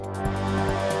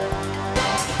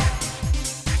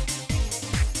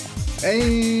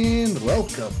And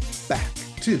welcome back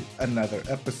to another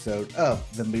episode of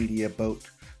the Media Boat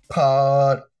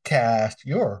Podcast,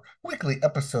 your weekly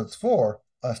episodes for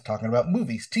us talking about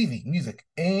movies, TV, music,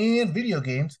 and video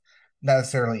games, not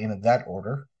necessarily in that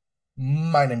order.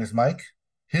 My name is Mike.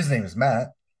 His name is Matt.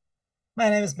 My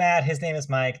name is Matt. His name is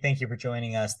Mike. Thank you for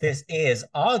joining us. This is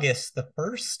August the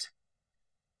 1st,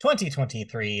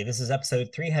 2023. This is episode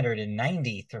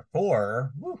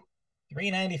 394. Woo,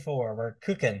 394. We're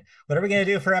cooking. What are we going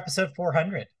to do for episode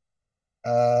 400?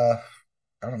 Uh,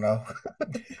 I don't know,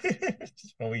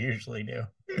 Just what we usually do.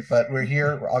 but we're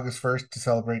here. We're August 1st to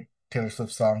celebrate Taylor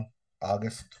Swift's song,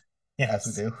 August, as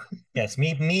we Yes. do. Yes,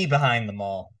 me behind them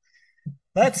all.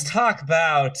 Let's talk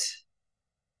about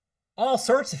all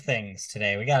sorts of things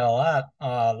today. We got a lot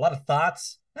of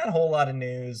thoughts, not a whole lot of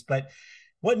news, but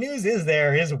what news is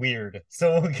there is weird.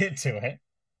 So we'll get to it.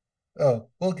 Oh,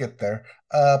 we'll get there.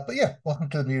 But yeah, welcome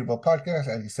to the Mutable Podcast.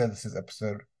 As you said, this is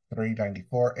episode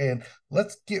 394, and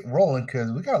let's get rolling because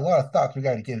we got a lot of thoughts we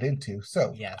got to get into.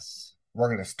 So Yes. we're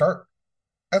gonna start,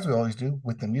 as we always do,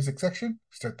 with the music section.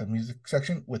 Start the music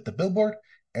section with the Billboard,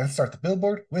 and start the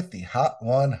Billboard with the Hot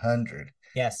 100.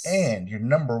 Yes. And your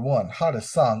number one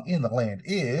hottest song in the land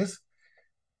is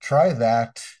 "Try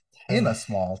That in a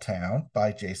Small Town"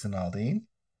 by Jason Aldean,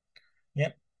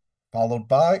 Yep. followed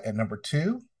by at number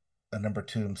two, the number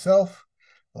two himself,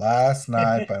 "Last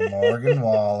Night" by Morgan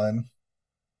Wallen.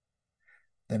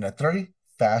 Then at three,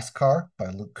 "Fast Car" by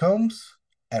Luke Combs.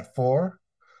 At four,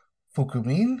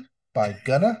 "Fukumin" by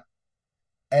Gunna.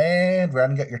 And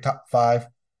rounding out your top five,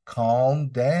 "Calm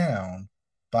Down"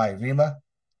 by Rima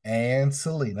and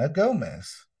Selena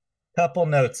Gomez. Couple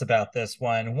notes about this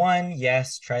one. One,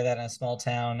 yes, try that in a small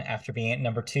town after being at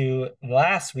number two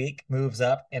last week, moves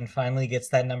up and finally gets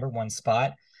that number one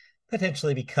spot,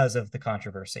 potentially because of the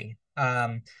controversy.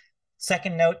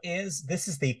 Second note is this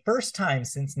is the first time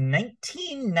since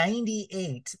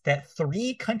 1998 that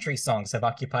three country songs have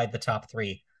occupied the top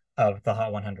three of the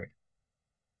Hot 100.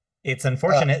 It's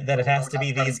unfortunate that it Are has we to be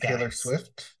not counting these Taylor guys.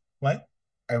 Swift? What?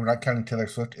 Are we not counting Taylor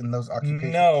Swift in those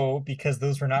occupations? No, because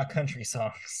those were not country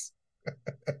songs.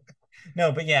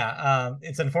 No, but yeah,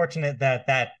 it's unfortunate that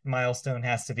that milestone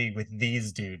has to be with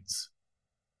these dudes.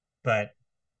 But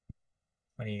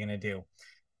what are you gonna do?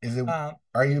 Is it? Um,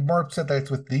 Are you more upset that it's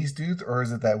with these dudes, or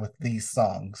is it that with these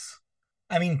songs?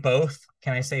 I mean both.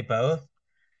 Can I say both?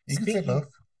 You can say Speaking,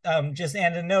 both. just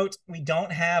and a note, we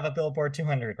don't have a Billboard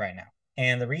 200 right now,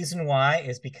 and the reason why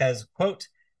is because quote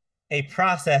a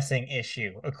processing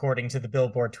issue, according to the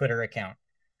Billboard Twitter account.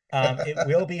 It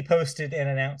will be posted and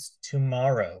announced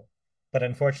tomorrow, but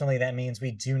unfortunately, that means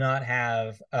we do not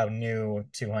have a new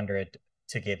 200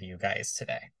 to give you guys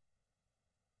today.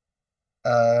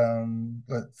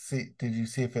 Let's see. Did you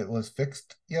see if it was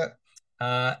fixed yet?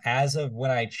 As of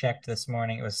when I checked this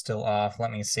morning, it was still off.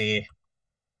 Let me see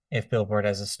if Billboard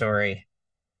has a story.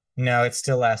 No, it's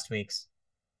still last week's.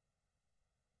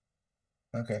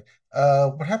 Okay.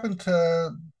 What happened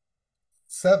to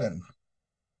seven?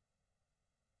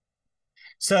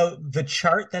 So the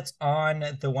chart that's on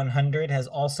the 100 has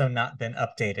also not been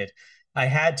updated. I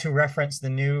had to reference the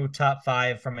new top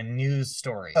five from a news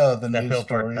story Oh, the that news Billboard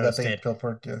story that they posted.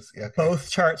 Billboard does. Yeah, okay. Both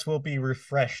charts will be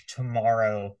refreshed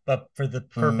tomorrow, but for the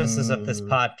purposes of this Boo.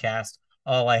 podcast,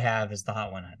 all I have is the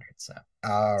Hot 100. So,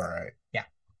 All right. yeah.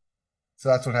 So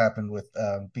that's what happened with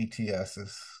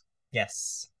BTS's.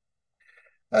 Yes.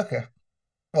 Okay.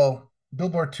 Well,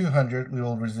 Billboard 200, we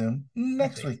will resume Next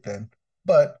next week. week then.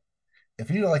 But if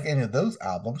you don't like any of those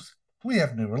albums, we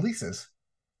have new releases.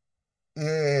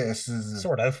 This is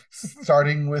Sort of.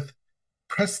 starting with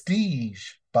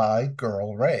Prestige by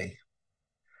Girl Ray,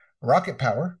 Rocket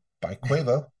Power by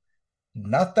Quavo,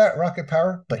 not that Rocket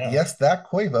Power, but No. yes, that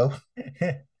Quavo,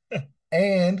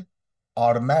 and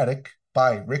Automatic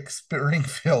by Rick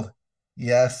Springfield.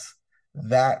 Yes,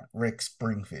 that Rick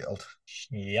Springfield.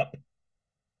 Yep.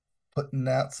 Putting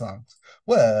out songs.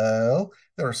 Well,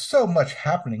 there was so much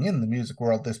happening in the music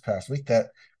world this past week that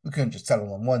we couldn't just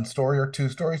settle on one story or two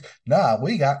stories. Nah,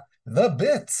 we got the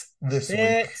bits this week.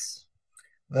 Bits.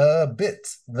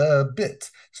 The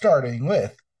bits, starting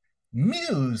with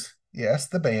Muse. Yes,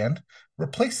 the band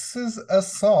replaces a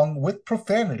song with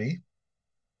profanity.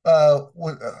 Uh,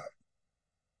 with, uh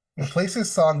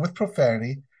replaces song with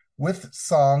profanity with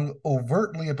song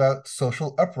overtly about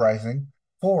social uprising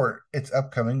for its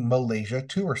upcoming Malaysia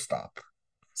tour stop.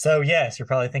 So, yes, you're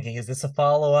probably thinking, is this a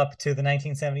follow up to the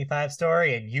 1975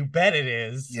 story? And you bet it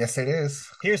is. Yes, it is.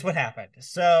 Here's what happened.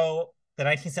 So, the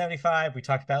 1975 we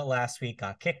talked about last week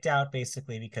got kicked out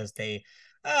basically because they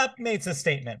made some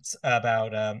statements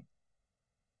about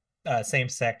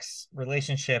same-sex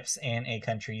relationships in a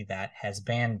country that has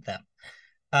banned them.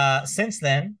 Since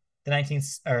then, the 19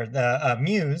 or the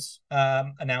Muse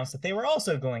announced that they were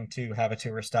also going to have a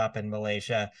tour stop in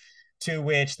Malaysia, to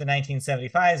which the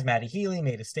 1975's Matty Healy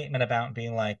made a statement about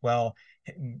being like, well,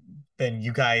 then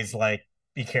you guys like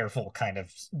be careful, kind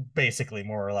of basically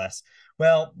more or less.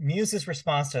 Well, Muse's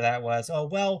response to that was, oh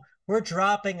well, we're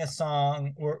dropping a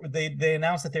song, or they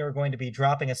announced that they were going to be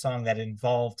dropping a song that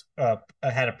involved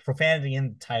had a profanity in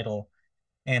the title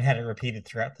and had it repeated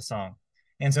throughout the song.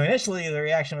 And so initially the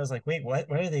reaction was like, wait, what?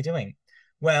 What are they doing?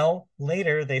 Well,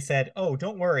 later they said, oh,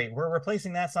 don't worry, we're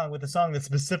replacing that song with a song that's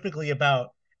specifically about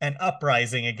an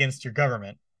uprising against your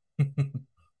government.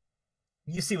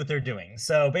 You see what they're doing.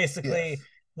 So basically, Yes.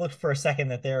 looked for a second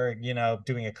that they're,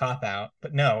 doing a cop out,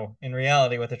 but no, in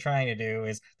reality, what they're trying to do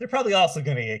is they're probably also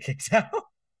going to get kicked out.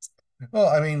 Well,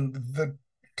 I mean, the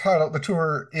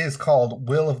tour is called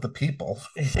Will of the People.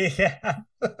 Yeah,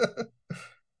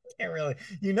 can't really,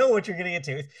 you know what you're going to get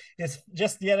to. It's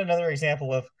just yet another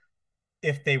example of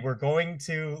if they were going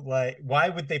to like, why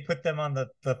would they put them on the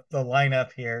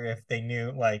lineup here if they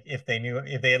knew, like, if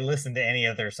they had listened to any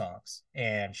of their songs?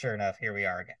 And sure enough, here we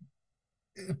are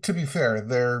again. To be fair,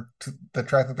 the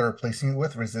track that they're replacing it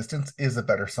with, Resistance, is a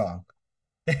better song.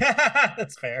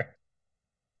 That's fair.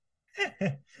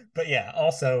 But yeah,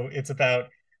 also it's about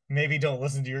maybe don't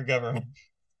listen to your government.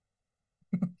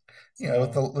 You know,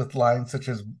 with, So with lines such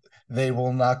as "They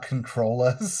will not control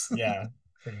us." yeah,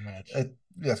 pretty much.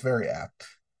 Yes, very apt.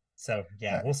 So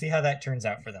yeah, Uh, we'll see how that turns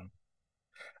out for them.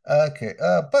 Okay,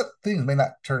 but things may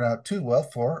not turn out too well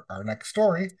for our next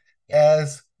story, Yeah.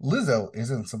 as Lizzo is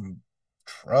in some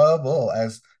trouble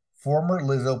as former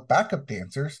Lizzo backup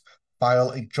dancers file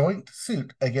a joint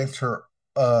suit against her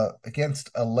against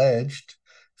alleged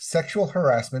sexual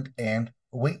harassment and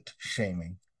weight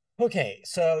shaming, Okay,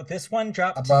 so this one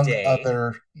dropped among today.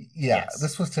 other. Yeah, Yes,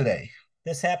 this was today.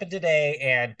 this happened today,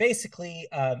 and basically,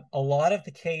 a lot of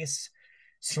the case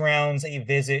surrounds a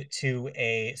visit to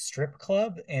a strip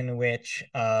club in which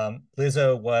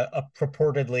Lizzo was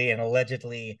purportedly and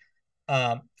allegedly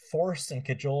forced and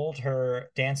cajoled her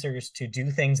dancers to do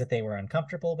things that they were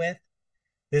uncomfortable with.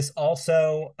 This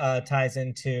also ties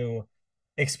into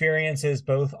experiences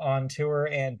both on tour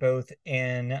and both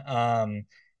in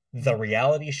the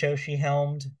reality show she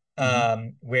helmed,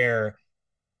 Mhm. where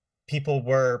people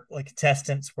were like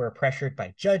contestants were pressured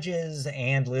by judges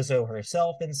and Lizzo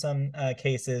herself in some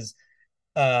cases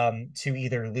to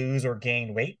either lose or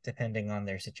gain weight depending on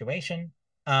their situation.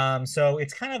 So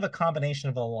it's kind of a combination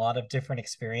of a lot of different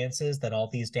experiences that all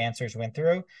these dancers went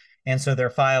through, and so they're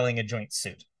filing a joint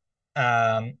suit.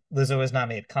 Lizzo has not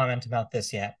made comment about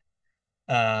this yet,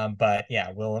 but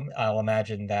yeah, I'll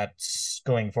imagine that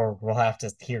going forward we'll have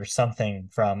to hear something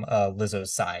from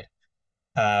Lizzo's side.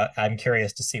 I'm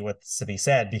curious to see what's to be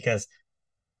said because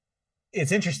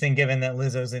it's interesting given that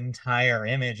Lizzo's entire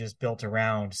image is built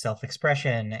around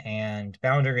self-expression and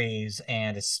boundaries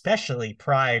and especially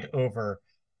pride over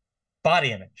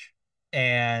body image.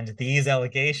 And these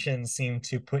allegations seem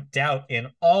to put doubt in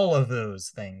all of those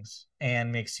things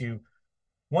and makes you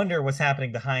wonder what's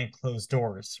happening behind closed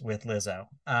doors with Lizzo.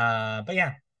 But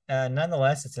yeah,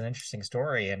 nonetheless, it's an interesting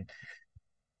story. And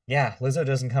yeah, Lizzo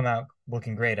doesn't come out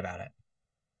looking great about it.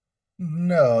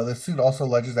 No, the suit also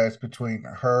alleges that it's between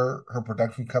her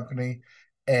production company,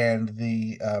 and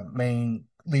the main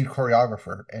lead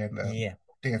choreographer and Yeah,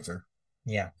 dancer,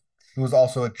 yeah. who was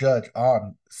also a judge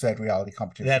on said reality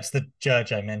competition. That's the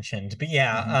judge I mentioned. But Hmm.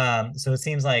 yeah, so it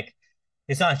seems like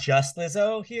it's not just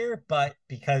Lizzo here, but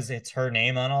because it's her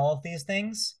name on all of these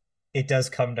things, it does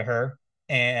come to her.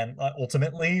 And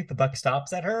ultimately, the buck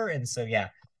stops at her. And so, yeah,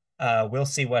 we'll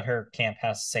see what her camp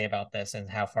has to say about this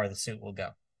and how far the suit will go.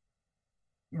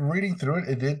 Reading through it,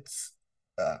 it did,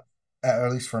 uh,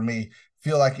 at least for me,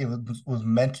 feel like it was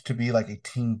meant to be like a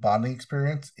team bonding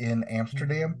experience in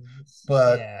Amsterdam,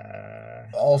 but Yeah.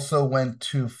 also went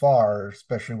too far,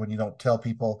 especially when you don't tell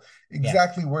people Yeah.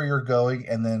 exactly where you're going,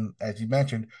 and then, as you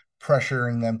mentioned,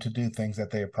 pressuring them to do things that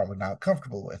they're probably not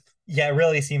comfortable with. Yeah, it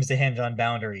really seems to hinge on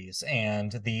boundaries. And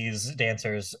these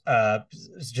dancers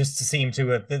just seem to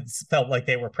have felt like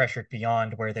they were pressured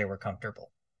beyond where they were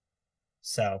comfortable.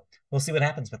 So we'll see what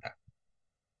happens with that.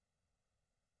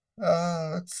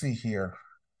 Let's see here.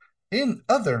 In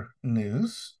other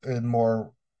news, in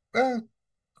more uh,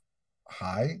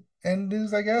 high end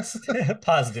news, I guess,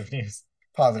 Positive news.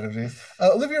 positive news,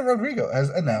 Olivia Rodrigo has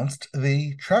announced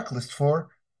the track list for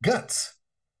Guts.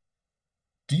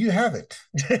 Do you have it?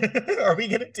 Are we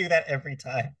going to do that every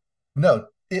time? No,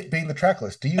 it being the track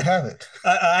list. Do you have it?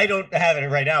 I don't have it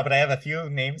right now, but I have a few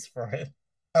names for it.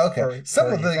 Okay, for some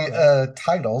where of you're from the it.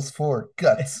 titles for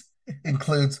Guts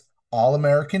includes All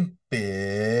American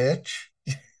Bitch,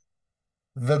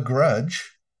 The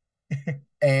Grudge,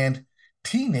 and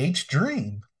Teenage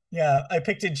Dream. Yeah, I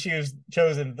picked and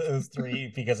chosen those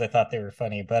three because I thought they were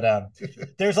funny, but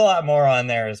there's a lot more on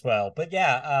there as well. But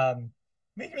yeah,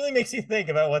 it really makes you think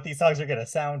about what these songs are gonna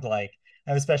sound like.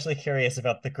 I'm especially curious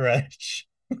about The Grudge.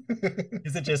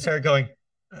 Is it just her going,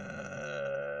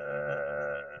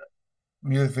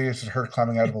 Music video is her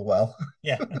climbing out of a well.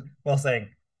 yeah, while saying,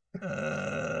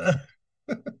 uh,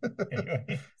 anyway.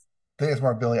 I think it's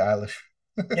more Billie Eilish.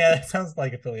 Yeah, that sounds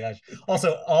like a Billie Eilish.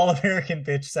 Also, All American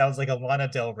Bitch sounds like a Lana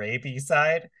Del Rey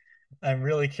B-side. I'm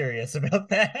really curious about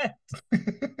that. All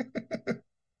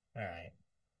right.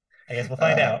 I guess we'll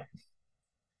find All right.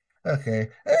 out. Okay.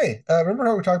 Hey, remember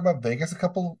how we were talking about Vegas a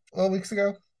couple of weeks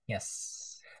ago?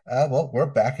 Yes. Well, we're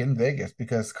back in Vegas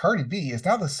because Cardi B is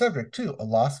now the subject to a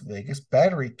Las Vegas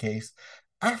battery case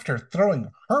after throwing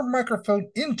her microphone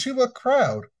into a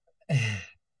crowd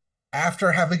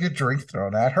after having a drink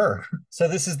thrown at her. So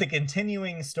this is the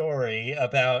continuing story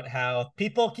about how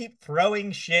people keep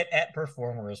throwing shit at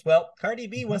performers. Well, Cardi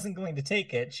B Mhm. wasn't going to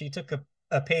take it. She took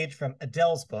a page from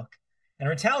Adele's book and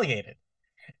retaliated.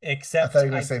 I thought Except you were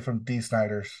going to I say from D.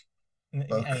 Snyder's I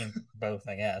book. mean both,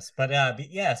 I guess. But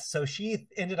yes, so she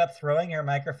ended up throwing her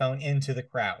microphone into the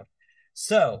crowd.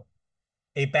 So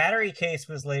a battery case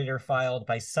was later filed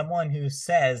by someone who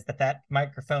says that that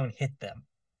microphone hit them.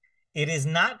 It is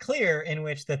not clear in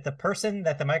which that the person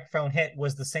that the microphone hit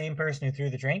was the same person who threw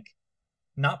the drink.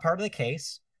 Not part of the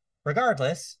case.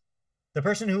 Regardless, the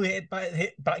person who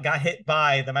got hit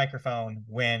by the microphone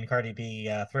when Cardi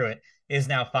B threw it is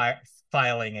now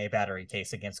filing a battery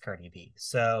case against Cardi B.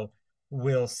 So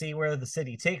we'll see where the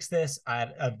city takes this.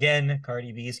 Again,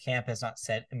 Cardi B's camp has not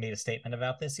made a statement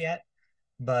about this yet,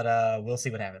 but we'll see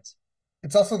what happens.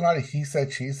 It's also not a he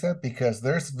said, she said because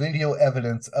there's video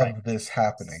evidence Right. of this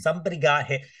happening. Somebody got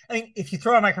hit. I mean, if you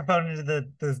throw a microphone into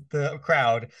the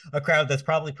crowd, a crowd that's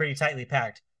probably pretty tightly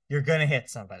packed, you're gonna hit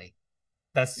somebody.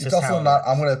 That's It's just also how it not,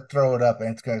 I'm works. going to throw it up and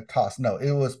it's going to toss. No,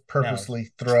 it was No. purposely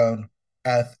thrown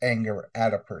at anger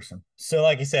at a person. So,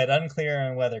 like you said, unclear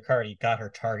on whether Cardi got her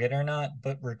target or not,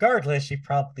 but regardless, she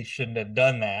probably shouldn't have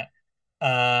done that.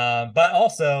 But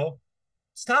also,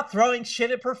 stop throwing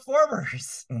shit at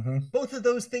performers. Hmm. Both of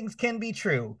those things can be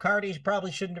true. Cardi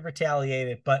probably shouldn't have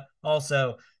retaliated, but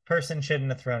also person shouldn't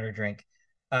have thrown their drink.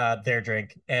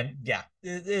 And yeah,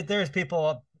 there's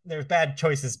bad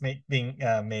choices being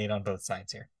made on both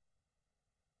sides here.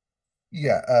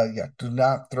 Yeah, yeah. Do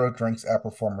not throw drinks at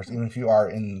performers, even if you are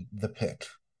in the pit.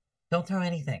 Don't throw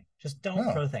anything. Just don't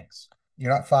No, throw things.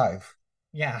 you're not five.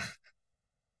 Yeah,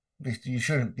 At least you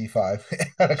shouldn't be five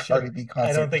at a Cardi should B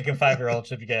I don't concert. think a 5-year old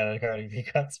should be getting a Cardi B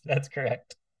concert. That's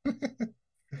correct.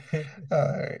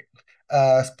 All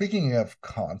right. Speaking of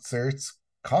concerts,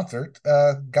 concert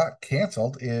got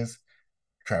canceled is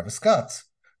Travis Scott's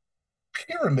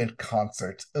Pyramid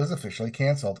concert. It was officially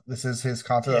canceled. This is his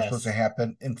concert that was supposed to Yes.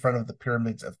 happen in front of the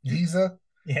pyramids of Giza,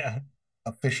 Yeah.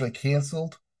 officially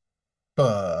canceled.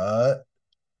 But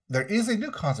there is a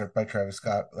new concert by Travis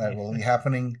Scott that will be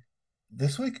happening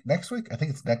this week, next week. I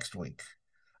think it's next week.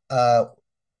 Uh,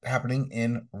 Happening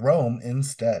in Rome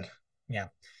instead. Yeah.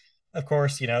 Of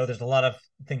course, there's a lot of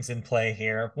things in play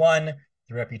here. One,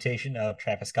 the reputation of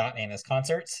Travis Scott and his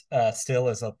concerts still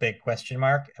is a big question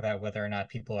mark about whether or not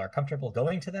people are comfortable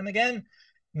going to them again.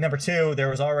 Number two, there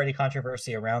was already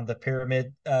controversy around the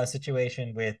pyramid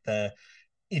situation with the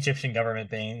Egyptian government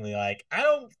being like, I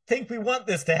don't think we want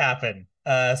this to happen.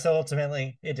 So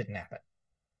ultimately, it didn't happen.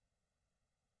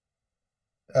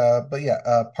 But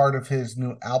yeah, part of his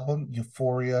new album,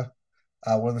 Euphoria,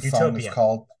 one of the song is Utopia.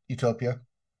 called Utopia.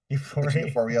 We'll get to Euphoria.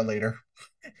 Euphoria later.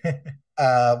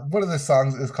 One of the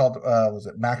songs is called was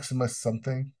it Maximus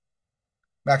something?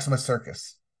 Maximus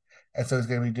Circus. And so he's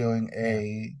going to be doing Yeah.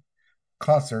 a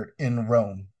concert in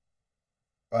Rome,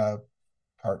 uh,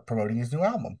 part promoting his new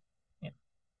album, Yeah.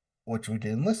 which we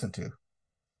didn't listen to.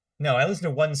 No, I listened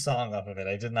to one song off of it.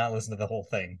 I did not listen to the whole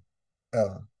thing.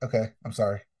 Oh, okay. I'm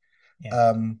sorry. Yeah.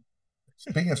 Um,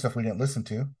 Speaking of stuff we didn't listen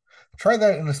to, try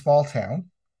that in a small town.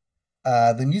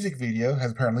 The music video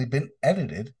has apparently been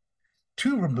edited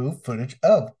to remove footage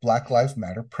of Black Lives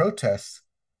Matter protests,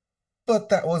 but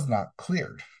that was not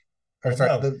cleared. Or Well, sorry,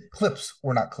 no, the clips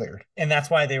were not cleared. and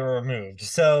that's why they were removed.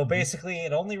 So Mhm. basically,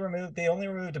 they only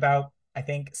removed about, I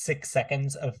think, 6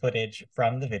 seconds of footage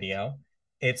from the video.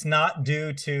 It's not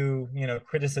due to,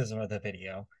 criticism of the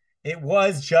video. It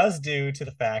was just due to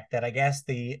the fact that I guess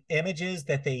the images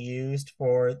that they used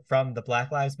from the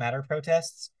Black Lives Matter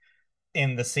protests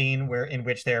in the scene where in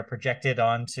which they're projected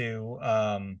onto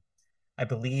I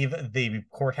believe the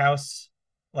courthouse,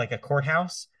 like a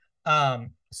courthouse.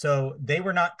 So they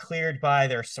were not cleared by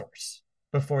their source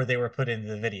before they were put into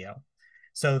the video.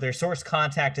 So their source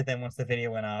contacted them once the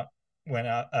video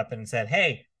up and said,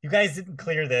 "Hey, you guys didn't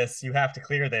clear this. You have to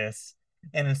clear this."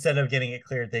 And instead of getting it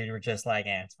cleared, they were just like,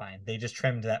 "Eh, it's fine." They just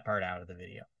trimmed that part out of the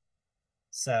video.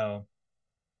 So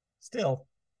still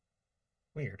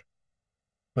weird.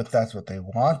 But that's what they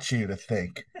want you to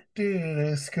think. Dude,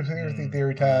 it's conspiracy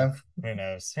theory Well, time. who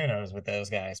knows? Who knows with those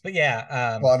guys? But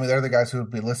yeah, Well, I mean, they're the guys who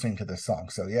would be listening to this song.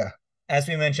 So yeah. as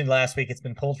we mentioned last week, it's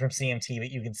been pulled from CMT,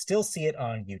 but you can still see it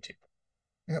on YouTube.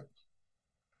 Yep.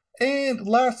 And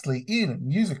lastly, in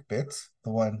music bits,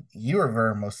 the one you are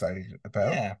very most excited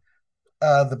about, Yeah.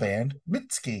 the band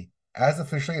Mitski has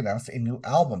officially announced a new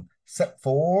album set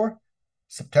for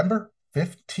September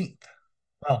 15th.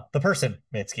 Well, the person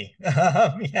Mitski.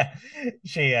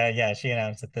 Yeah, she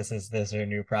announced that this is her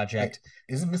new Wait, project.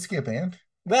 isn't Mitski a band?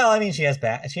 Well, I mean, she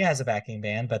has a backing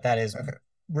band, but that is Okay.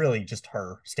 really just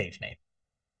her stage name.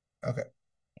 Okay.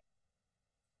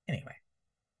 Anyway,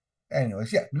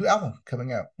 Anyways, yeah, new album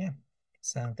coming out. yeah.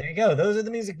 So there you go. Those are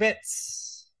the music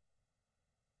bits.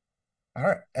 All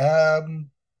right.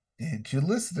 Did you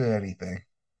listen to anything?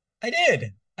 I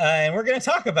did, and we're going to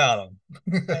talk about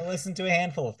them. I listened to a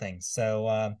handful of things.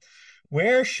 So,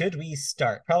 where should we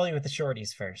start? Probably with the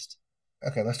shorties first.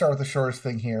 Okay, let's start with the shortest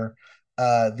thing here.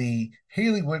 The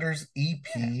Haley Winters Yeah,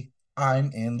 EP,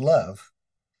 I'm in Love,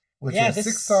 which yeah. is six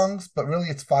This songs, but really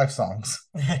it's five songs.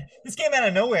 this came out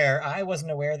of nowhere. I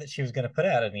wasn't aware that she was going to put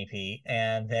out an EP,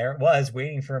 and there it was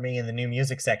waiting for me in the new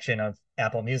music section of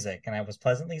Apple Music, and I was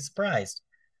pleasantly surprised.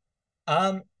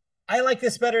 Um, I like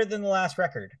this better than the last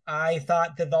record. I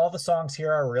thought that all the songs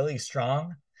here are really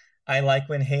strong. I like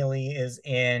when Haley is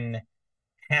in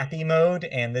happy mode,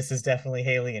 and this is definitely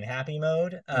Haley in happy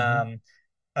mode. Hmm.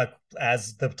 Uh,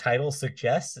 as the title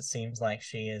suggests, it seems like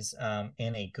she is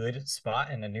in a good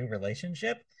spot in a new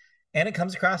relationship, and it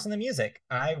comes across in the music.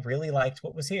 I really liked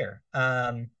what was here,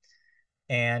 and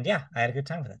yeah, I had a good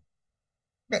time with it.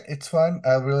 Yeah, it's fun.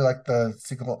 I really like the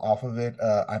single off of it,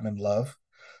 I'm in Love.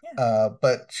 Yeah,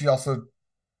 But she also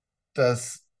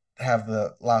does have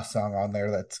the last song on there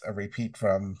that's a repeat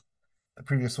from the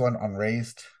previous one on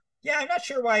Raised. yeah, I'm not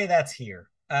sure why that's here.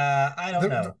 I don't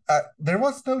know. There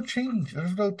was no change. There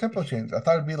was no tempo change. I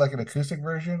thought it'd be like an acoustic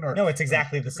version No, it's or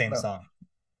exactly the different. same No, song.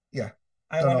 yeah,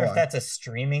 I don't know wonder if why. that's a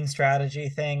streaming strategy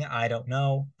thing. I don't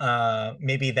know.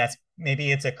 Maybe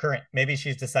it's a current. Maybe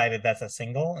she's decided that's a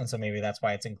single, and so maybe that's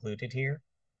why it's included here.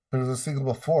 There was a single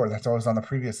before that's always on the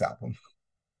previous album.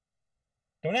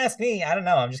 Don't ask me. I don't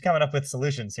know. I'm just coming up with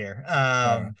solutions here.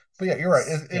 But yeah, you're right.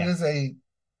 It Yeah, is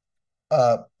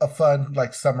a fun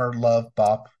like summer love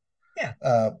bop. yeah,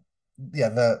 Uh, yeah,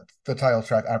 the title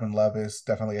track "I'm in Love" is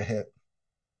definitely a hit,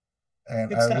 and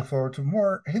good I look stuff. forward to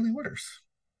more Haley Winters.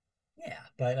 Yeah,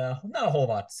 but not a whole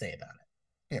lot to say about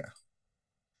it. Yeah,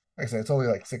 like I said, it's only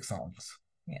like six songs.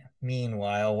 Yeah.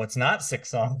 Meanwhile, what's not 6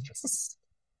 songs?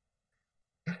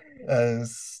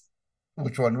 As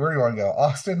which one? Where do you want to go?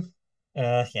 Austin.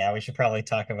 Yeah, we should probably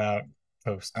talk about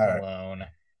Post All right, Malone.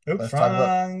 Oops, let's talk about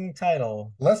wrong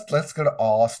title. let's go to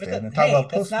Austin and talk Hey, about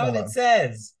that's Post not what it Malone.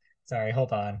 says. Sorry,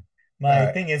 hold on. All My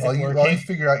right. thing While isn't you working.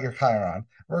 figure out your Chiron,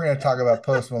 we're going to talk about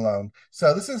Post Malone.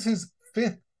 So this is his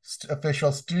fifth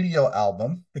official studio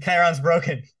album The Chiron's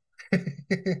broken.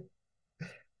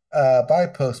 by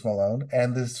Post Malone,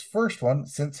 and this first one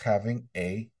since having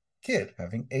a kid,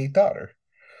 having a daughter.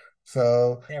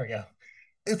 So There we go.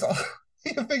 it's all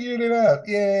he figured it out.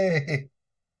 Yay!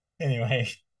 Anyway,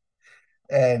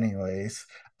 Anyways,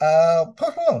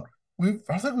 Post Malone.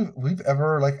 I don't think we've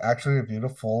ever like actually reviewed a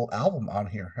full album on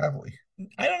here, have we?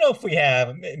 I don't know if we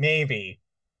have. Maybe.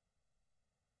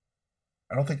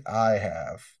 I don't think I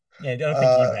have. Yeah, I don't think you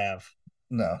Uh, have.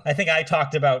 no. I think I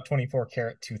talked about 24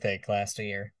 karat toothache last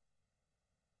year.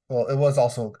 Well, it was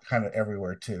also kind of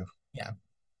everywhere too. Yeah.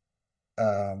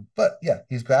 But yeah,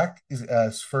 he's back. He's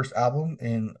his first album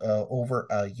in over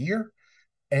a year,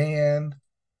 and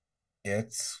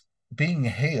it's being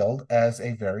hailed as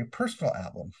a very personal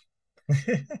album.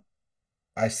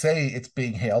 I say it's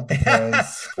being hailed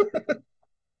because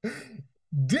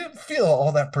didn't feel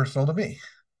all that personal to me.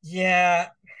 Yeah,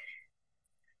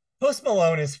 Post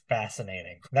Malone is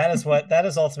fascinating. That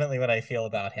is ultimately what I feel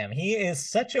about him. He is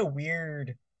such a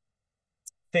weird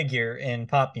figure in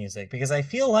pop music because I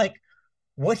feel like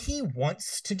what he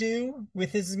wants to do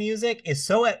with his music is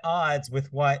so at odds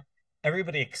with what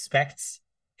everybody expects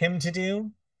him to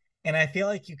do. And I feel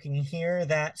like you can hear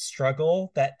that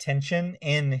struggle, that tension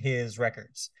in his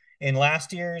records. in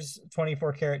last year's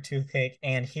 24 Karat Toothcake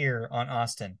and here on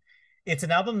Austin. It's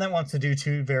an album that wants to do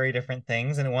two very different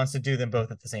things and it wants to do them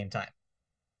both at the same time.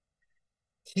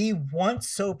 He wants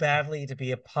so badly to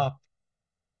be a pop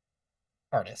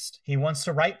artist. He wants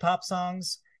to write pop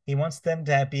songs. He wants them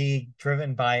to be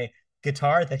driven by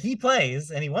guitar that he plays,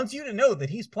 and he wants you to know that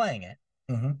he's playing it.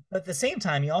 Mm-hmm. But at the same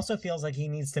time, he also feels like he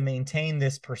needs to maintain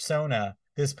this persona,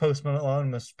 this Post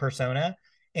Malone persona,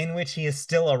 in which he is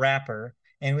still a rapper,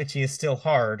 in which he is still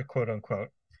hard, quote unquote.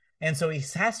 And so he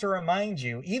has to remind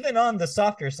you, even on the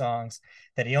softer songs,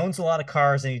 that he owns a lot of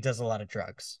cars and he does a lot of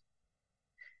drugs.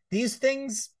 These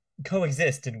things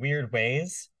coexist in weird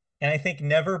ways, and I think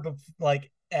never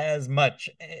like as much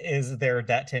is there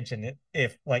that tension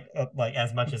if like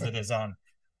as much as it is on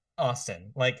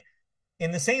Austin. Like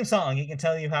in the same song, he can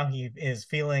tell you how he is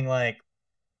feeling like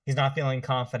he's not feeling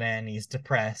confident, he's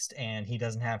depressed, and he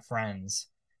doesn't have friends,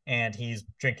 and he's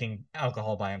drinking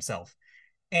alcohol by himself.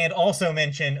 And also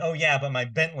mention, oh yeah, but my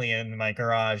Bentley in my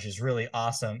garage is really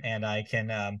awesome, and I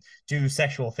can do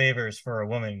sexual favors for a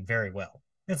woman very well.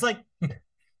 It's like,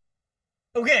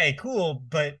 okay, cool,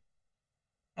 but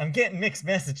I'm getting mixed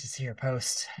messages here,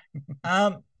 Post.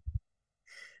 Um,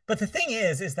 but the thing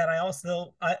is that I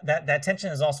also that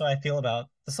tension is also I feel about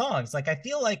the songs. Like I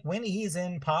feel like when he's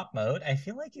in pop mode, I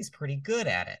feel like he's pretty good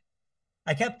at it.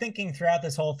 I kept thinking throughout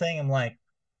this whole thing, I'm like,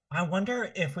 I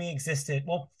wonder if we existed.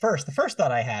 Well, the first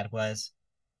thought I had was,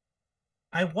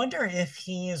 I wonder if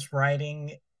he is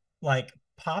writing like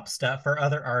pop stuff for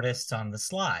other artists on the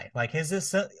sly. Like, is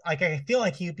this like I feel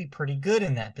like he would be pretty good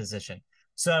in that position.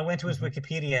 So I went to his Mm-hmm.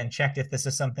 Wikipedia and checked if this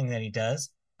is something that he does.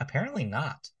 Apparently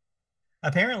not.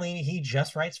 Apparently he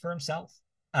just writes for himself.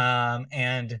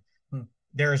 And Hmm.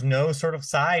 there's no sort of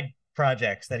side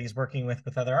projects that he's working with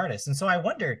other artists. And so I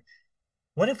wondered,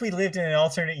 what if we lived in an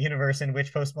alternate universe in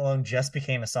which Post Malone just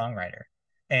became a songwriter?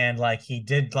 And he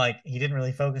didn't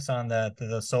really focus on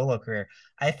the solo career.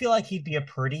 I feel like he'd be a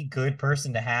pretty good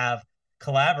person to have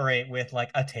collaborate with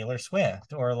like a Taylor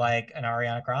Swift or like an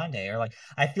Ariana Grande or like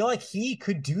I feel like he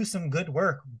could do some good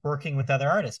work working with other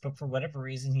artists, but for whatever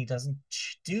reason he doesn't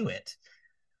do it.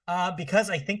 Because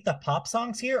I think the pop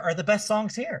songs here are the best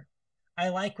songs here. I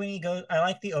like when he goes. I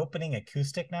like the opening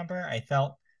acoustic number. I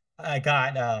felt I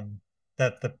got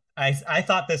I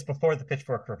thought this before the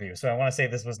Pitchfork review, so I want to say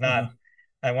this was not. Mm-hmm.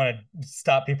 I want to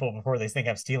stop people before they think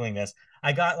I'm stealing this.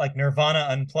 I got like Nirvana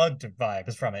unplugged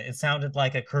vibes from it. It sounded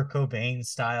like a Kurt Cobain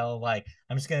style. Like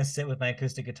I'm just gonna sit with my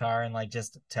acoustic guitar and like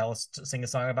just sing a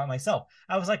song about myself.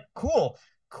 I was like, cool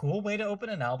way to open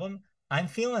an album. I'm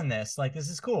feeling this. Like this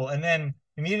is cool. And then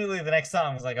immediately the next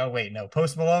song was like, oh wait, no,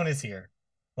 Post Malone is here.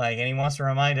 Like, and he wants to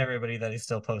remind everybody that he's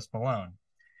still Post Malone.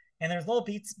 And there's little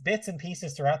bits and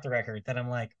pieces throughout the record that I'm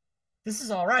like, this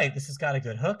is all right. This has got a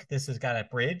good hook. This has got a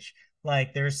bridge.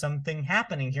 Like, there's something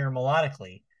happening here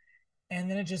melodically. And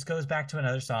then it just goes back to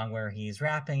another song where he's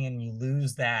rapping and you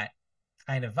lose that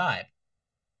kind of vibe.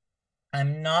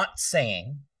 I'm not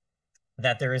saying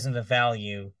that there isn't a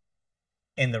value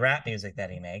in the rap music that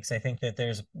he makes. I think that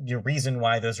there's a reason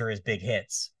why those are his big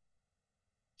hits.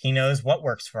 He knows what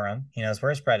works for him. He knows where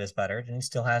his bread is buttered, and he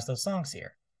still has those songs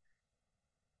here.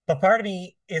 But part of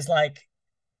me is like,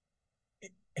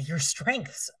 your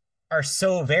strengths are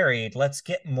so varied. Let's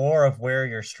get more of where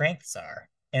your strengths are.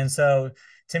 And so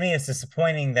to me, it's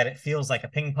disappointing that it feels like a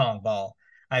ping pong ball.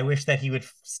 I wish that he would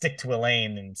stick to a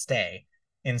lane and stay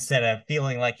instead of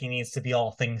feeling like he needs to be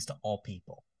all things to all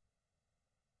people.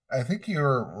 I think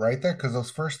you're right there because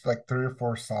those first like three or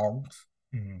four songs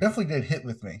Mm-hmm. definitely did hit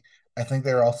with me. I think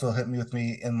they were also hitting with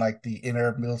me in like the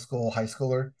inner middle school, high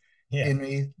schooler Yeah. in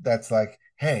me that's like,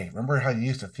 hey, remember how you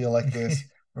used to feel like this?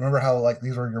 Remember how like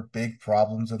these were your big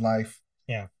problems in life?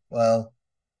 Yeah. Well,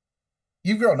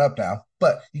 you've grown up now,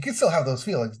 but you can still have those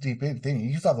feelings deep in you.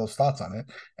 You still have those thoughts on it.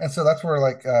 And so that's where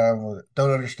like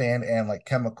Don't Understand and like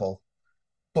Chemical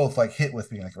both like hit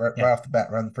with me like right Yeah. off the bat,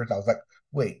 right on the first. I was like,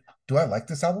 wait, do I like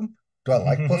this album? Do I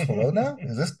like Post Malone now?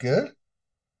 Is this good?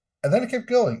 And then it kept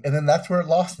going, and then that's where it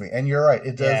lost me. And you're right,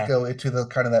 it does Yeah. go into the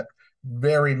kind of that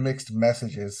very mixed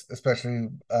messages, especially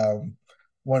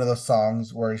one of those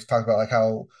songs where he's talking about like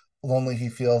how lonely he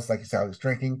feels, like he's how he's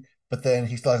drinking, but then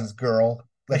he still has his girl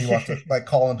that he wants to like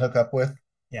call and hook up with.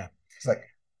 Yeah. It's like,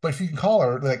 but if you can call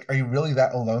her, like, are you really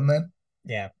that alone then?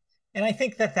 Yeah. And I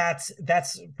think that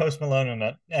that's Post Malone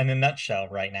in a nutshell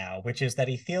right now, which is that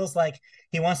he feels like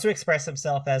he wants to express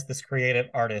himself as this creative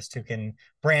artist who can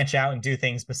branch out and do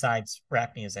things besides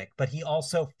rap music, but he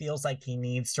also feels like he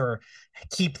needs to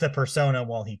keep the persona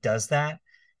while he does that.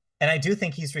 And I do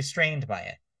think he's restrained by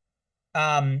it.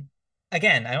 Um,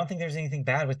 Again, I don't think there's anything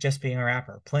bad with just being a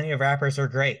rapper. Plenty of rappers are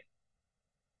great.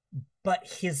 but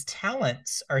his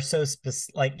talents are so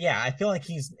specific. Like, yeah, I feel like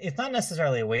it's not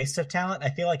necessarily a waste of talent. I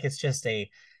feel like it's just a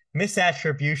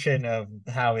misattribution of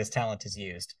how his talent is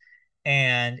used.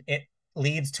 And it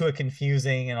leads to a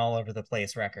confusing and all over the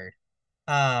place record.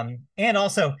 And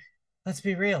also, let's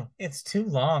be real, it's too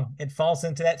long. It falls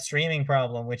into that streaming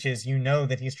problem, which is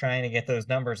that he's trying to get those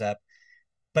numbers up,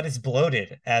 but it's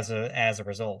bloated as a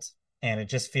result. And it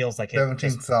just feels like it 17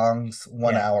 just songs,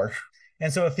 one yeah. hour.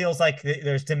 And so it feels like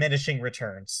there's diminishing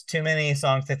returns. Too many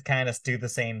songs that kind of do the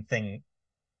same thing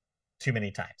too many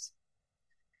times.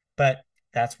 But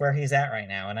that's where he's at right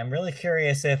now. And I'm really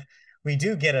curious if we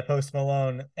do get a Post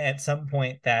Malone at some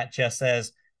point that just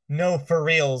says, no, for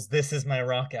reals, this is my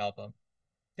rock album.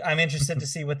 I'm interested to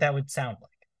see what that would sound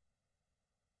like.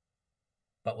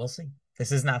 But we'll see.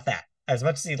 This is not that. As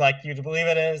much as he'd like you to believe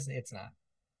it is, it's not.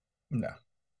 No.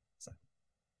 So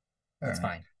All that's right.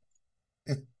 fine.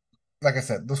 It, like I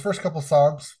said, those first couple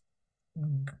songs,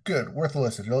 good, worth a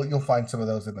listen. You'll find some of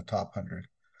those in the top 100.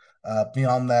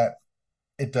 Beyond that,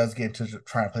 it does get into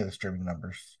trying to play the streaming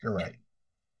numbers. You're Yeah. right.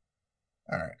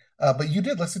 All right. But you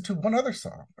did listen to one other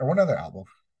song or one other album.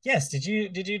 Yes. Did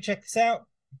you check this out?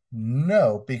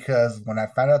 No, because when I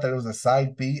found out that it was a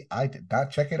side B, I did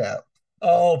not check it out.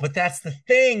 Oh, but that's the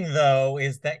thing, though,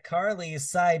 is that Carly's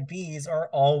side Bs are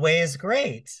always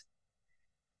great.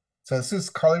 So this is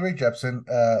Carly Rae Jepsen.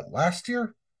 Last year,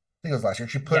 I think it was last year,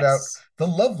 she put out Yes. the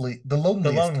The loneliest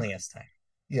time. loneliest time.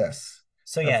 Yes,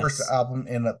 So, her first yes. album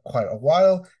in quite a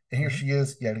while, and here Mhm. she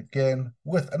is yet again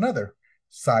with another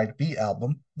side B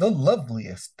album, the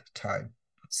loveliest time.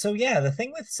 So, yeah, the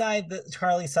thing with the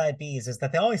Carly side Bs is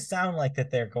that they always sound like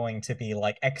that they're going to be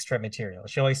like extra material.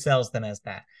 She always sells them as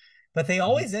that. But they Mhm.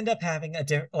 always end up having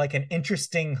like an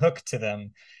interesting hook to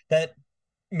them that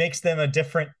makes them a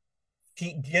different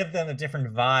give them a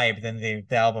different vibe than the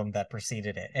album that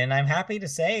preceded it. And I'm happy to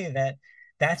say that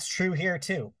that's true here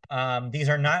too. These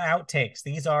are not outtakes.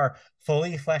 These are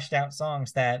fully fleshed out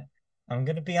songs that I'm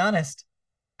going to be honest,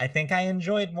 I think I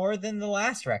enjoyed more than the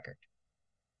last record.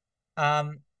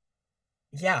 Um,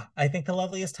 yeah, I think The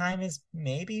Loveliest Time is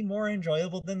maybe more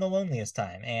enjoyable than The Loneliest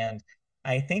Time. And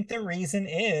I think the reason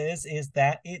is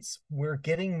that we're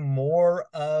getting more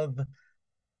of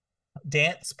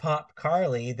dance pop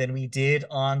Carly than we did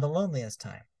on The Loneliest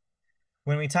Time.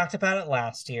 When we talked about it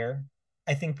last year,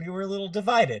 I think we were a little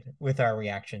divided with our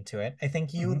reaction to it. I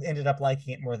think you Mhm. ended up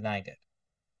liking it more than I did.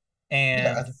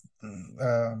 Yeah,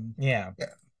 And yeah, yeah,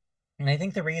 and I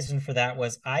think the reason for that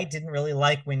was I didn't really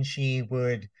like when she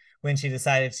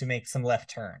decided to make some left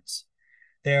turns.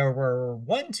 There were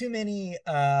one too many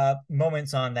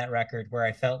moments on that record where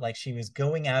I felt like she was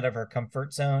going out of her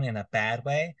comfort zone in a bad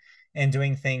way and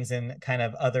doing things in kind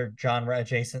of other genre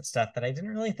adjacent stuff that I didn't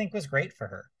really think was great for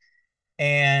her.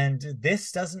 And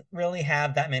this doesn't really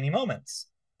have that many moments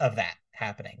of that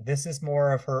happening. This is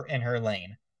more of her in her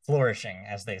lane, flourishing,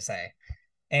 as they say.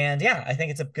 And yeah, I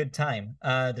think it's a good time.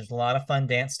 There's a lot of fun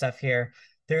dance stuff here.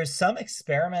 There's some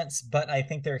experiments, but I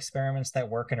think they're experiments that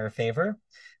work in her favor.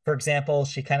 For example,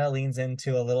 she kind of leans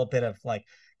into a little bit of like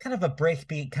kind of a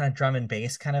breakbeat, kind of drum and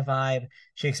bass kind of vibe.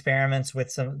 She experiments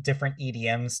with some different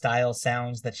EDM style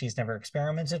sounds that she's never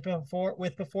experimented before,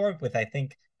 with I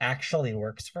think actually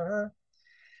works for her.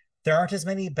 There aren't as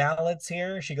many ballads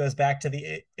here. She goes back to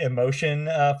the emotion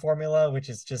formula, which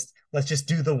is just let's just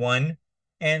do the one,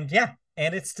 and yeah,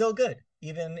 and it's still good.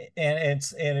 And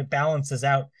it balances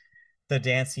out the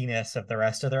danciness of the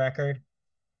rest of the record.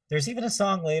 There's even a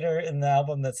song later in the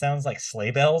album that sounds like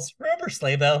sleigh bells. Remember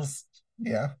sleigh bells?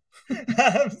 yeah.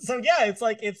 So yeah,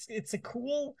 it's a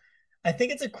cool. I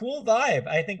think it's a cool vibe.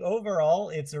 I think overall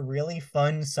it's a really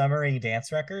fun summery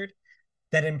dance record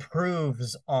that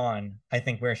improves on I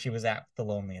think where she was at the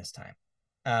loneliest time.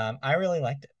 I really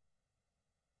liked it.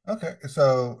 Okay,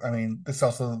 so I mean, this is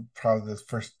also probably the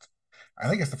first. I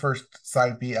think it's the first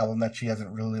side B album that she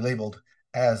hasn't really labeled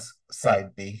as Right,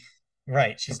 side B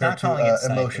right. She's compared not to calling it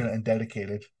side Emotion B, and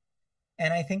Dedicated.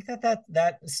 and I think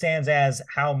that stands as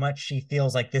how much she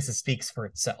feels like this speaks for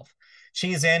itself.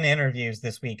 She's in interviews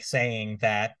this week saying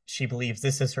that she believes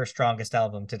this is her strongest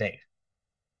album to date.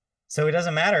 So it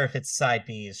doesn't matter if it's side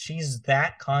B's. She's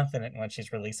that confident when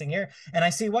she's releasing here, and I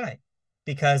see why,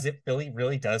 because it really,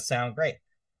 really does sound great.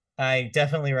 I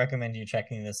definitely recommend you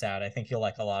checking this out. I think you'll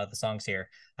like a lot of the songs here.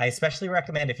 I especially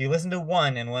recommend if you listen to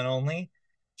one and one only,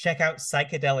 check out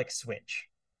Psychedelic Switch.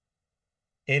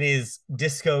 It is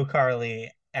Disco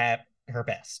Carly at her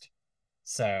best.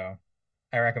 So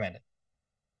I recommend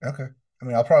Okay, I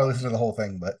mean, I'll probably listen to the whole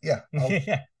thing, but yeah, it.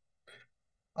 Yeah.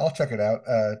 I'll check it out.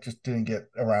 Just didn't get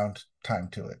around time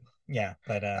to it. Yeah,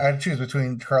 but I had to choose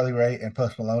between Carly Rae and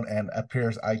Post Malone, and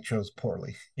appears I chose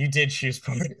poorly. you did choose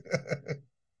for it.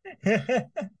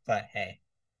 But hey,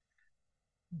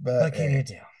 But what can you hey,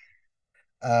 do?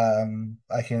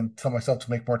 I can tell myself to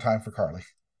make more time for Carly,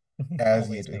 as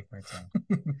you Always do. make more time.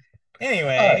 All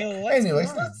Anyway, right. let's move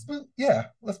Anyways,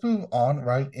 on. let's move on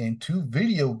right into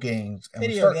video games, and we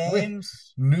Video start with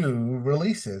games. new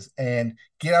releases. And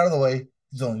get out of the way.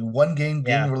 There's only one game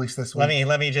getting Yeah. released this Let week. me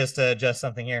let me just adjust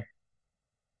something here.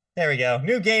 There we go.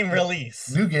 New game Yep. release.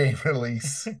 New game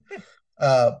release.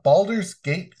 Baldur's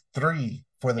Gate 3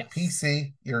 for the Yes.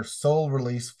 PC, your sole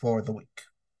release for the week.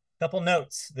 Couple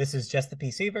notes. This is just the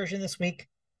PC version this week,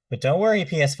 but don't worry,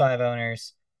 PS5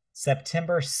 owners.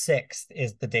 September 6th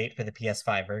is the date for the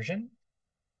PS5 version.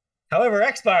 However,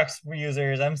 Xbox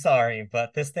users, I'm sorry,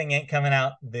 but this thing ain't coming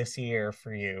out this year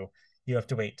for you. You have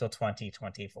to wait till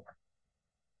 2024.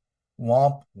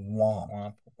 Womp womp.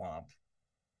 Womp womp.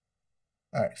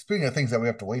 All right. Speaking of things that we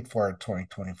have to wait for in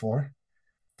 2024,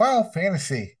 Final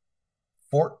Fantasy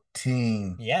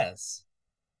 14 Yes.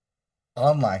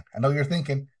 online. I know you're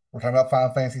thinking we're talking about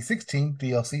Final Fantasy 16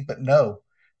 DLC, but no,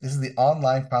 this is the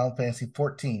online Final Fantasy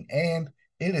 14, and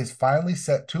it is finally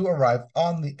set to arrive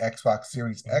on the Xbox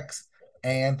Series X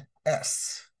and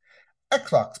S.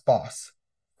 Xbox boss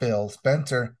Phil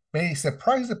Spencer made a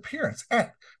surprise appearance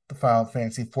at the Final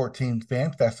Fantasy 14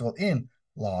 Fan Festival in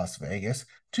Las Vegas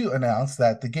to announce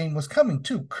that the game was coming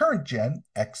to current gen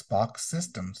Xbox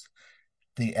systems.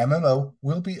 The MMO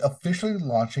will be officially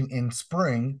launching in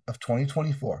spring of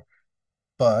 2024,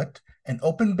 but an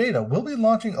open beta will be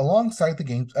launching alongside the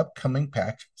game's upcoming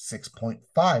patch 6.5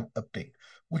 update,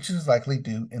 which is likely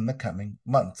due in the coming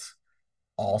months.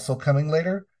 Also coming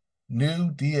later,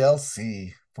 new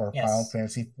DLC for Final Yes.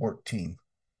 Fantasy 14.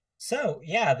 So,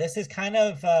 yeah, this is kind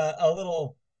of a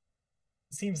little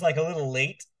seems like a little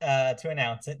late to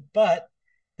announce it, but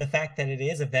the fact that it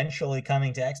is eventually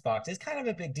coming to Xbox is kind of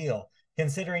a big deal,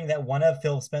 considering that one of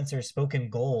Phil Spencer's spoken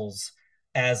goals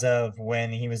as of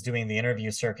when he was doing the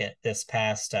interview circuit this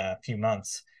past few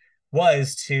months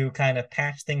was to kind of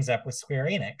patch things up with Square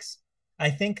Enix. I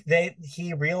think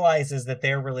he realizes that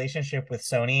their relationship with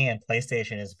Sony and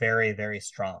PlayStation is very, very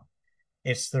strong.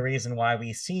 It's the reason why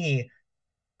we see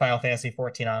Final Fantasy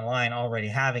 14 Online already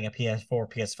having a PS4,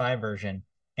 PS5 version,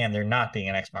 and there not being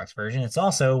an Xbox version. It's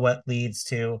also what leads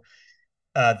to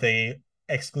the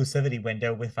exclusivity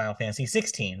window with Final Fantasy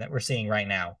 16 that we're seeing right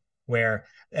now, where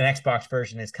an Xbox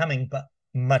version is coming, but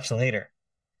much later.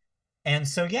 And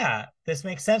so, yeah, this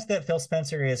makes sense that Phil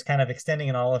Spencer is kind of extending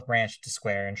an olive branch to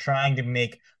Square and trying to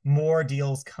make more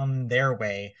deals come their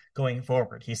way going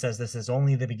forward. He says this is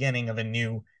only the beginning of a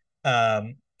new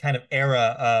kind of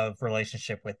era of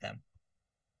relationship with them.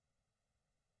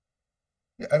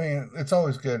 I mean, it's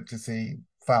always good to see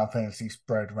Final Fantasy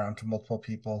spread around to multiple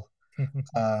people.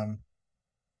 Um,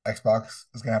 Xbox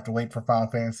is going to have to wait for Final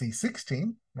Fantasy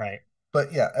 16, Right.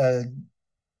 but yeah,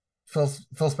 Phil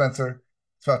Spencer.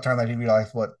 It's about time that he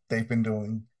realized what they've been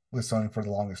doing with Sony for the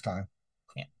longest time.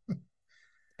 Yeah.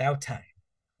 About time.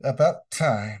 About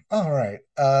time. All right.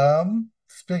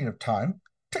 Speaking of time,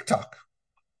 TikTok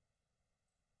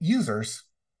users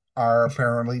are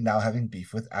apparently now having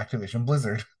beef with Activision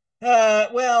Blizzard.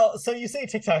 Well, so you say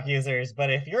TikTok users, but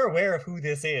if you're aware of who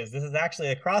this is actually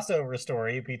a crossover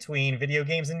story between video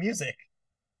games and music.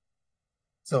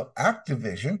 So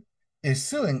Activision is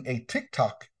suing a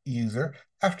TikTok user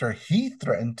after he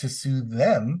threatened to sue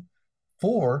them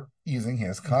for using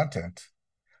his content.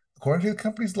 According to the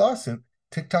company's lawsuit,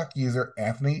 TikTok user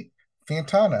Anthony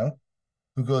Fantano,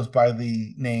 who goes by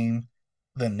the name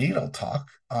The Needle Talk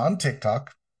on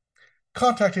TikTok,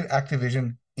 contacted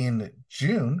Activision in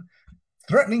June,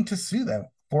 threatening to sue them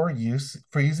for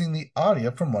using the audio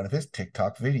from one of his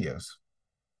TikTok videos.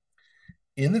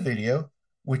 In the video,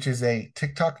 which is a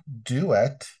TikTok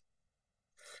duet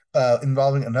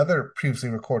involving another previously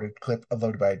recorded clip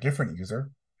uploaded by a different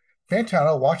user,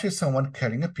 Fantano watches someone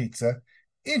cutting a pizza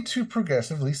into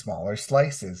progressively smaller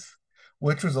slices,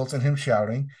 which results in him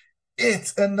shouting,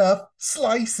 "It's enough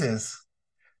slices!"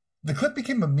 The clip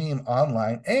became a meme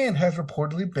online and has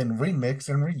reportedly been remixed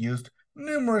and reused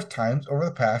numerous times over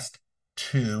the past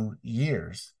 2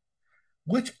 years,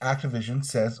 which Activision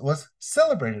says was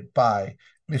celebrated by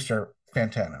Mr.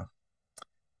 Fantano.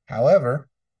 However,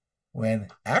 when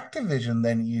Activision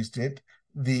then used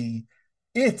the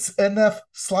 "It's Enough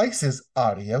Slices"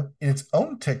 audio in its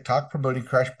own TikTok promoting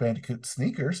Crash Bandicoot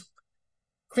sneakers,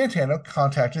 Fantano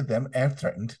contacted them and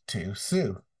threatened to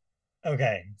sue.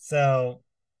 Okay, so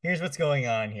here's what's going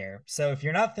on here. So if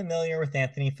you're not familiar with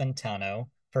Anthony Fantano,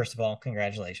 first of all,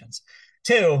 congratulations.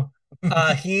 Two,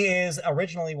 He is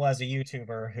originally was a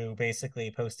YouTuber who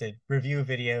basically posted review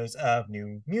videos of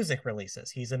new music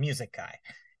releases. He's a music guy.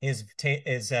 His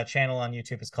channel on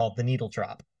YouTube is called The Needle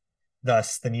Drop,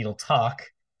 thus The Needle Talk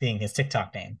being his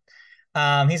TikTok name.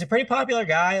 He's a pretty popular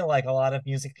guy. Like a lot of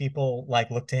music people, like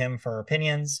look to him for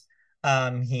opinions.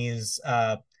 He's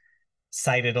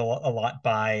cited a lot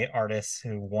by artists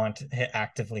who want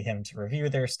actively him to review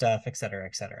their stuff, et cetera,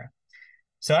 et cetera.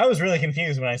 So I was really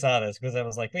confused when I saw this because I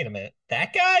was like, wait a minute,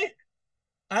 that guy?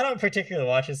 I don't particularly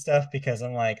watch his stuff because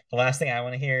I'm like, the last thing I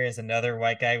want to hear is another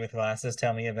white guy with glasses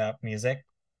tell me about music.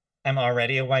 I'm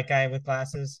already a white guy with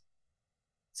glasses.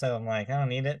 So I'm like, I don't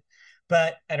need it.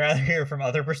 But I'd rather hear from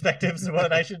other perspectives of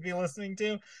what I should be listening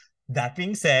to. That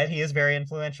being said, he is very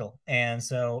influential. And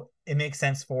so it makes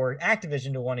sense for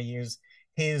Activision to want to use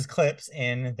his clips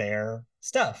in their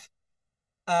stuff.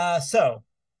 So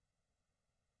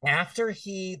after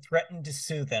he threatened to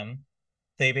sue them,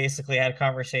 they basically had a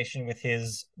conversation with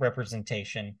his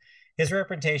representation. His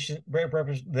representation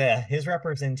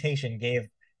gave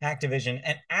Activision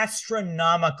an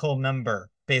astronomical number,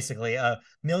 basically,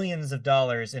 millions of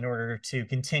dollars in order to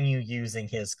continue using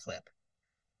his clip.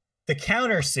 The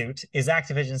countersuit is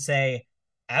Activision say,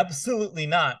 absolutely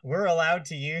not. We're allowed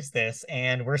to use this,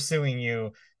 and we're suing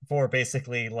you for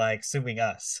basically like suing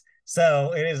us.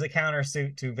 So it is a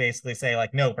countersuit to basically say,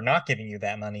 like, no, we're not giving you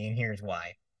that money, and here's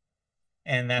why.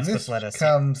 And And that's what's this led us here.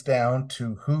 comes down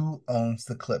to who owns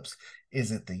the clips.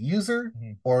 Is it the user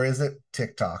Mm-hmm. or is it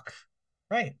TikTok?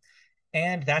 Right.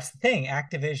 And that's the thing.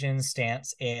 Activision's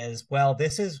stance is, well,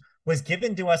 this is was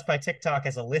given to us by TikTok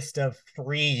as a list of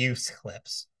free use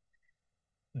clips.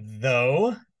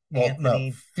 Though Well, no,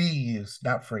 Anthony fee used,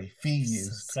 not free, fee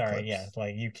used sorry, yeah, clips.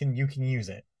 like you can use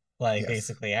it. Like Yes.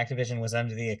 basically Activision was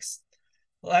under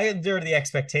the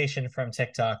expectation from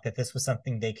TikTok that this was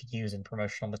something they could use in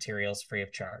promotional materials free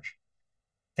of charge.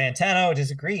 Fantano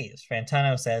disagrees.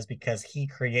 Fantano says because he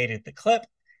created the clip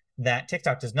that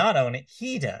TikTok does not own it,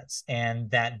 he does, and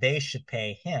that they should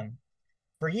pay him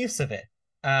for use of it.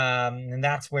 And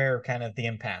that's where kind of the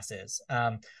impasse is.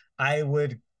 I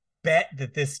would bet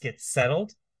that this gets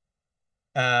settled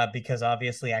because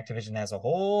obviously Activision has a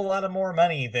whole lot of more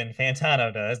money than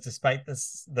Fantano does, despite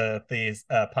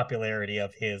the popularity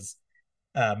of his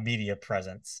media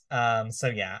presence. So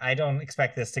yeah, I don't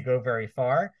expect this to go very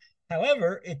far.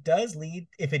 However, it does lead,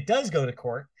 if it does go to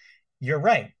court, you're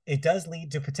right. It does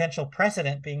lead to potential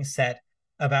precedent being set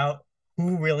about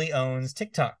who really owns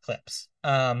TikTok clips.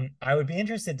 I would be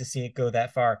interested to see it go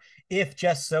that far, if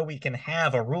just so we can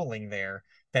have a ruling there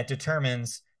that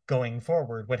determines going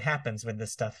forward what happens when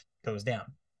this stuff goes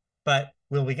down. But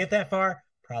will we get that far?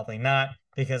 Probably not,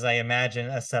 because I imagine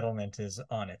a settlement is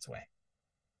on its way.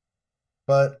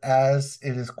 But as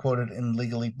it is quoted in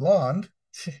Legally Blonde,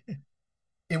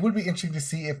 it would be interesting to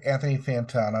see if Anthony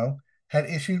Fantano had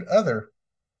issued other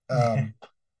um,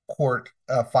 court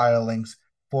filings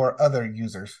for other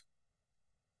users.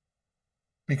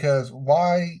 Because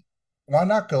why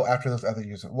not go after those other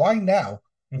users? Why now?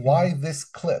 Why this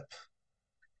clip?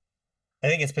 I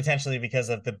think it's potentially because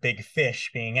of the big fish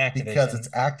being Because it's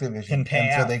Activision can Activision, pay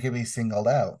and so out. they could be singled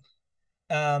out.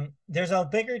 There's a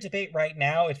bigger debate right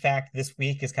now. In fact, this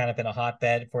week has kind of been a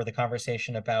hotbed for the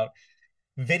conversation about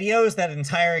videos that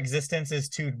entire existence is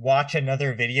to watch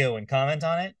another video and comment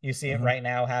on it. You see it Mhm. right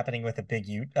now happening with a big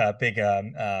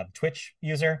Twitch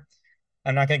user.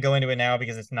 I'm not going to go into it now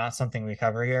because it's not something we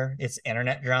cover here. It's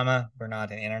internet drama. We're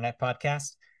not an internet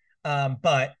podcast.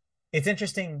 But it's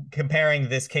interesting comparing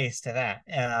this case to that.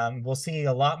 We'll see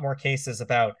a lot more cases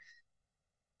about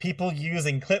people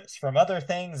using clips from other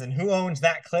things and who owns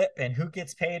that clip and who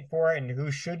gets paid for it and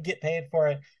who should get paid for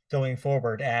it going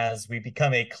forward as we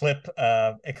become a clip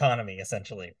economy,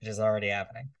 essentially, which is already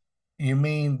happening. You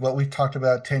mean what we talked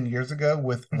about 10 years ago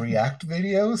with React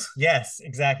videos? Yes,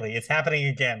 exactly. It's happening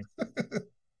again.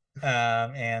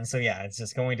 And so, yeah, it's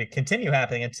just going to continue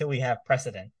happening until we have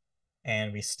precedent.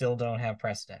 And we still don't have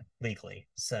precedent legally.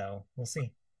 So we'll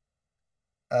see.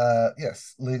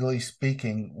 Yes, legally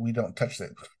speaking, we don't touch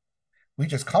it. We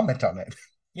just comment on it.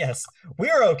 Yes,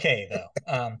 we're okay,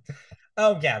 though.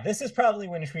 Oh, yeah, this is probably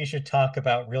when we should talk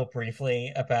about real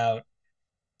briefly about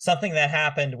something that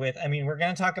happened with, I mean, we're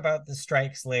going to talk about the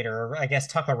strikes later, or I guess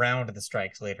talk around the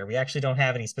strikes later. We actually don't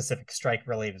have any specific strike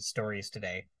related stories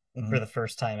today for Mhm. the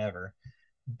first time ever,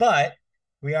 but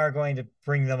we are going to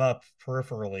bring them up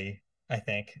peripherally, I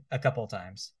think, a couple of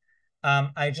times.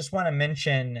 I just want to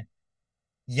mention,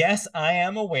 yes, I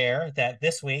am aware that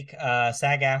this week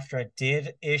SAG-AFTRA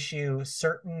did issue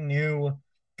certain new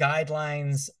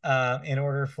guidelines in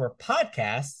order for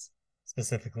podcasts,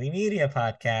 specifically media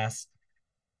podcasts,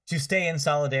 to stay in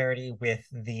solidarity with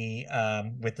the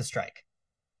strike.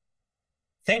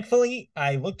 Thankfully,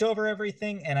 I looked over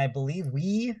everything, and I believe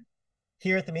we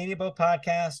here at the Media Boat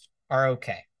Podcast are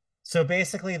okay. So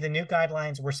basically, the new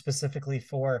guidelines were specifically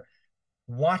for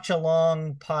watch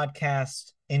along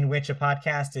podcast, in which a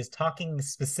podcast is talking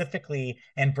specifically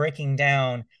and breaking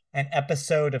down an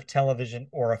episode of television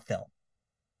or a film.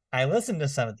 I listened to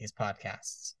some of these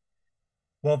podcasts.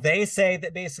 Well, they say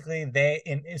that basically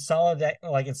in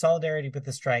solidarity with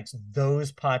the strikes,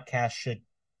 those podcasts should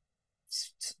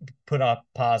put a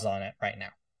pause on it right now.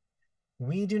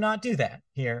 We do not do that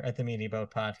here at the Media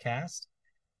Boat Podcast.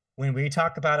 When we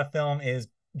talk about a film, is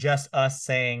just us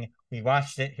saying we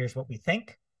watched it. Here's what we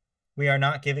think. We are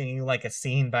not giving you like a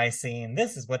scene by scene.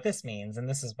 This is what this means, and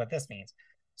this is what this means.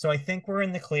 So I think we're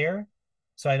in the clear.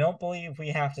 So I don't believe we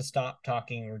have to stop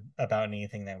talking about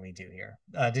anything that we do here.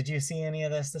 Did you see any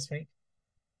of this week?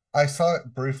 I saw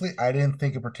it briefly. I didn't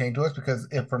think it pertained to us because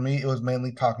for me, it was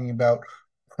mainly talking about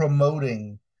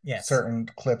promoting Yes, certain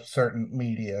clips, certain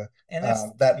media and that's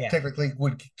that yeah, typically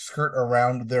would skirt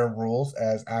around their rules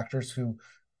as actors who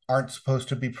aren't supposed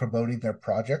to be promoting their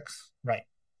projects. right.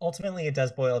 Ultimately, it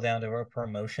does boil down to a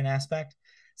promotion aspect.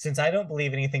 Since I don't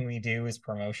believe anything we do is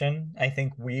promotion, I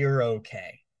think we're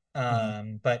okay.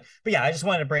 Mhm. But yeah, I just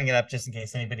wanted to bring it up just in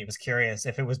case anybody was curious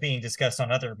if it was being discussed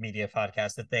on other media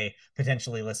podcasts that they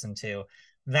potentially listen to.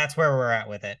 That's where we're at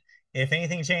with it. If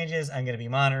anything changes, I'm going to be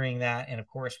monitoring that, and of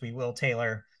course, we will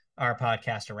tailor our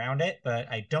podcast around it. But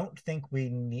I don't think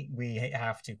we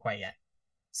have to quite yet.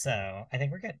 So I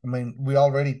think we're good. I mean, we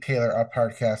already tailor our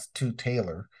podcast to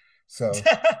Taylor, so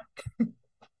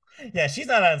Yeah, she's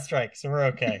not on strike, so we're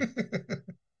okay.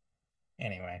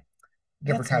 Anyway,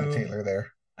 different let's kind of move. Taylor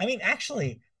there. I mean,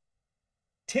 actually,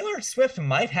 Taylor Swift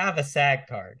might have a SAG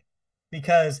card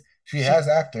because She has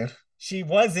acted, she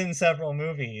was in several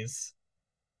movies.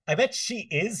 I bet she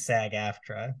is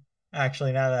SAG-AFTRA.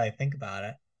 Actually, now that I think about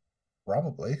it,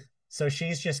 probably, so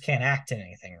she's just can't act in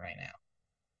anything right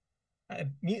now.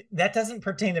 That doesn't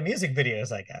pertain to music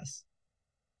videos, I guess.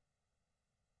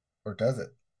 or does it?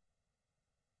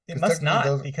 It Because must technically, not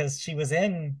those because she was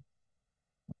in.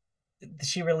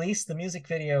 She released the music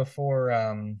video for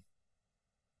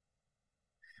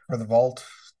for the Vault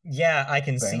Yeah, I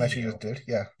Can See thing that she You. just did.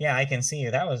 Yeah, Yeah, I Can See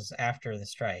You. That was after the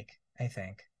strike, I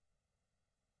think.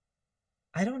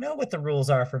 I don't know what the rules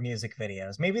are for music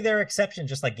videos. Maybe there are exceptions,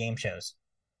 just like game shows.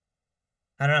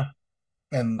 I don't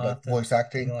know. and I'll like have to voice take a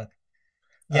acting. look.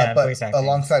 Yeah, But voice acting.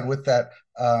 alongside with that,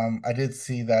 I did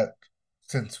see that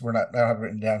since I don't have it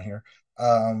written down here,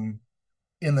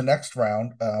 in the next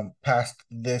round, past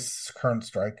this current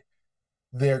strike,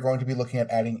 they're going to be looking at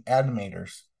adding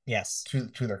animators Yes. to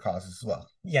their causes as well.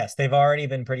 Yes, they've already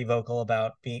been pretty vocal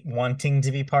about wanting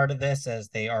to be part of this, as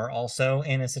they are also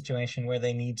in a situation where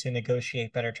they need to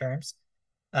negotiate better terms.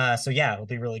 So yeah, it'll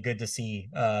be really good to see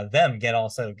them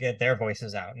get their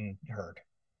voices out and heard.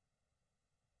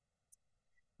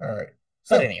 All right.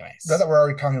 But So now anyways, that we're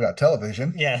already talking about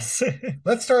television, yes,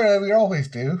 let's start as we always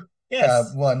do.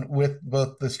 yes, One with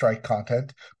both the strike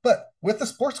content, but with the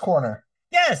sports corner.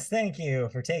 yes. Thank you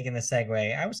for taking the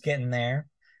segue. I was getting there.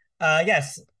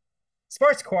 Yes,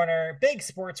 Sports Corner, big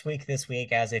sports week this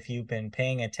week. As if you've been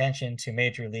paying attention to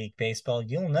Major League Baseball,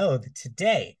 you'll know that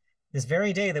today, this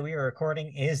very day that we are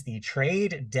recording, is the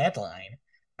trade deadline.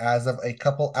 As of a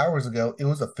couple hours ago, it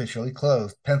was officially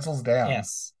closed. Pencils down.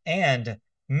 Yes. And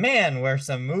man, were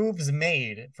some moves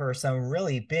made for some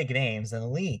really big names in the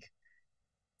league.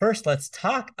 First, let's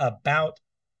talk about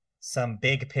some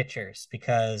big pitchers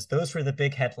because those were the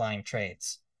big headline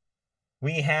trades.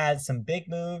 We had some big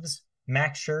moves.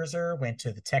 Max Scherzer went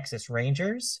to the Texas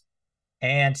Rangers.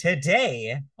 And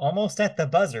today, almost at the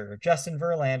buzzer, Justin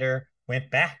Verlander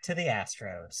went back to the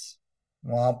Astros.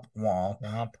 Womp womp.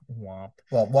 Womp, womp.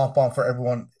 Well, womp womp for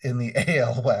everyone in the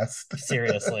AL West.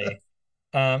 Seriously.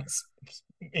 Um,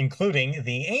 Including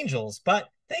the Angels. But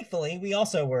thankfully, we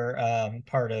also were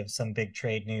part of some big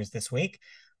trade news this week.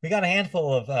 We got a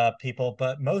handful of people,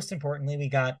 but most importantly, we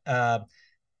got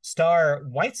star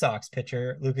White Sox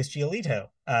pitcher Lucas Giolito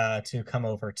to come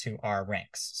over to our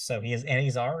ranks. So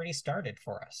he's already started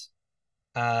for us.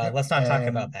 Yep. Let's not talk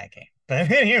about that game. But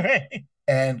anyway,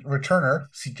 And returner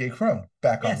CJ Cron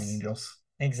back on the yes, Angels.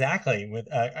 exactly. With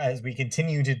as we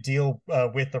continue to deal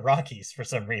with the Rockies for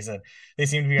some reason, they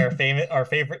seem to be our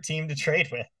favorite team to trade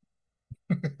with.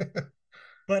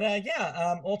 But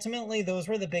yeah, ultimately those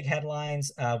were the big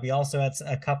headlines. We also had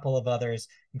a couple of others,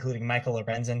 including Michael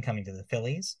Lorenzen coming to the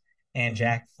Phillies and Mhm.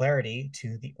 Jack Flaherty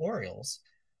to the Orioles.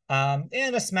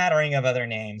 and a smattering of other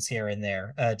names here and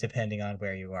there, depending on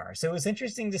where you are. So it was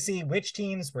interesting to see which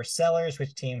teams were sellers,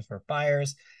 which teams were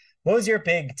buyers. What was your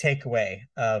big takeaway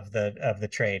of the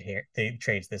trade here, the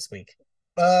trades this week?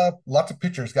 Lots of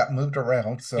pitchers got moved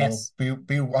around, so Yes.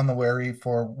 be on the wary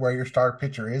for where your star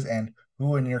pitcher is and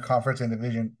who in your conference and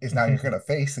division is now you're going to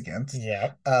face against.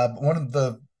 Yeah. One of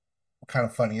the kind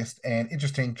of funniest and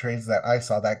interesting trades that I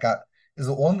saw that got is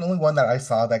the only one that I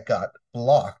saw that got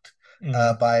blocked Hmm.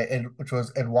 which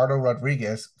was Eduardo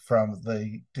Rodriguez from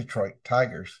the Detroit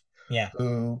Tigers, Yeah.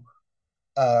 who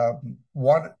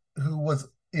who was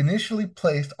initially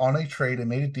placed on a trade and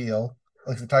made a deal,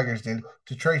 like the Tigers did,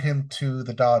 to trade him to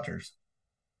the Dodgers.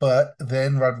 But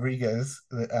then Rodriguez,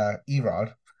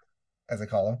 Erod, as I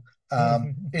call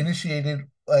him, initiated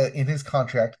in his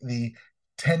contract the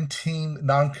 10-team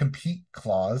non-compete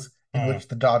clause, in Oh, which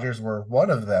the Dodgers were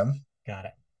one of them, got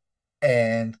it.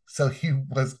 and so he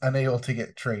was unable to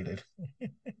get traded.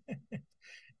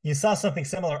 You saw something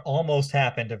similar almost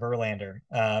happen to Verlander,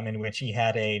 in which he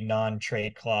had a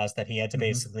non-trade clause that he had to Mhm.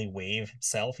 basically waive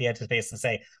himself. He had to basically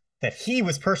say that he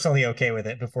was personally okay with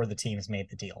it before the teams made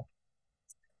the deal.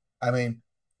 I mean,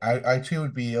 I too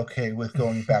would be okay with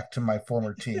going back to my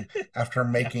former team after Yeah.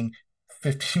 making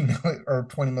 15 million or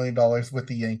 $20 million with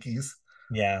the Yankees.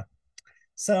 Yeah.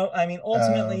 So, I mean, Um,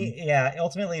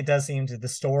 ultimately it does seem to the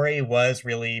story was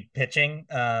really pitching,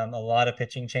 a lot of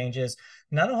pitching changes,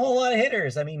 not a whole lot of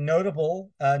hitters. I mean,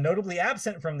 notably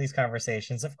absent from these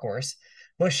conversations, of course,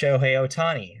 was Shohei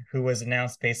Ohtani, who was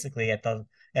announced basically at the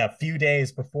a few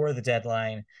days before the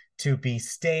deadline to be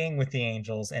staying with the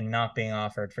Angels and not being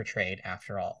offered for trade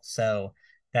after all. So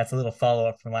that's a little follow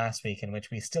up from last week in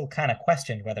which we still kind of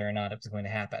questioned whether or not it was going to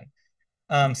happen.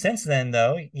 Since then,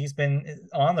 though, he's been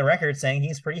on the record saying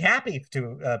he's pretty happy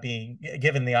to be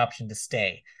given the option to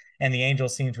stay. And the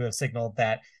Angels seem to have signaled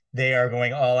that they are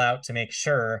going all out to make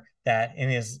sure that in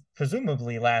his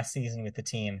presumably last season with the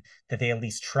team, that they at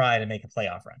least try to make a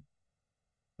playoff run.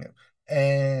 yeah.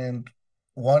 And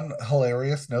one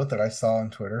hilarious note that I saw on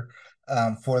Twitter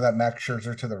for that Max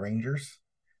Scherzer to the Rangers,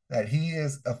 that he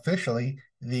is officially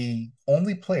the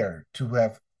only player to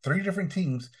have three different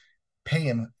teams pay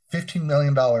him $15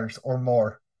 million or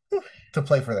more to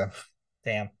play for them.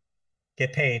 Damn,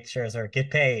 get paid, Scherzer, get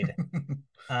paid.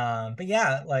 But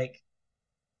yeah, like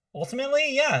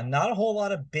ultimately, yeah, not a whole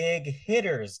lot of big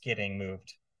hitters getting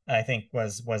moved. I think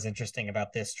was interesting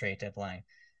about this trade deadline.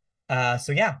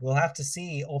 So yeah, we'll have to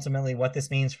see ultimately what this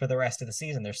means for the rest of the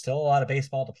season. There's still a lot of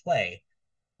baseball to play,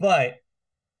 but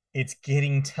it's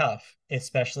getting tough,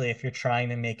 especially if you're trying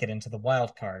to make it into the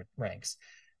wild card ranks.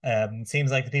 It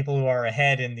seems like the people who are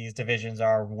ahead in these divisions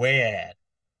are way ahead.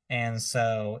 And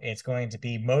so it's going to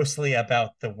be mostly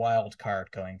about the wild card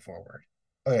going forward.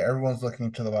 Okay, everyone's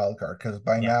looking to the wild card because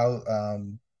by Yeah. now,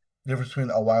 the difference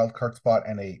between a wild card spot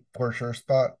and a for sure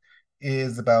spot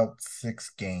is about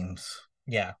 6 games.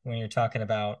 Yeah. When you're talking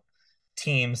about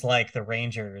teams like the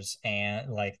Rangers and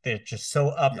like they're just so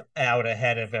Yeah, up out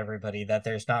ahead of everybody that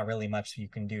there's not really much you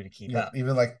can do to keep yep. up.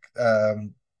 Even like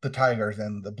the Tigers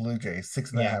and the Blue Jays, six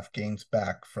and a Yeah. half games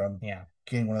back from Yeah.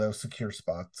 getting one of those secure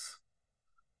spots.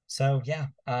 So yeah,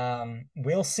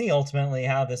 we'll see ultimately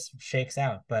how this shakes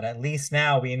out, but at least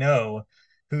now we know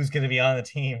who's going to be on the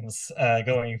teams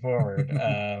going forward.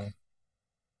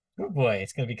 Oh boy,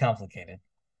 it's going to be complicated.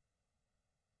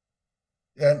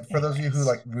 And for those of you who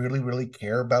like Anyways, really, really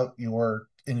care about your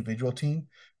individual team,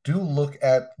 do look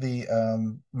at the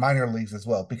minor leagues as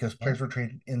well, because yeah, players were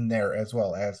traded in there as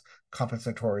well as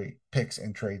compensatory picks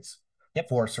and trades yep.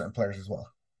 for certain players as well.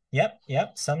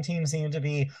 Yep. Some teams seem to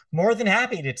be more than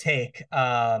happy to take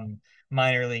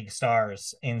minor league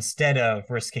stars instead of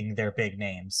risking their big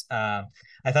names. I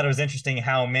thought it was interesting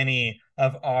how many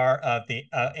of the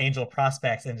Angel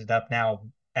prospects ended up now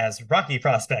as Rocky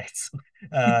prospects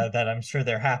that I'm sure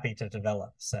they're happy to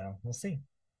develop. So we'll see.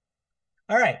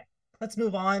 All right, let's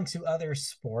move on to other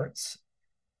sports.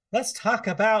 Let's talk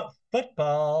about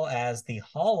football as the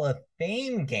Hall of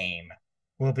Fame game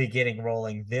will be getting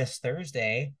rolling this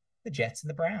Thursday, the Jets and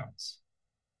the Browns.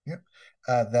 Yep.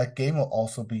 That game will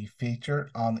also be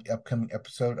featured on the upcoming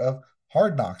episode of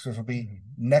Hard Knocks, which will be Mhm.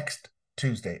 next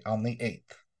Tuesday on the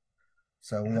 8th.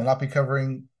 So we will Got it. not be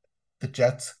covering the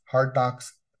Jets Hard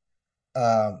Knocks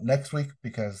next week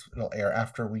because it'll air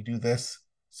after we do this.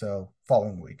 So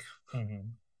following week. Mm-hmm.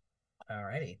 All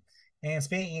righty. And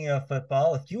speaking of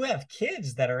football, if you have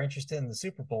kids that are interested in the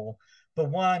Super Bowl,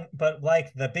 but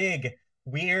like the big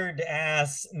weird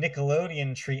ass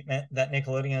Nickelodeon treatment that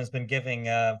Nickelodeon has been giving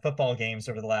football games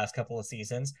over the last couple of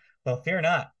seasons, well, fear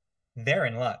not, they're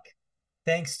in luck.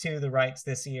 Thanks to the rights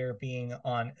this year being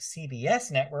on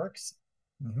CBS networks,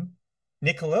 Mhm.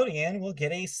 Nickelodeon will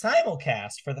get a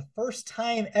simulcast for the first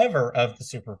time ever of the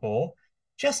Super Bowl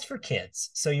just for kids.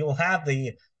 So you will have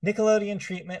the Nickelodeon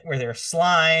treatment where there's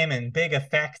slime and big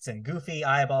effects and goofy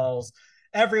eyeballs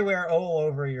everywhere all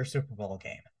over your Super Bowl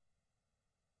game.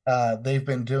 They've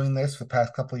been doing this for the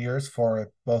past couple of years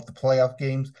for both the playoff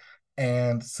games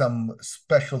and some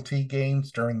specialty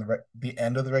games during the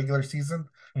end of the regular season.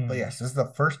 But Mm, yes, this is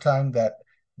the first time that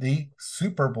the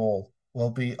Super Bowl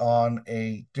will be on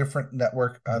a different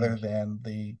network mm. other than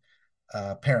the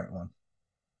parent one.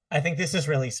 I think this is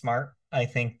really smart. I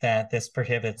think that this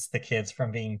prohibits the kids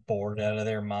from being bored out of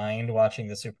their mind watching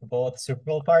the Super Bowl at the Super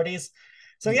Bowl parties.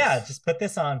 So yeah, Yes. just put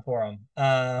this on for them.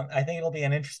 I think it'll be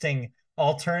an interesting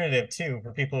alternative too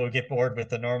for people who get bored with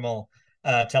the normal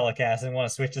telecast and want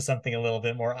to switch to something a little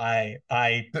bit more eye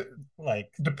D like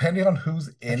Depending on who's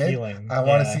in it, appealing. I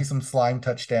want to Yeah. see some slime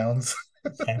touchdowns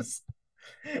Yes.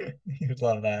 You'd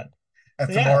love that. and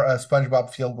So some more yeah. SpongeBob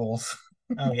field goals.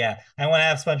 Oh yeah, I want to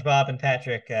have SpongeBob and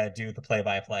Patrick do the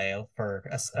play-by-play for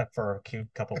a cute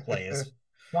couple plays.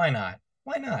 Why not?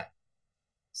 Why not?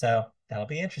 So that'll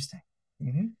be interesting.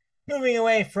 Mhm. Moving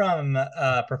away from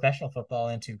professional football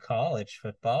into college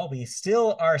football, we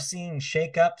still are seeing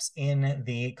shakeups in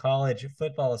the college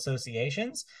football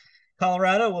associations.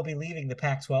 Colorado will be leaving the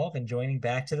Pac-12 and joining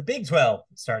back to the Big 12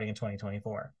 starting in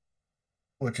 2024.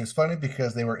 Which is funny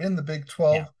because they were in the Big Yeah,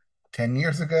 12 10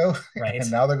 years ago, and right.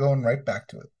 now they're going right back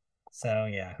to it. So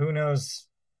yeah, who knows?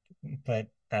 But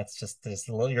that's just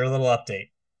your little update.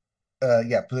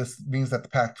 Yeah, but this means that the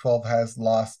Pac-12 has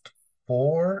lost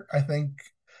four, I think,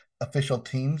 official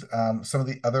teams. Some of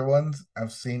the other ones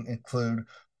I've seen include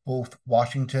both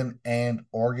Washington and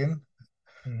Oregon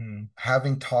Mm-hmm.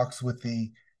 having talks with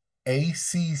the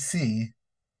ACC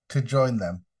to join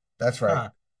them. That's right. Huh.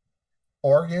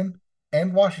 Oregon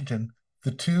and Washington,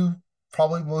 the two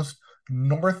probably most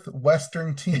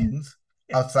northwestern teams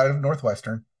outside of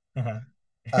Northwestern, Uh-huh.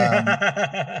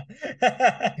 um,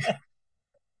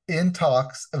 in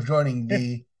talks of joining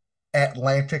the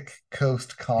Atlantic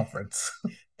Coast Conference.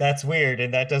 That's weird,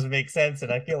 and that doesn't make sense,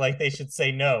 and I feel like they should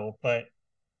say no, but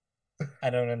I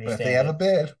don't But if they understand have a it.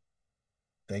 bid,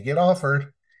 they get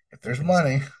offered. If Who there's can say?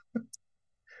 money,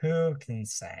 Who can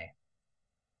say?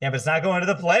 Yeah, but it's not going to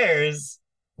the players,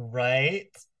 right?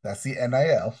 that's the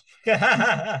NIL.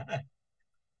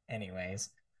 Anyways,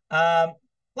 um,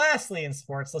 lastly in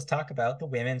sports, let's talk about the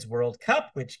Women's World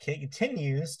Cup, which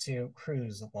continues to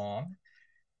cruise along.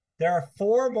 There are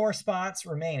four more spots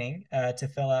remaining to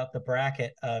fill out the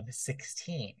bracket of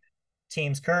 16.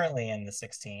 Teams currently in the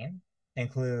 16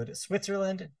 include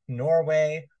Switzerland,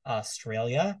 Norway,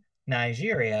 Australia,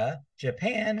 Nigeria,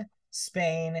 Japan,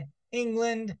 Spain,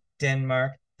 England,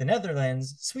 Denmark, the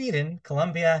Netherlands, Sweden,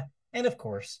 Colombia, and of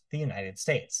course, the United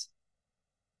States.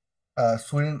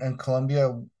 Sweden and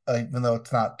Colombia, even though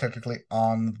it's not technically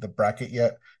on the bracket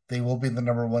yet, they will be the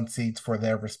number one seeds for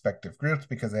their respective groups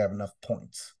because they have enough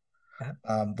points.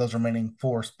 Those remaining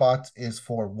four spots is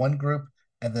for one group,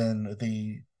 and then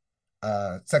the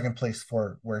second place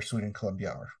for where Sweden and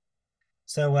Colombia are.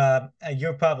 So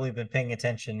you've probably been paying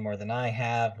attention more than I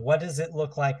have. What does it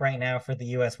look like right now for the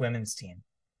U.S. women's team?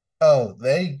 Oh,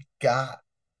 they got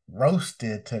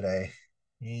roasted today.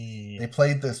 Eee. They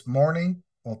played this morning.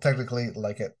 Well, technically,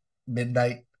 like at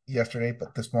midnight yesterday,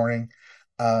 but this morning.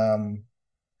 Um,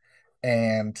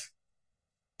 and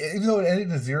even though it ended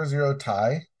in a 0-0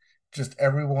 tie, just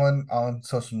everyone on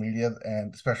social media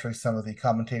and especially some of the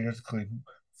commentators, including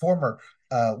former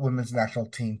women's national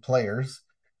team players,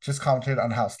 just commented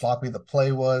on how sloppy the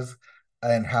play was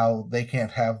and how they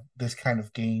can't have this kind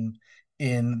of game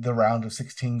in the round of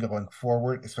 16 going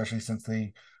forward, especially since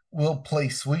they will play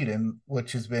Sweden,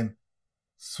 which has been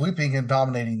sweeping and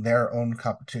dominating their own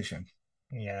competition.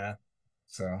 Yeah.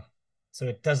 So So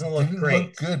it doesn't look didn't look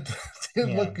great. good.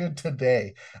 Didn't Yeah. look good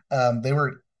today. They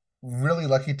were really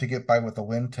lucky to get by with a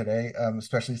win today,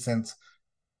 especially since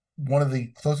one of the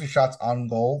closest shots on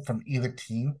goal from either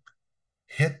team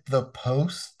hit the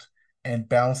post and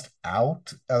bounced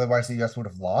out. Otherwise, the US would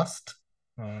have lost.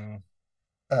 Um,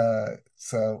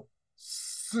 So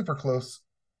super close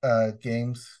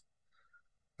games.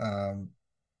 Um,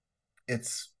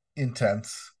 it's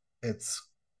intense. It's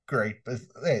great. But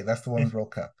hey, that's the Women's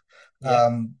World Cup.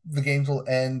 yep. The games will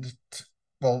end.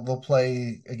 Well, they'll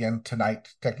play again tonight,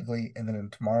 technically, and then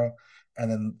tomorrow.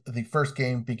 And then the first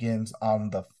game begins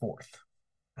on the 4th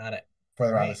Got it. for All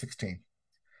the round of right. 16.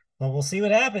 Well, we'll see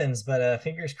what happens, but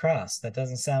fingers crossed. That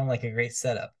doesn't sound like a great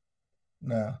setup.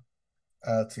 No,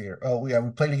 let's see here. Oh, yeah,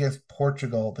 we played against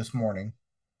Portugal this morning.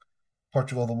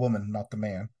 Portugal, the woman, not the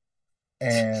man.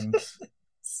 And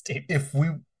Stupid. if we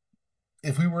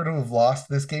if we were to have lost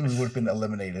this game, we would have been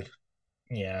eliminated.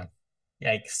 Yeah.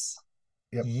 Yikes.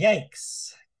 Yep.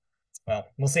 Yikes. Well,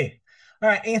 we'll see. All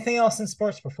right. Anything else in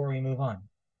sports before we move on?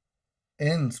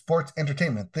 In sports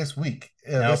entertainment this week,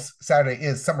 Nope. this Saturday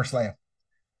is SummerSlam.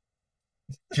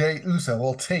 Jay Uso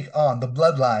will take on the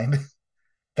Bloodline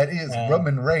that is Well,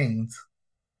 Roman Reigns.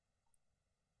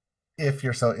 If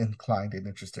you're so inclined and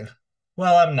interested.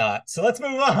 well, I'm not. So let's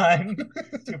move on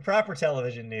to proper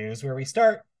television news, where we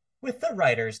start with the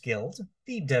Writers Guild,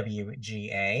 the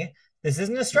WGA. This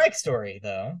isn't a strike story,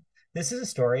 though. This is a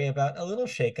story about a little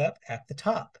shakeup at the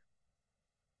top.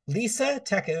 Lisa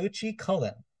Takeuchi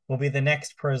Cullen will be the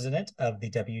next president of the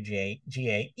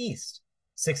WGA East,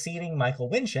 succeeding Michael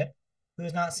Winship, who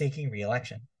is not seeking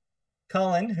re-election.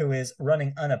 Cullen, who is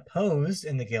running unopposed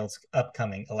in the Guild's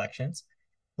upcoming elections,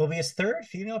 will be its third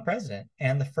female president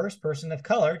and the first person of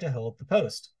color to hold the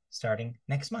post, starting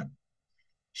next month.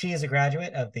 She is a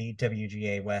graduate of the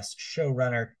WGA West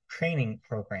Showrunner Training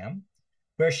Program,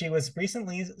 where she has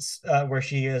recently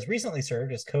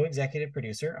served as co-executive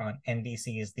producer on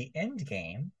NBC's The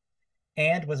Endgame,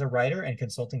 and was a writer and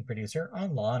consulting producer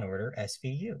on Law and Order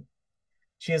SVU.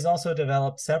 She has also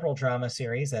developed several drama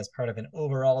series as part of an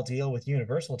overall deal with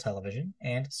Universal Television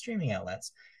and streaming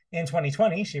outlets. In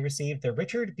 2020, she received the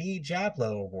Richard B.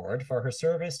 Jablow Award for her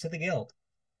service to the Guild.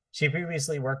 She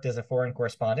previously worked as a foreign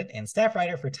correspondent and staff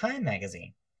writer for Time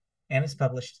magazine and has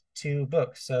published 2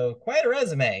 books. So quite a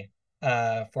resume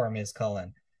for Ms.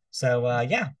 Cullen. So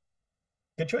yeah,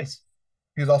 good choice.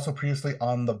 He was also previously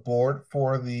on the board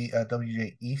for the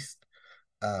WJ East,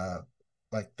 uh,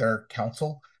 like their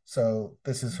council. So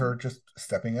this is her just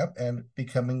stepping up and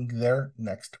becoming their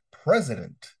next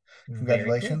president. Very cool.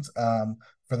 Congratulations.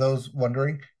 For those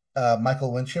wondering,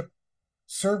 Michael Winship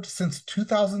served since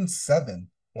 2007, 7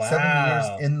 years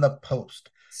Wow. in the post.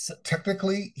 So,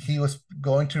 Technically, he was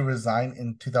going to resign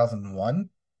in 2001,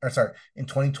 or sorry, in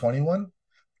 2021,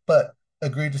 but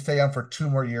agreed to stay on for 2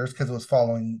 more years because it was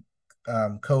following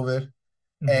COVID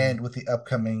mm-hmm. and with the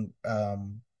upcoming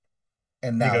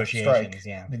and now strike Negotiations,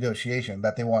 yeah. negotiation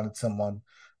that they wanted someone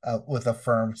with a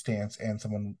firm stance and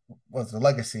someone was a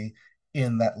legacy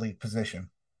in that lead position.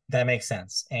 That makes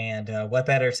sense. And what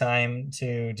better time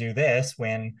to do this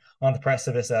when on the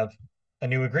precipice of a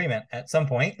new agreement at some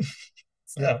point?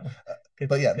 Yep. So good,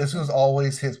 But yeah, good this point. was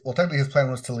always his. Well, technically, his plan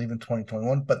was to leave in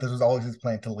 2021, but this was always his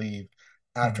plan to leave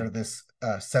after Mm-hmm. this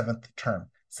seventh term,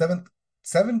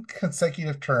 seven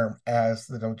consecutive term as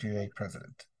the WGA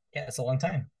president. Yeah, it's a long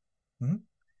time. Mm-hmm.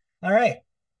 All right,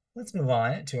 let's move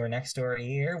on to our next story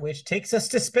here, which takes us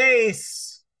to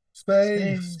space.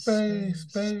 Space, Space, space, space,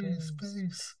 space, space.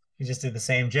 space. You just did the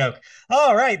same joke.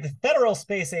 All right, the Federal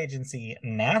Space Agency,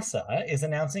 NASA, is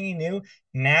announcing a new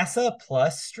NASA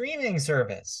Plus streaming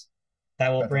service that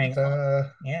will Da, da, da, bring, da.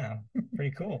 yeah,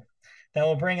 pretty cool. That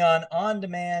will bring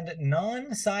on-demand,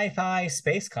 non-sci-fi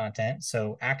space content,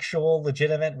 so actual,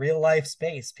 legitimate, real-life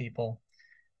space people,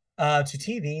 to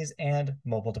TVs and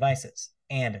mobile devices.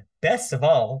 And best of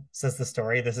all, says the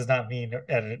story, this is not me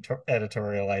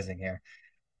editorializing here.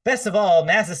 Best of all,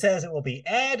 NASA says it will be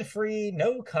ad-free,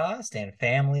 no cost, and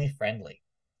family-friendly.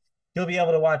 You'll be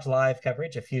able to watch live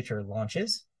coverage of future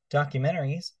launches,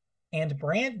 documentaries, and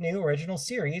brand new original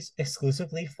series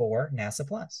exclusively for NASA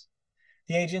Plus.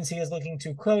 The agency is looking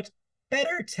to, quote,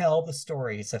 better tell the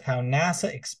stories of how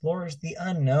NASA explores the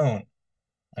unknown,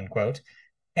 unquote,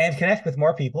 and connect with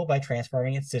more people by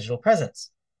transforming its digital presence.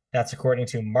 That's according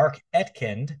to Mark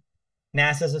Etkind,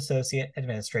 NASA's Associate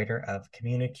Administrator of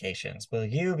Communications. Will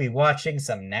you be watching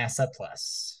some NASA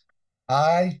Plus?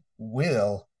 I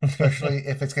will, especially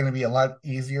if it's going to be a lot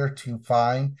easier to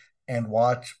find and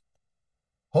watch,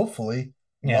 hopefully,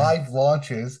 Yeah. live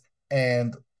launches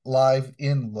and live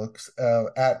in looks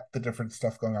at the different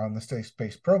stuff going on in the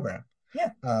space program.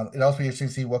 Yeah. It also be interesting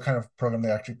to see what kind of program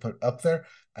they actually put up there.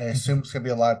 I assume Mm-hmm. it's going to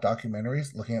be a lot of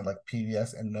documentaries looking at like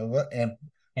PBS and Nova. And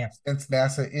Yeah. since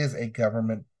NASA is a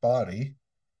government body,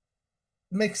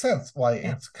 it makes sense why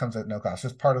Yeah. it comes at no cost.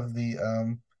 It's part of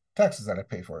the taxes that I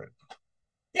pay for it.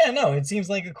 Yeah. No, it seems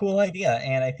like a cool idea.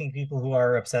 And I think people who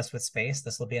are obsessed with space,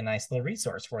 this will be a nice little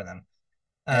resource for them.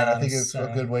 And I think it's a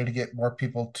So good way to get more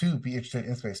people to be interested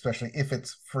in space, especially if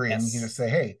it's free and you can yes, just say,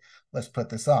 hey, let's put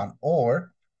this on.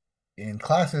 Or in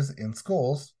classes, in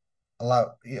schools, a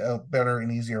lot better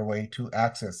and easier way to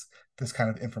access this kind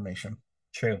of information.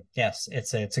 true. Yes,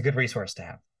 it's a good resource to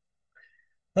have.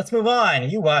 Let's move on.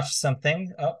 You watched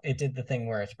something. Oh, it did the thing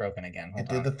where it's broken again. It Hold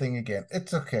did on. the thing again.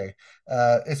 It's okay.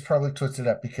 It's probably twisted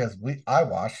up because I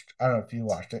don't know if you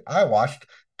watched it. I watched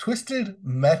Twisted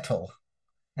Metal.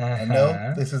 And no,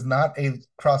 Uh-huh. this is not a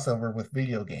crossover with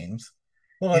video games.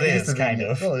 Well, it It is is the kind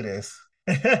video. of. Well, it is.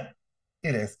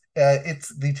 It is.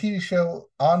 It's the TV show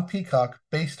on Peacock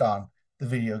based on the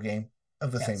video game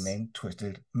of the same Yes. name,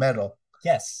 Twisted Metal.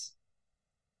 Yes.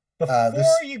 Before This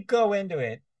you go into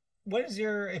it, what is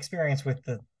your experience with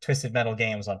the Twisted Metal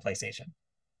games on PlayStation?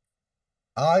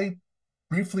 I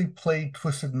briefly played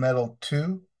Twisted Metal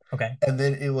 2, Okay. and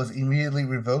then it was immediately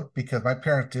revoked because my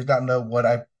parents did not know what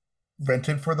I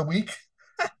rented for the week.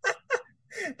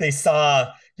 They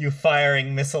saw you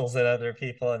firing missiles at other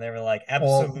people and they were like,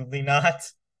 Well, absolutely not.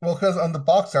 because on the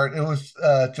box art it was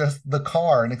just the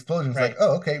car and explosions. Like, Right.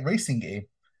 oh, okay, racing game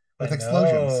with But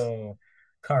explosions. no,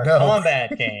 car No,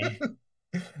 combat game.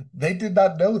 they did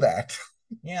not know that.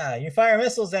 Yeah, you fire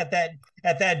missiles at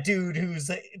that dude who's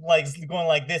like going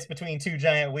like this between two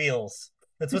giant wheels.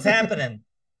 That's what's happening.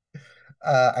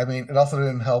 I mean, it also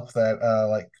didn't help that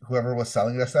like whoever was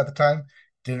selling this at the time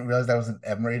didn't realize that was an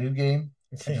M-rated game,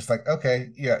 and just like, okay,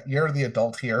 yeah, you're the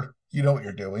adult here, you know what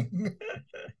you're doing.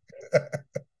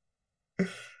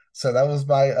 So that was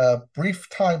my brief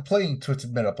time playing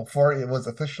Twisted Metal before it was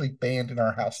officially banned in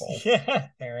our household. Yeah,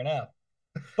 fair enough.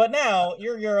 But now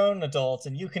you're your own adult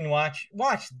and you can watch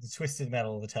the Twisted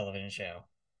Metal, the television show.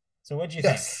 So what'd you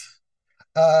think? Yes,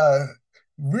 uh,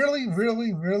 really,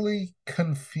 really, really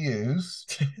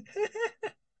confused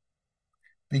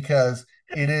because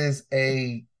it is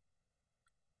a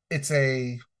it's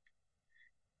a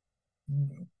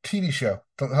TV show.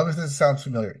 How does this sound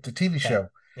familiar? It's a TV Okay. show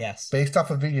Yes. based off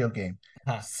a video game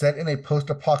Huh. set in a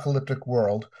post-apocalyptic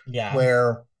world Yeah.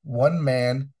 where one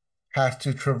man has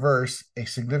to traverse a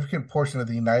significant portion of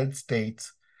the United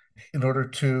States in order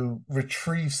to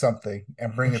retrieve something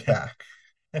and bring it Okay. back.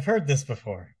 I've heard this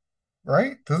before.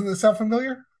 Right? Doesn't this sound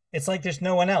familiar? It's like there's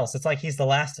no one else. It's like he's the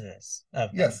last of this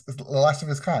of them. Yes, it's the last of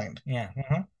his kind. Yeah.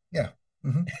 Yeah.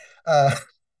 Mhm. Uh,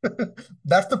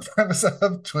 that's the premise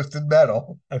of Twisted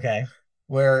Metal, Okay.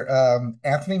 where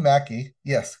Anthony Mackie,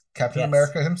 yes, Captain Yes.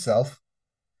 America himself,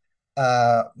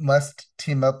 must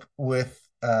team up with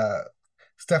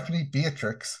Stephanie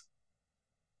Beatrix,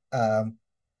 um,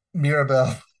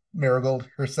 Mirabelle Marigold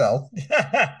herself,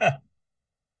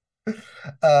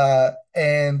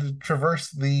 and traverse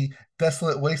the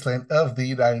desolate wasteland of the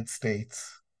United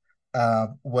States,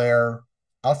 where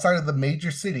outside of the major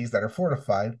cities that are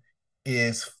fortified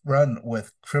is run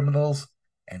with criminals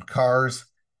and cars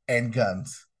and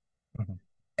guns, Mhm.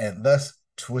 and thus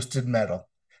Twisted Metal.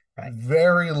 Right.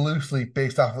 Very loosely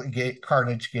based off of a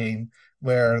Carnage game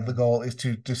where the Mm. goal is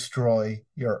to destroy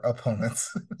your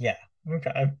opponents. Yeah.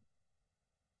 Okay.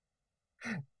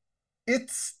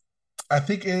 It's, I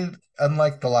think it,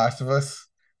 unlike The Last of Us,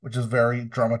 which is very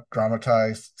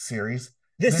dramatized series,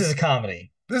 This is a this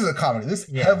comedy. this is a comedy. This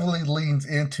Yeah. heavily leans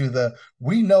into the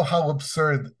we know how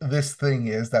absurd this thing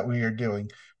is that we are doing.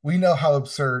 We know how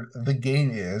absurd the game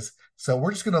is. So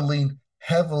we're just going to lean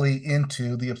heavily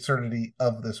into the absurdity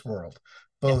of this world,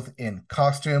 Yeah. both in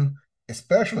costume,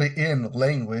 especially in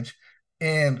language,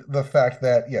 and the fact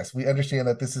that, yes, we understand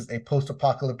that this is a post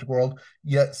apocalyptic world,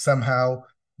 yet somehow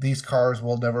these cars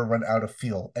will never run out of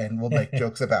fuel and we'll make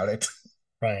jokes about it.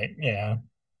 Right. Yeah.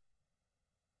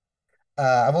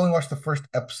 I've only watched the first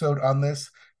episode on this,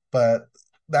 but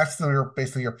that's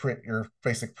basically your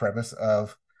basic premise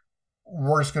of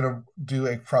we're just gonna do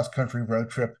a cross country road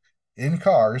trip in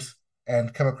cars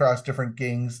and come across different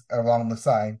gangs along the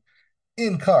side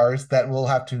in cars that we'll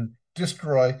have to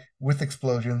destroy with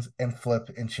explosions and flip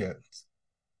and shit.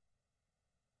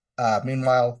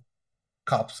 Meanwhile,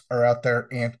 cops are out there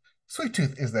and Sweet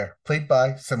Tooth is there, played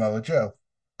by Samoa Joe.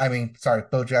 I mean, sorry,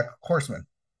 BoJack Horseman,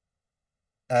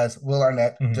 as Will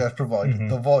Arnett Hmm. just provided Hmm.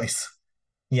 the voice,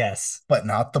 Yes. but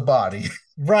not the body.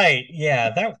 Right.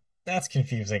 Yeah. That's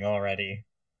confusing already.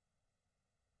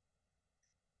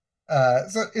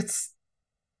 So it's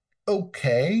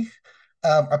okay.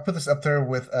 I put this up there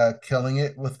with Killing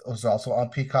It with was also on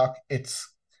Peacock. It's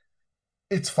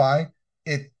fine.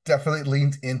 It definitely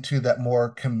leans into that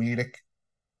more comedic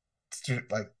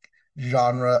like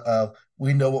genre of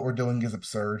we know what we're doing is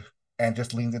absurd and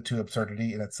just leans into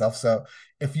absurdity in itself. So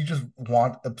if you just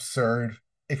want absurd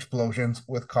explosions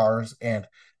with cars and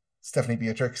Stephanie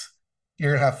Beatrix,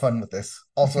 you're gonna have fun with this.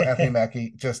 Also, Anthony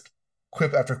Mackie, just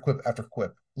quip after quip after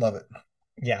quip. Love it.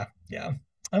 Yeah. Yeah.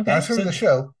 Not Okay. necessarily the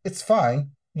show, it's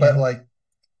fine, but Yeah. like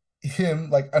him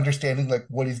like understanding like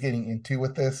what he's getting into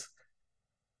with this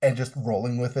and just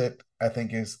rolling with it, I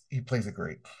think is he plays it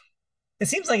great. It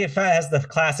seems like it has the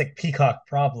classic Peacock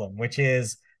problem, which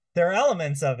is there are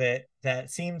elements of it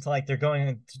that seems like they're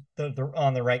going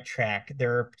on the right track.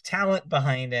 There are talent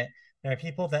behind it. There are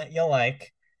people that you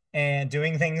like and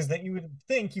doing things that you would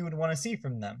think you would want to see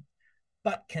from them.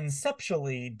 but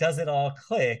conceptually, does it all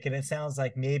click? And it sounds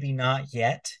like maybe not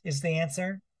yet is the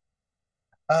answer.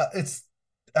 It's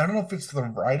I don't know if it's the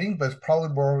writing, but it's probably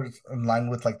more in line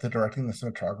with like the directing, the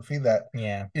cinematography. That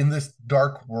Yeah, in this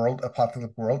dark world,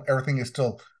 apocalyptic world, everything is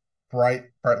still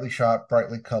brightly shot,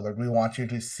 brightly colored. We want you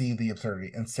to see the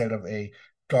absurdity instead of a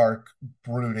dark,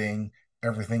 brooding.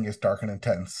 Everything is dark and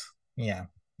intense. yeah,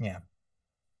 yeah.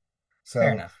 Fair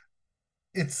So enough.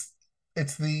 it's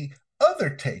it's the other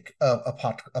take of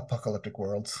apocalyptic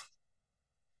worlds.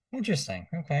 Interesting.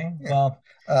 Okay. Yeah. Well,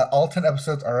 All 10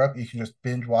 episodes are up. You can just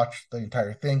binge watch the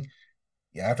entire thing.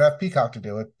 You have to have Peacock to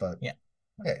do it, but yeah.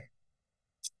 okay.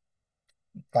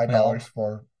 $5 Well,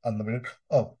 for unlimited.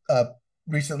 Oh,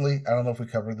 recently, I don't know if we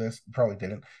covered this, probably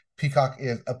didn't. Peacock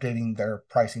is updating their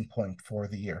pricing point for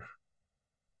the year.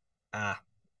 ah,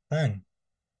 fun.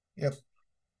 Yep.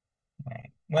 All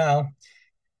right. Well,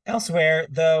 elsewhere,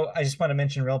 though, I just want to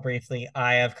mention real briefly,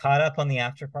 I have caught up on the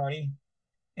after party,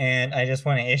 and I just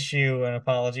want to issue an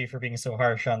apology for being so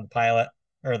harsh on the pilot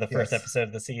or the first Yes. episode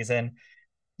of the season.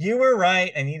 You were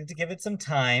right. I needed to give it some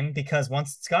time because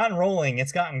once it's gotten rolling,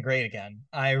 it's gotten great again.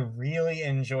 I really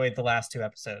enjoyed the last two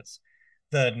episodes.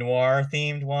 The noir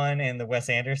themed one and the Wes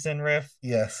Anderson riff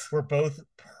Yes. were both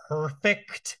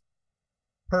perfect,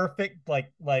 perfect,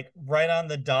 like right on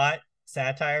the dot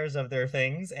satires of their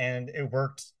things, and it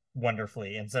worked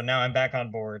wonderfully. And so now I'm back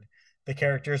on board. The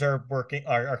characters are working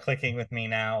are clicking with me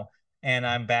now, and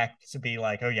I'm back to be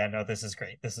like, oh yeah, no, this is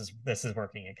great. This is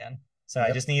working again. So I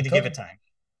Yep. just need I to give told it you. time.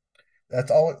 That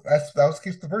was the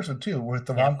case with the first one too, with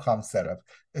the Yep. rom-com setup.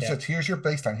 It's Yep. just here's your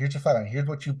baseline, here's your flatline, here's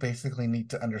what you basically need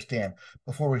to understand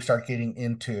before we start getting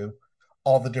into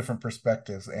all the different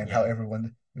perspectives and how Yeah.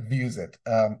 everyone views it.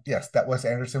 Yes, that Wes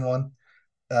Anderson one,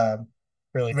 um,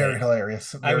 Really very great.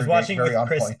 hilarious, I was very great, watching very with on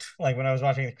Chris, point. like when I was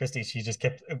watching with Christy, we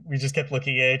just kept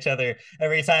looking at each other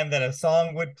every time that a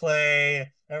song would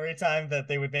play, every time that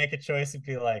they would make a choice, it'd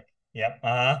be like, yep,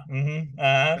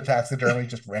 The taxidermy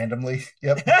just randomly.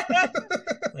 Yep.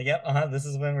 like, yep, this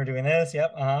is when we're doing this,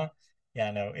 yep,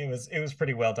 yeah, no, it was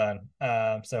pretty well done.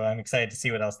 So I'm excited to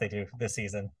see what else they do this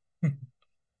season.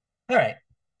 All right,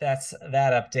 that's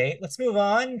that update. Let's move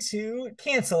on to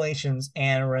cancellations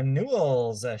and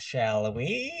renewals, shall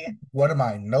we? What am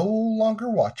I no longer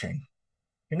watching?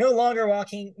 You're no longer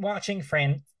watching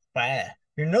friend.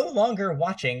 You're no longer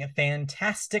watching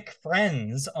Fantastic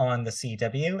Friends on the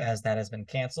CW, as that has been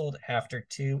canceled after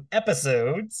two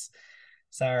episodes.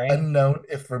 Sorry. Unknown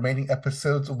if remaining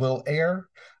episodes will air.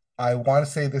 I want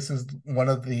to say this is one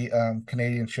of the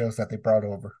Canadian shows that they brought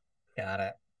over. Got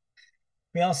it.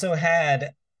 We also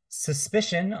had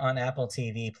Suspicion on Apple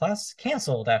TV Plus,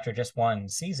 canceled after just one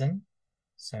season.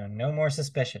 So no more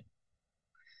Suspicion.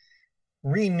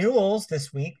 Renewals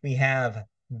this week, we have,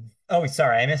 oh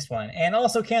sorry, I missed one, and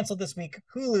also canceled this week,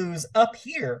 Hulu's Up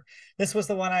Here. This was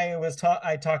the one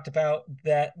I talked about,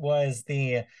 that was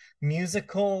the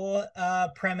musical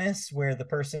premise where the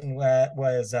person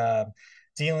was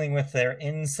dealing with their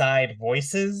inside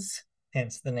voices,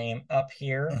 hence the name Up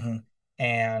Here. Mhm.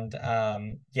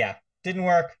 And yeah, didn't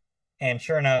work, and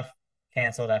sure enough,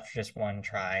 canceled after just one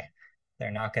try. They're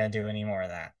not going to do any more of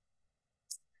that.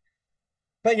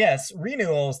 But yes,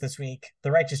 renewals this week.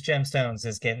 The Righteous Gemstones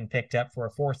is getting picked up for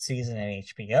a fourth season at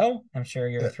HBO. I'm sure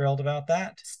you're Yeah, thrilled about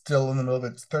that. still in the middle of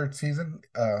its third season,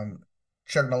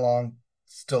 chugging along,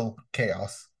 still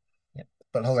chaos, Yep.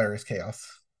 but hilarious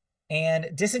chaos. And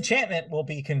Disenchantment will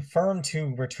be confirmed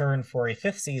to return for a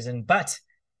fifth season, but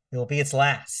it will be its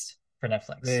last for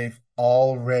Netflix. They've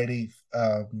already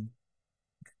have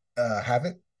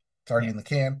it. It's already Yeah, in the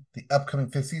can. The upcoming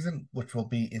fifth season, which will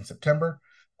be in September,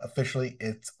 officially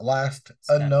its last. it's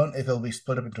done. Unknown if it'll be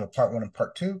split up into a part one and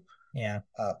part two. Yeah.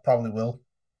 Probably will,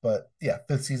 but yeah,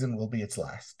 fifth season will be its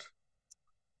last.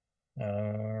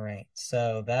 All right.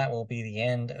 So that will be the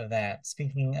end of that.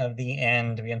 Speaking of the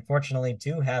end, we unfortunately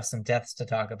do have some deaths to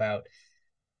talk about.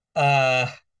 Uh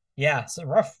yeah, it's a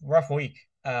rough week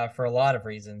for a lot of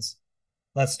reasons.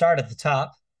 Let's start at the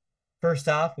top. First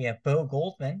off, we have Bo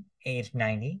Goldman, age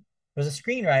 90, was a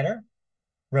screenwriter,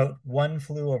 wrote One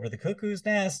Flew Over the Cuckoo's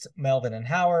Nest, Melvin and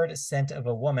Howard, Scent of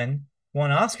a Woman, won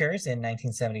Oscars in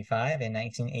 1975 and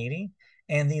 1980,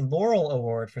 and the Laurel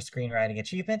Award for Screenwriting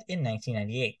Achievement in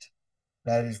 1998.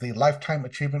 That is the Lifetime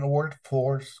Achievement Award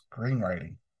for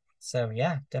screenwriting. So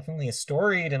yeah, definitely a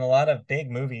storied in a lot of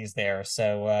big movies there.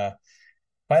 So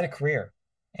quite a career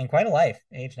and quite a life,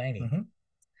 age 90. Mm-hmm.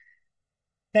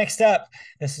 Next up,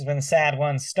 this is when the sad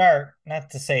ones start. Not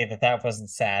to say that that wasn't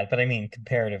sad, but I mean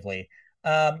comparatively.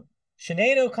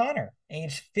 Sinead O'Connor,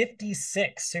 age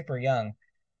 56, super young,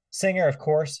 Singer, of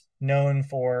course, known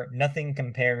for Nothing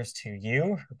Compares to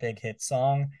You, her big hit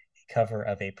song, a cover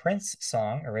of a Prince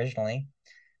song originally.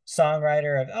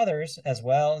 Songwriter of others as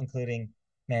well, including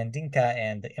Mandinka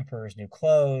and The Emperor's New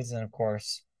Clothes, and of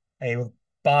course, a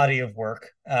body of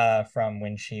work from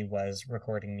when she was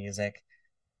recording music.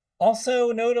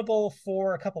 Also notable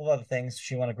for a couple of other things.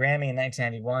 She won a Grammy in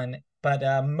 1991,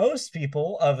 but most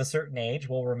people of a certain age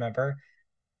will remember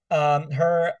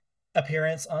her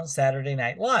appearance on Saturday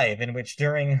Night Live, in which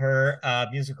during her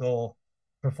musical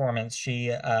performance,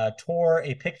 she tore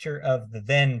a picture of the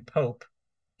then Pope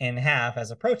in half as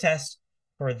a protest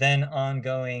for then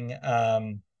ongoing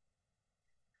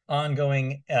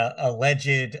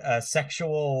alleged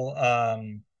sexual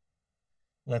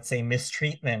let's say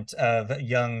mistreatment of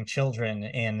young children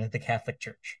in the Catholic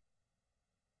Church.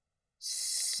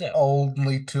 So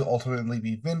Only to ultimately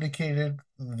be vindicated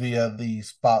via the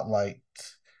spotlight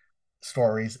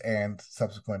stories and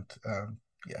subsequent,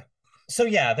 yeah.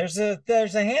 yeah,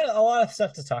 a lot of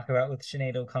stuff to talk about with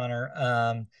Sinead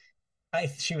O'Connor.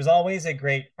 She was always a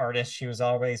great artist. She was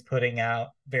always putting out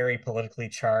very politically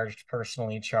charged,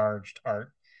 personally charged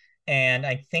art. And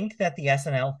I think that the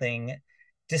SNL thing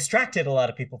distracted a lot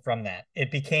of people from that. It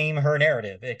became her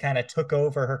narrative. It kind of took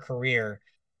over her career.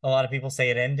 A lot of people say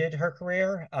it ended her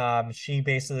career. She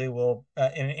basically will,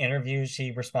 in an interview,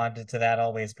 she responded to that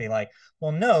always be like,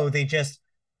 well, no, they just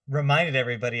reminded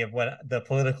everybody of what the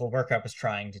political work I was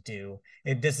trying to do.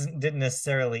 It didn't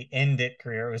necessarily end it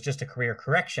career. It was just a career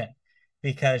correction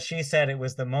because she said it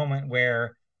was the moment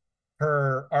where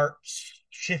her art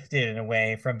shifted in a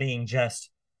way from being just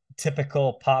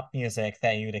typical pop music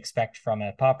that you'd expect from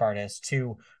a pop artist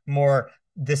to more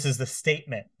this is the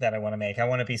statement that I want to make. I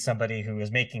want to be somebody who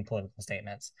is making political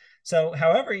statements. So,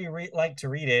 however you like to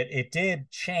read it, it did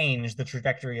change the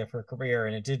trajectory of her career,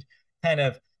 and it did kind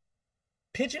of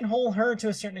pigeonhole her to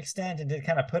a certain extent, and did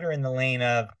kind of put her in the lane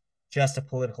of just a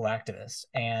political activist,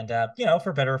 and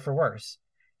for better or for worse.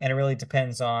 And it really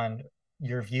depends on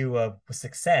your view of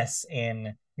success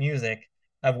in music,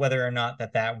 of whether or not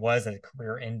that was a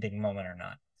career-ending moment or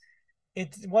not.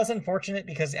 It was unfortunate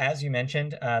because, as you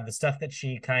mentioned, the stuff that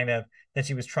she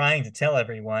was trying to tell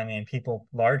everyone and people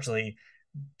largely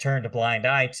turned a blind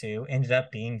eye to ended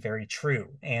up being very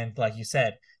true. And like you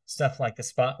said, stuff like the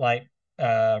Spotlight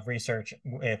research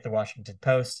with the Washington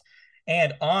Post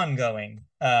and ongoing.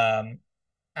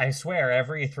 I swear,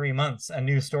 every 3 months, a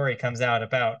new story comes out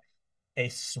about a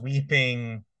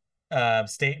sweeping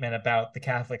statement about the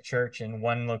Catholic Church in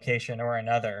one location or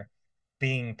another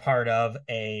being part of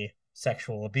a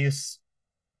sexual abuse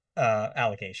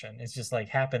allegation. It's just like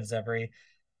happens every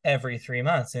 3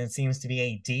 months, and it seems to be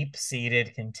a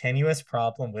deep-seated, continuous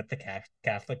problem with the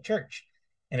Catholic Church.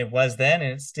 And it was then,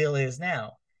 and it still is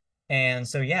now. And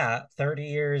so, yeah, 30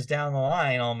 years down the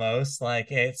line, almost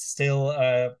like it's still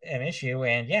an issue.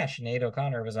 And yeah, Sinead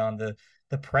O'Connor was on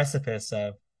the precipice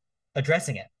of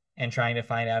addressing it and trying to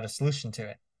find out a solution to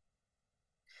it.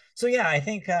 So yeah, I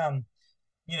think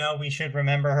we should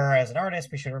remember her as an artist,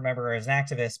 we should remember her as an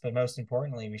activist, but most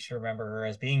importantly, we should remember her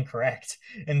as being correct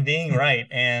and being right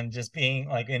and just being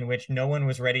like in which no one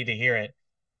was ready to hear it.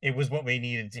 It was what we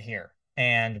needed to hear.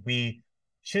 And we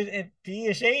should be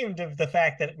ashamed of the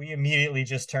fact that we immediately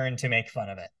just turned to make fun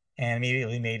of it and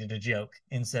immediately made it a joke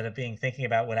instead of being thinking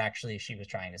about what actually she was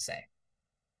trying to say.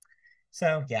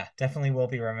 So yeah, definitely will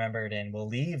be remembered and will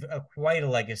leave quite a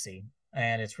legacy.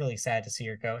 And it's really sad to see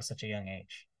her go at such a young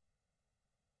age.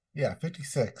 Yeah,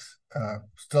 56.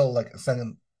 Still like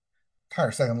a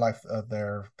entire second life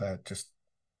there that just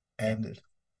Yeah. ended.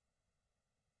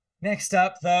 Next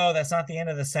up, though, that's not the end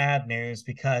of the sad news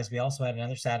because we also had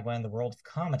another sad one in the world of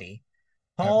comedy.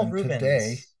 Paul Happened today.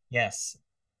 Rubens. Yes.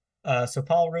 So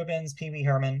Paul Rubens, Pee Wee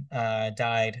Herman,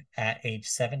 died at age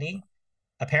 70,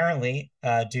 apparently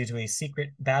due to a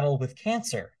secret battle with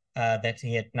cancer that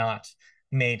he had not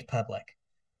made public.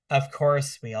 Of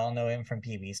course, we all know him from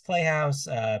Pee Wee's Playhouse,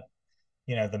 the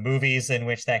movies in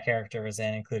which that character was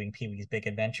in, including Pee Wee's Big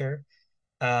Adventure,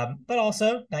 but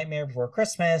also Nightmare Before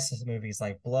Christmas, movies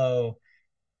like Blow.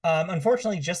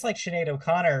 Unfortunately, just like Sinead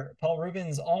O'Connor, Paul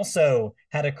Rubens also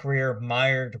had a career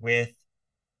mired with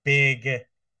big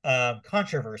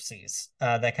controversies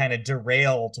that kind of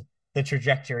derailed the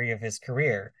trajectory of his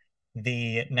career.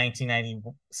 The 1990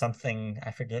 something,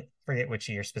 I forget which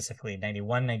year specifically,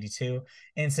 91, 92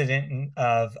 incident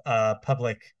of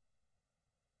public,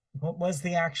 what was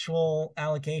the actual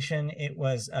allegation? It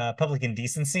was public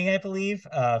indecency, I believe,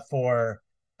 for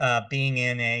being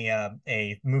in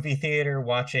a movie theater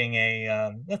watching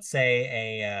let's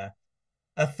say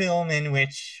a film in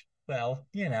which, well,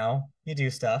 you do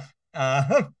stuff.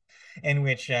 in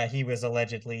which he was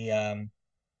allegedly,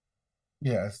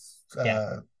 Yes.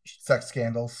 yeah, Sex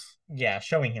scandals. yeah,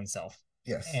 showing himself.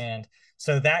 Yes. And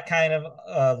so that kind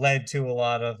of led to a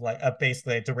lot of like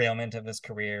basically a derailment of his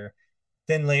career.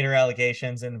 Then later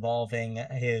allegations involving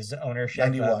his ownership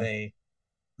of 91. a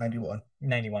 91.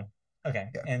 91. Okay.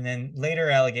 Yeah. And then later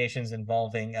allegations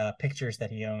involving pictures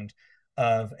that he owned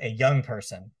of a young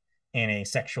person in a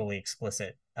sexually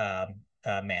explicit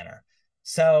manner.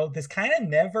 So this kind of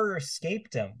never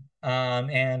escaped him.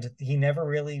 And he never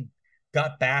really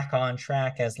got back on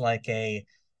track as like a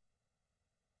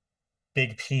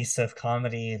big piece of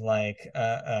comedy, like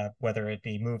whether it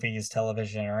be movies,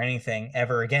 television, or anything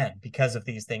ever again because of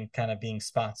these things kind of being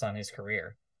spots on his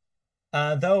career.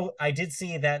 Though I did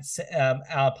see that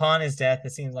upon his death,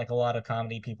 it seems like a lot of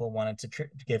comedy people wanted to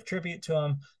give tribute to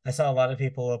him. I saw a lot of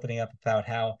people opening up about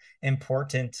how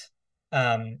important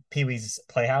Pee Wee's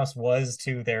Playhouse was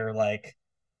to their like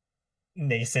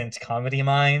nascent comedy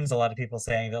minds. A lot of people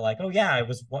saying that like, oh yeah, I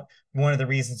was one of the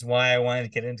reasons why I wanted to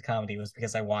get into comedy was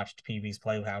because I watched Pee Wee's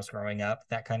Playhouse growing up,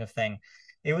 that kind of thing.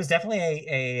 It was definitely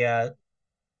a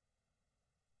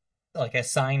like a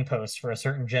signpost for a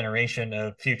certain generation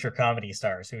of future comedy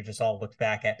stars who just all looked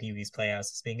back at Pee Wee's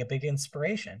Playhouse as being a big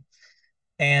inspiration.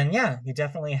 And yeah, he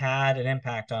definitely had an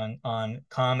impact on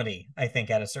comedy, I think,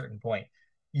 at a certain point.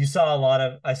 I saw a lot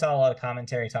of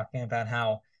commentary talking about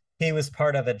how he was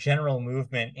part of a general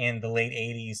movement in the late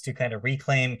 80s to kind of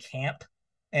reclaim camp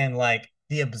and like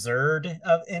the absurd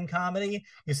of in comedy.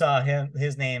 You saw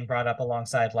his name brought up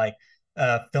alongside like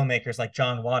filmmakers like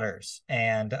John Waters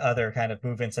and other kind of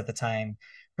movements at the time,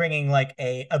 bringing like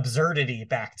a absurdity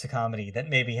back to comedy that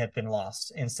maybe had been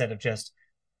lost instead of just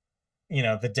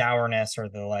the dourness or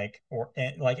the like or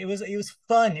like it was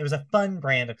fun. It was a fun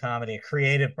brand of comedy, a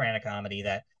creative brand of comedy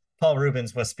that Paul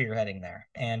Rubens was spearheading there.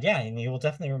 And yeah, and he will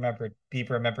definitely be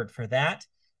remembered for that.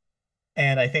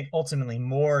 And I think ultimately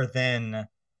more than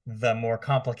the more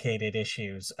complicated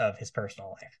issues of his personal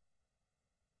life.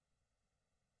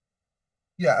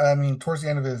 Yeah, I mean, towards the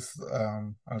end of his,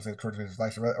 I would say towards his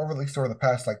life, over at least over the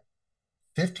past like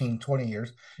 15, 20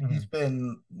 years, Mm-hmm. he's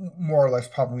been more or less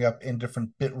popping up in different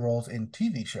bit roles in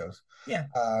TV shows. Yeah.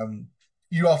 Um,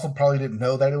 you also probably didn't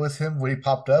know that it was him when he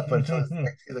popped up until it's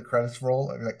like see the credits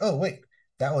roll. And you're like, oh wait,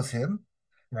 that was him.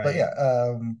 But Right.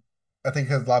 yeah, I think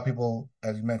because a lot of people,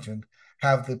 as you mentioned,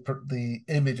 have the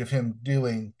image of him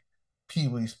doing Pee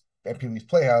Wee's at Pee Wee's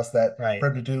Playhouse that Right. for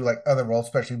him to do like other roles,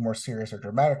 especially more serious or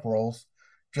dramatic roles,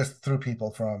 just threw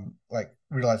people from like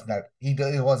realizing that he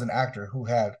was an actor who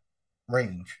had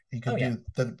range. He Oh could yeah.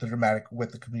 do the dramatic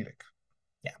with the comedic.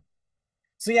 Yeah.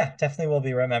 So yeah, definitely will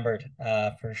be remembered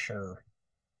for sure.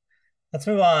 Let's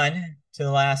move on to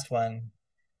the last one.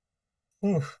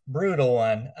 Ooh, brutal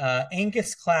one.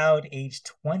 Angus Cloud, age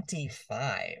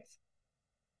 25.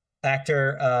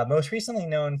 Actor, most recently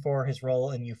known for his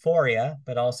role in Euphoria,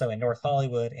 but also in North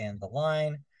Hollywood and The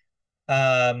Line.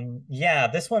 Yeah,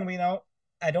 this one we know.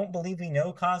 I don't believe we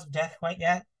know cause of death quite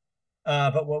yet.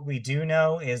 But what we do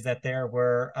know is that there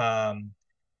were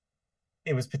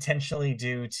it was potentially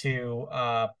due to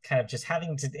kind of just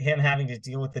having to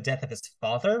deal with the death of his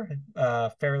father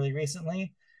fairly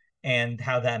recently, and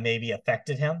how that maybe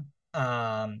affected him.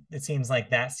 It seems like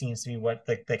that seems to be what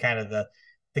the kind of the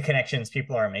connections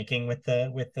people are making with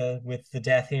the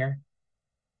death here.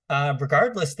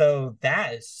 Regardless, though,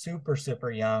 that is super super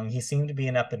young. He seemed to be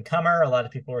an up and comer. A lot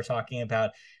of people were talking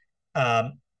about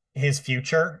um, his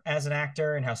future as an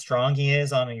actor and how strong he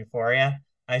is on Euphoria.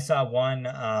 I saw one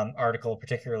article,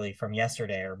 particularly from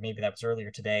yesterday, or maybe that was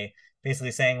earlier today,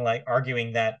 basically saying, like,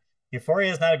 arguing that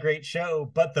Euphoria is not a great show,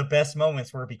 but the best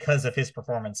moments were because of his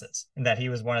performances and that he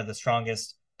was one of the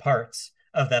strongest parts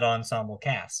of that ensemble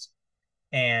cast.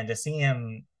 And to see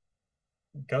him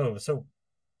go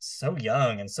so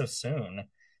young and so soon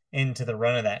into the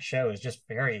run of that show is just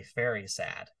very, very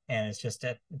sad. And it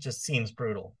just seems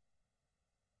brutal.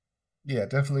 Yeah,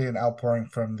 definitely an outpouring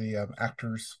from the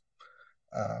actors.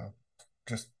 Uh,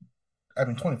 just, I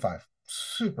mean, 25,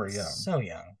 super young. So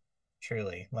young,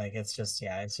 truly. Like it's just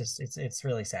yeah, it's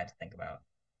really sad to think about.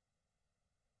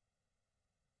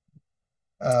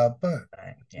 But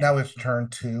now Yeah. we've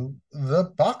turned to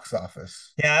the box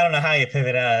office. Yeah, I don't know how you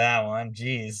pivot out of that one.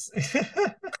 Jeez.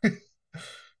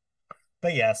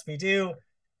 But yes, we do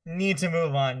need to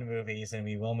move on to movies, and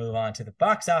we will move on to the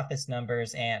box office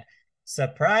numbers. And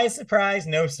surprise, surprise,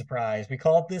 no surprise. We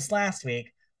called this last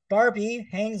week. Barbie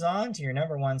hangs on to your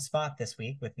number one spot this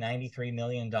week with $93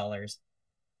 million,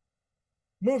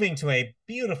 moving to a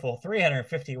beautiful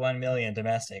 351 million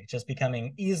domestic, just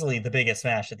becoming easily the biggest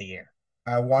smash of the year.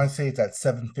 I want to say it's at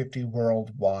 750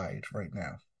 worldwide right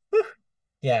now.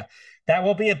 Yeah, that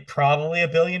will be probably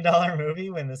 $1 billion movie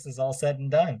when this is all said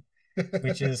and done,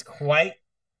 which is quite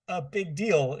a big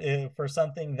deal for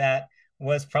something that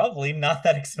was probably not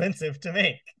that expensive to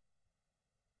make.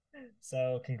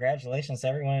 So congratulations to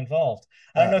everyone involved.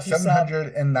 I don't know if you saw,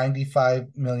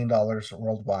 $795 million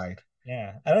worldwide.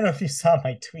 yeah, I don't know if you saw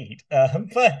my tweet,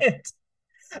 but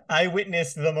I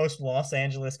witnessed the most Los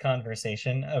Angeles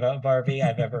conversation about Barbie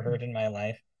I've ever heard in my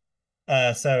life.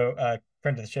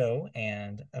 Friend of the show,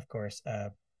 and of course,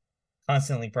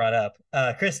 constantly brought up.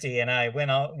 Christy and I went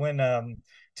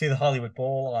to the Hollywood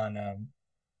Bowl on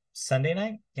Sunday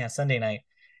night. Yeah, Sunday night.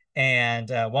 And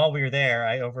while we were there,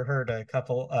 I overheard a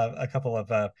couple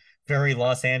of very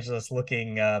Los Angeles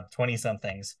looking 20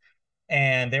 somethings,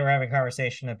 and they were having a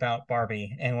conversation about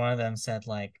Barbie, and one of them said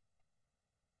like,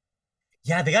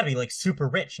 "Yeah, they got to be like super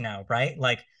rich now, right?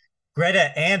 Like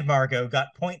Greta and Margot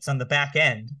got points on the back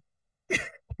end."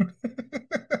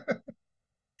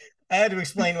 I had to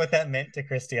explain what that meant to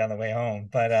Christy on the way home,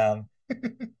 but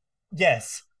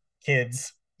yes,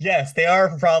 kids. Yes, they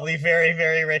are probably very,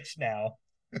 very rich now.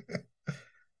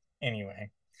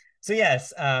 Anyway. So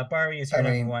yes, Barbie is I your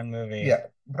number mean, one movie. yeah,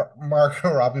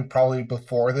 Marco Robbie probably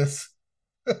before this.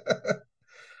 But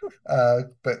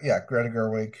yeah, Greta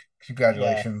Gerwig, Yeah.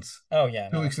 congratulations. Oh yeah,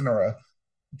 Two no. weeks in a row.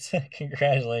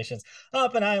 Congratulations.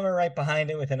 Oppenheimer right behind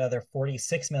it with another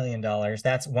 $46 million.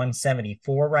 That's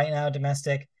 174 right now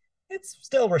domestic. It's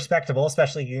still respectable,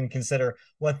 especially you can consider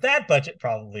what that budget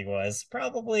probably was.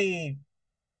 Probably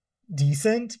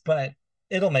decent, but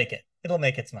it'll make it. It'll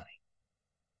make its money.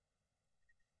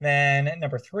 Then at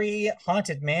number three,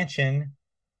 Haunted Mansion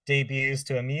debuts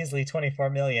to a measly 24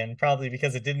 million, probably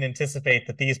because it didn't anticipate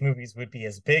that these movies would be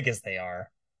as big as they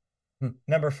are.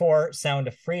 Number four, Sound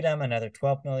of Freedom, another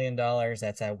 $12 million.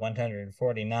 That's at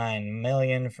 149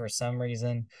 million for some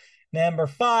reason. Number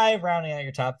five, rounding out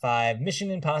your top five, Mission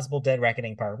Impossible Dead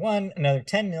Reckoning Part 1, another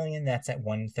 10 million. That's at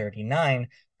 139.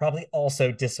 Probably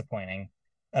also disappointing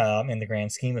in the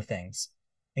grand scheme of things.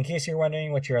 In case you're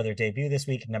wondering what your other debut this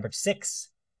week, number six,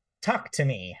 Talk to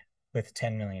Me with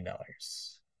 $10 million.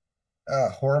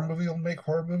 Horror movie will make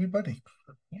horror movie money.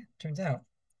 Yeah, turns out,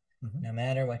 Mm-hmm. no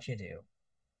matter what you do.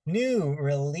 New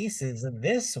releases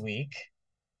this week.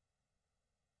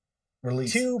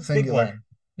 Release Two big singular. ones.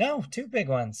 No, two big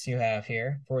ones you have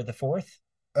here for the fourth.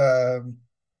 Um,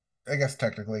 I guess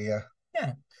technically, yeah.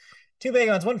 Yeah, two big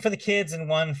ones. One for the kids and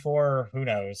one for who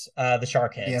knows, the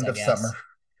shark The heads, end I of summer. guess.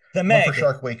 The One for Meg.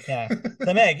 Shark Week. Yeah,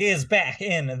 the Meg is back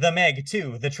in the Meg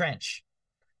 2, the trench.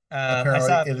 I Apparently,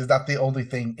 saw it is not the only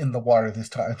thing in the water this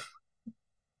time.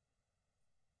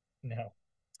 no.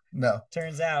 No.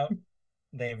 Turns out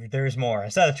there's more. I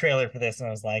saw the trailer for this and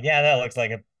I was like, yeah, that looks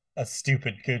like a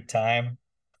stupid good time.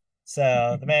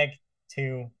 So the Meg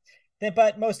 2.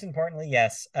 But most importantly,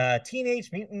 yes, Teenage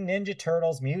Mutant Ninja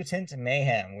Turtles Mutant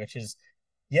Mayhem, which is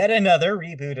yet another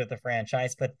reboot of the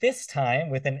franchise, but this time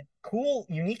with an cool,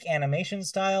 unique animation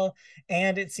style.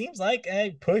 And it seems like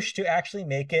a push to actually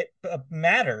make it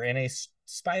matter in a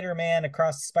Spider-Man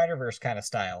across Spider-Verse kind of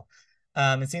style.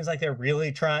 It seems like they're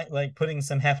really trying, like putting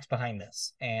some heft behind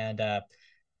this. And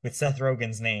with Seth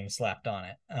Rogen's name slapped on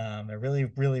it. I really,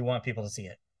 really want people to see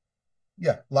it.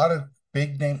 Yeah, a lot of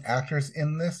big name actors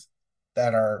in this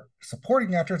that are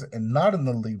supporting actors and not in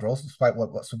the lead roles, despite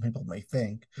what some people may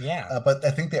think. Yeah. But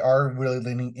I think they are really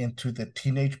leaning into the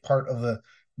teenage part of the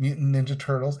Mutant Ninja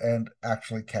Turtles and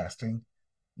actually casting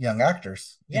young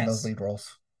actors in those Yes. lead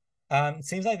roles. It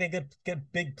seems like they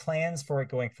get big plans for it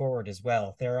going forward as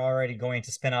well. They're already going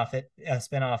to spin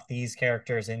off these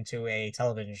characters into a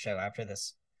television show after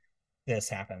this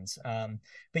happens.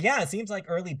 But yeah, it seems like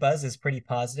early buzz is pretty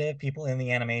positive. People in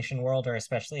the animation world are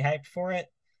especially hyped for it.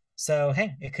 So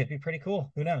hey, it could be pretty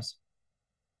cool. Who knows?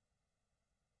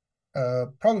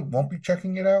 Probably won't be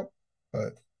checking it out,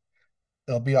 but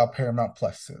it'll be on Paramount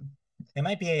Plus soon. It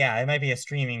might be a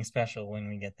streaming special when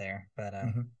we get there, but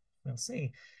Mhm. we'll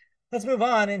see. Let's move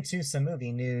on into some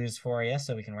movie news for you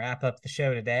so we can wrap up the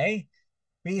show today.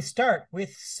 We start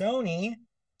with Sony.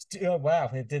 Oh, wow,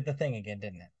 it did the thing again,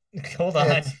 didn't it? Hold on.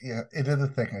 It did the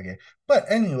thing again. But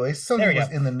anyway, There Sony we was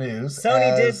go. in the news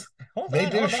Sony did. as Hold they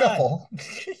on, did a hold on. shuffle.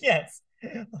 Yes.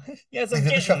 Yes, They I'm did the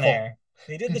getting shuffle. there.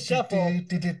 They did Do, the do, shuffle.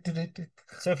 do, do, do, do, do.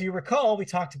 So if you recall, we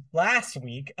talked last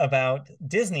week about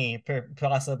Disney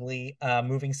possibly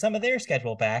moving some of their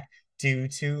schedule back due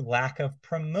to lack of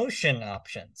promotion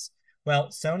options. Well,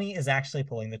 Sony is actually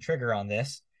pulling the trigger on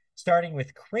this, starting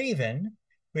with Craven,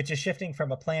 which is shifting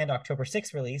from a planned October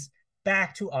 6th release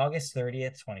back to August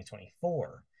 30th,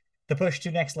 2024. The push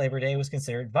to next Labor Day was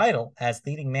considered vital, as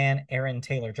leading man Aaron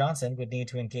Taylor Johnson would need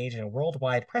to engage in a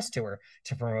worldwide press tour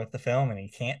to promote the film, and he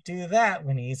can't do that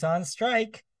when he's on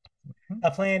strike. Hmm.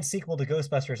 A planned sequel to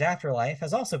Ghostbusters Afterlife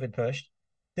has also been pushed,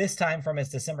 this time from its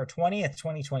December 20th,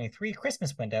 2023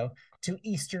 Christmas window to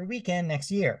Easter weekend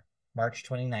next year, March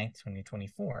 29th,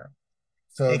 2024.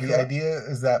 So A the idea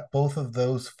is that both of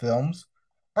those films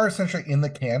are essentially in the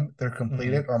can. They're mm-hmm.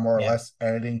 completed or more or Yeah, less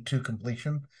editing to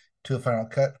completion to a final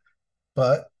cut,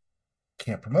 but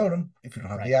can't promote them if you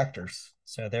don't have the right. actors.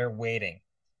 So they're waiting.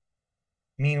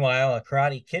 Meanwhile, a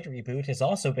Karate Kid reboot has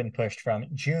also been pushed from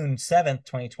June 7th,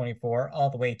 2024, all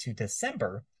the way to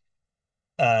December.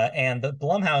 And the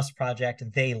Blumhouse project,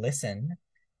 They Listen,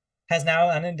 has now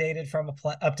updated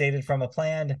from a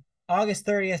planned August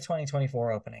 30th,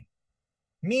 2024 opening.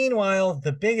 Meanwhile,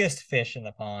 the biggest fish in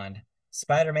the pond,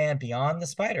 Spider-Man Beyond the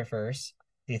Spider-Verse,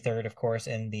 the third, of course,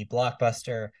 in the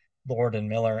blockbuster Lord and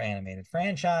Miller animated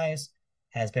franchise,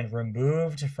 has been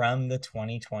removed from the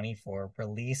 2024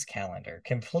 release calendar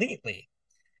completely.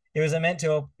 It was meant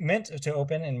to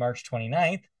open in March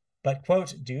 29th, but,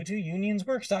 quote, due to union's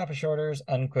work stoppage orders,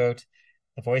 unquote,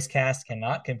 the voice cast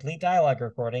cannot complete dialogue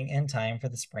recording in time for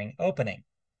the spring opening.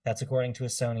 That's according to a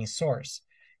Sony source.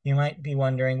 You might be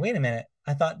wondering, wait a minute,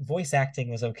 I thought voice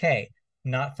acting was okay,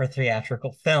 not for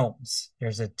theatrical films.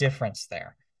 There's a difference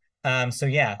there. So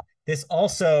yeah, this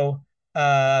also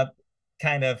uh,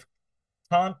 kind of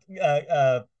con- uh,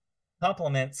 uh,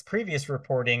 complements previous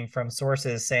reporting from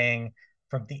sources saying,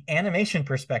 from the animation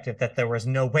perspective, that there was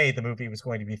no way the movie was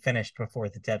going to be finished before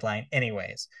the deadline,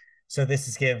 anyways. So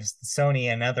gives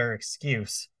Sony another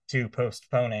excuse to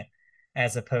postpone it,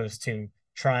 as opposed to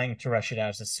trying to rush it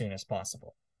out as soon as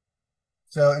possible.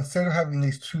 So instead of having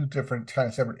these two different kind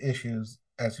of separate issues,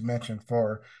 as you mentioned,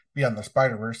 for Beyond the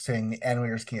Spider-Verse, saying the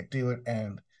animators can't do it,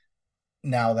 and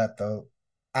now that the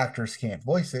actors can't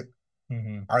voice it,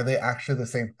 Mm-hmm. are they actually the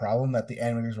same problem that the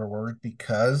animators were worried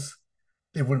because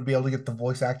they wouldn't be able to get the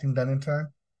voice acting done in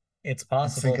time It's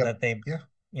and sync possible up? that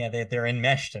Yeah, they're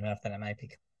enmeshed enough that it might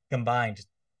be combined,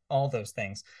 all those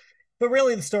things. But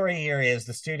really, the story here is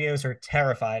the studios are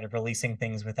terrified of releasing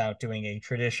things without doing a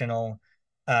traditional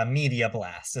media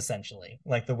blast, essentially,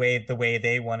 like the way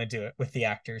they want to do it with the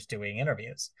actors doing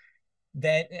interviews.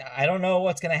 That I don't know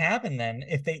what's going to happen then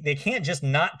if they can't just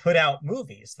not put out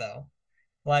movies though.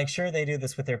 Like, sure, they do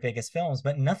this with their biggest films,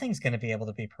 but nothing's going to be able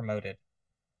to be promoted.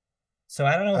 So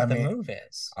I don't know I what the mean, move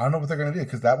is. I don't know what they're going to do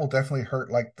because that will definitely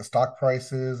hurt like the stock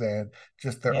prices and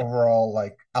just their Yeah, overall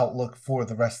like outlook for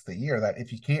the rest of the year. That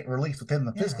if you can't release within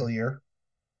the yeah. fiscal year,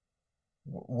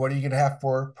 what are you going to have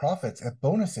for profits and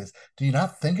bonuses? Do you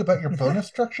not think about your bonus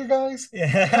structure, guys?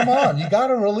 Come on, you Yeah. got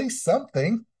to release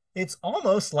something. It's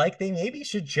almost like they maybe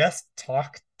should just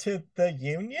talk to the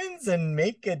unions and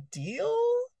make a deal.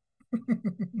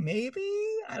 Maybe.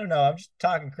 I don't know. I'm just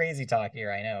talking crazy talk here,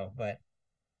 I know, but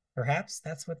perhaps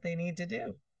that's what they need to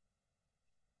do.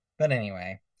 But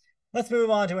anyway, let's move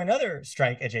on to another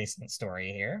strike adjacent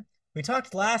story here. We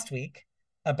talked last week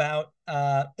about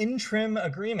interim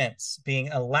agreements being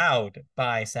allowed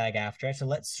by SAG-AFTRA to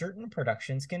let certain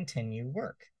productions continue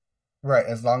work. Right,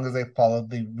 as long as they followed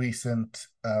the recent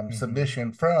Mm-hmm.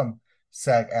 submission from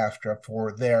SAG-AFTRA for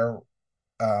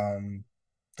um,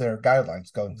 their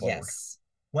guidelines going forward. Yes.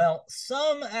 Well,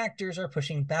 some actors are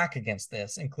pushing back against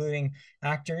this, including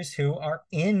actors who are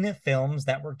in films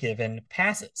that were given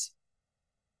passes,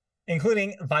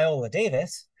 including Viola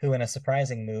Davis, who, in a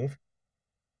surprising move,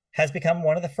 has become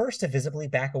one of the first to visibly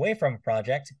back away from a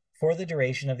project for the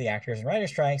duration of the actors and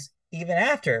writers strikes, even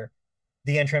after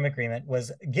the interim agreement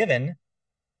was given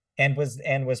and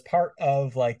was part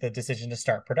of like the decision to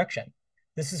start production.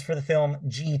 This is for the film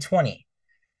G20.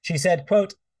 She said,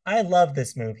 quote, I love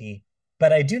this movie,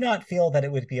 but I do not feel that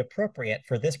it would be appropriate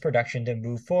for this production to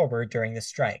move forward during the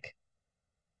strike.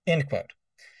 End quote.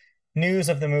 News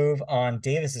of the move on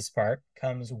Davis's part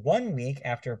comes 1 week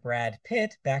after Brad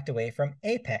Pitt backed away from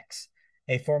Apex,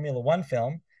 a Formula One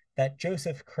film that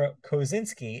Joseph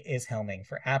Kosinski is helming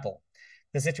for Apple.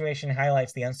 The situation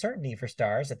highlights the uncertainty for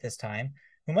stars at this time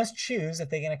who must choose if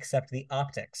they can accept the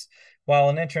optics. While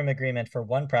an interim agreement for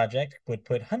one project would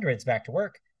put hundreds back to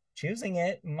work, choosing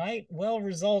it might well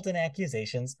result in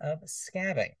accusations of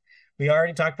scabbing. We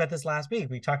already talked about this last week.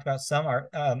 We talked about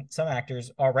some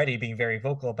actors already being very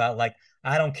vocal about like,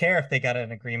 I don't care if they got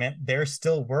an agreement, they're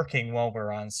still working while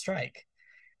we're on strike.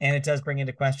 And it does bring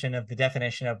into question of the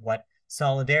definition of what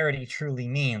solidarity truly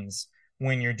means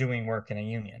when you're doing work in a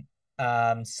union.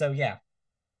 So yeah.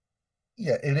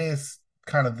 Yeah, it is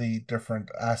kind of the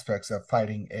different aspects of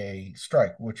fighting a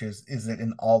strike, which is it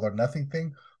an all or nothing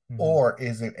thing, Hmm. or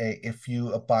is it a if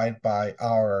you abide by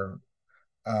our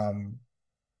um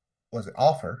was it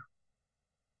offer,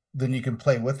 then you can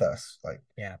play with us. Like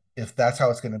Yeah. if that's how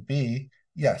it's going to be,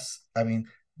 yes. I mean,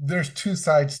 there's two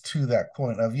sides to that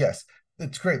coin of yes,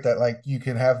 it's great that like you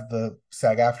can have the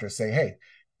SAG after say, hey,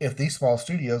 if these small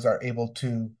studios are able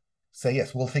to say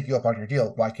yes, we'll take you up on your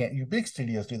deal, why can't you big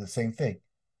studios do the same thing?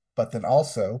 But then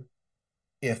also,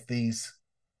 if these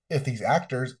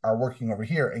actors are working over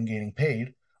here and getting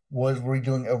paid, what were we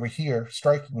doing over here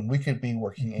striking when we could be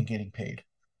working and getting paid?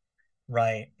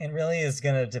 Right. And really is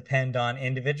going to depend on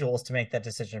individuals to make that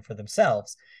decision for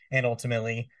themselves. And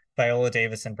ultimately, Viola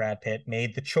Davis and Brad Pitt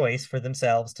made the choice for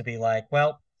themselves to be like,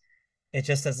 well, it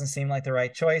just doesn't seem like the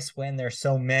right choice when there's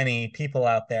so many people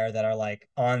out there that are like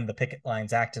on the picket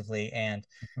lines actively and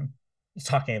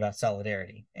talking about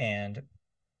solidarity. And,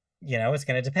 it's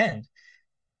going to depend.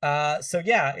 So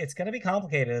yeah, it's going to be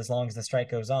complicated as long as the strike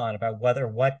goes on about whether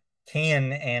what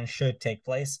can and should take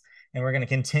place. And we're going to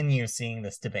continue seeing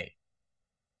this debate.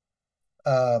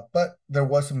 But there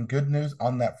was some good news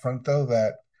on that front, though,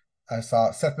 that I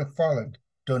saw Seth MacFarlane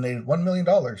donated $1 million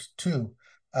to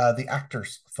the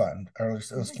Actors Fund, or it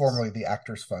was Nice. formerly the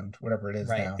Actors Fund, whatever it is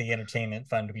Right. now. The entertainment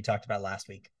fund we talked about last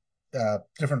week.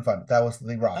 Different fund. That was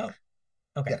The Rock.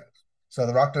 Oh, okay. Yeah. So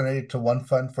The Rock donated to one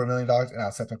fund for $1 million, and now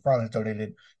Seth MacFarlane has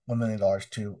donated $1 million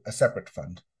to a separate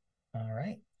fund. All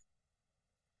right.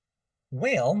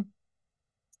 Well,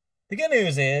 the good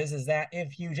news is that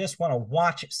if you just want to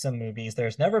watch some movies,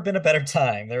 there's never been a better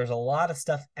time. There's a lot of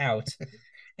stuff out,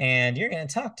 and you're going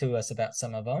to talk to us about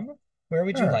some of them. Where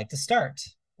would All you right. like to start?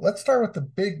 Let's start with the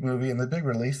big movie and the big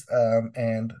release,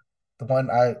 and the one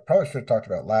I probably should have talked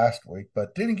about last week,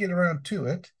 but didn't get around to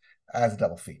it as a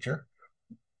double feature.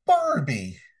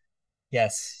 Barbie.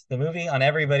 Yes, the movie on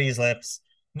everybody's lips.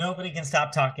 Nobody can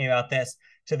stop talking about this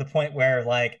to the point where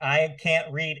like I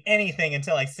can't read anything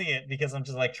until I see it because I'm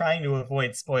just like trying to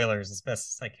avoid spoilers as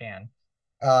best as I can.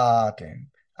 Ah, dang.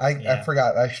 I Yeah.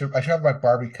 forgot. I should have my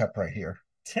Barbie cup right here.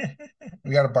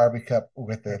 We got a Barbie cup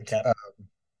with Barbie it. Cup.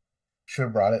 Should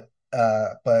have brought it.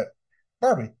 But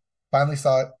Barbie finally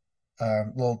saw it.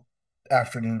 Little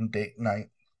afternoon date night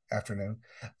afternoon.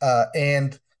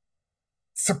 And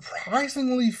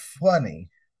surprisingly funny.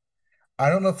 I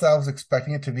don't know if I was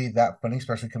expecting it to be that funny,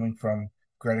 especially coming from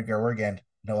Greta Gerwig and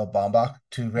Noah Baumbach,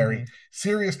 two very Mm-hmm.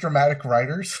 serious, dramatic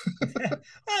writers.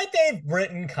 They've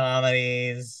written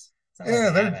comedies. It's not like Yeah,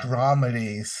 they they're haven't.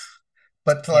 dramedies.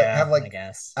 But to like Yeah, have I like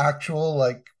guess. actual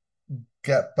like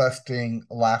gut busting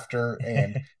laughter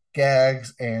and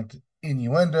gags and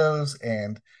innuendos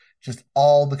and just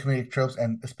all the comedic tropes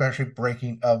and especially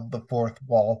breaking of the fourth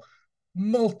wall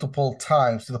multiple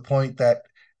times to the point that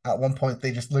at one point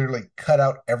they just literally cut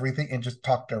out everything and just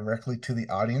talk directly to the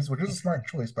audience, which was a smart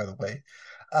choice, by the way.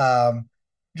 Um,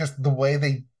 just the way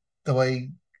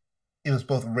it was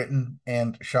both written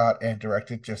and shot and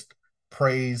directed, just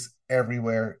praise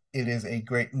everywhere. It is a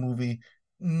great movie,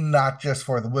 not just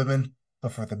for the women,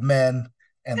 but for the men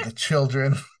and the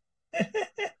children.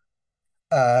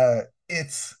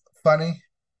 It's funny,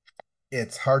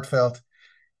 it's heartfelt,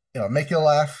 it'll make you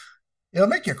laugh, it'll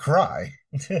make you cry,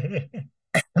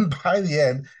 and by the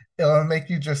end, it'll make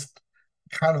you just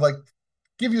kind of like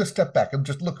give you a step back and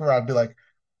just look around and be like,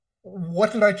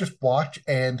 what did I just watch?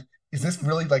 And is this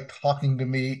really like talking to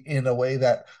me in a way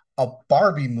that a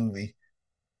Barbie movie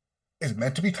is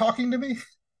meant to be talking to me?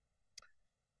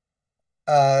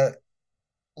 Uh,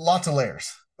 Lots of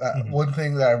layers. Mhm. One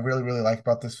thing that I really, really like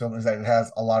about this film is that it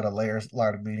has a lot of layers, a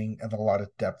lot of meaning, and a lot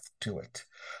of depth to it.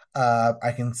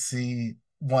 I can see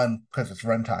one because it's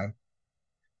runtime,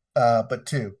 but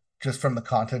two, just from the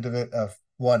content of it, of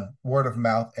one, word of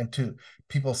mouth, and two,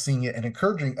 people seeing it and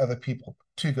encouraging other people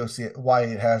to go see it, why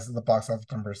it has the box office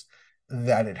numbers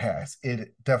that it has.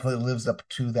 It definitely lives up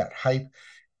to that hype.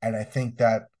 And I think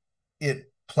that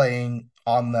it playing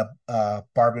on the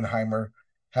Barbenheimer,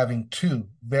 having two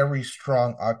very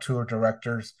strong auteur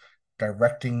directors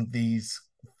directing these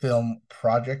film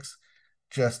projects,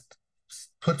 just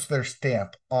puts their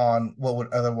stamp on what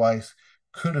would otherwise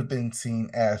could have been seen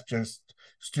as just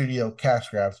studio cash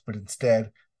grabs, but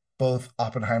instead, both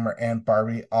Oppenheimer and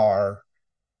Barbie are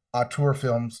auteur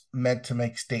films meant to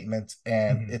make statements,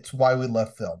 and Mhm. it's why we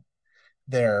love film.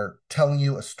 They're telling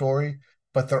you a story,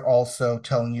 but they're also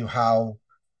telling you how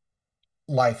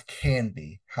life can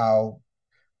be, how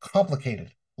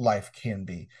complicated life can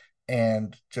be,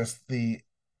 and just the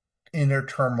inner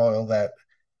turmoil that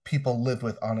people live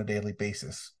with on a daily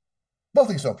basis. Both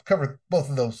these films cover both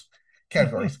of those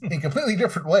categories in completely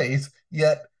different ways,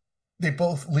 yet they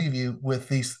both leave you with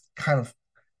these kind of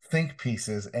think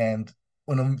pieces. And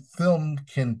when a film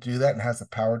can do that and has the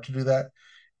power to do that,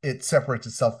 it separates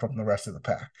itself from the rest of the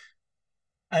pack.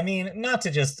 I mean, not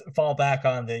to just fall back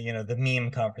on the, the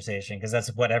meme conversation, because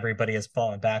that's what everybody has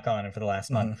fallen back on for the last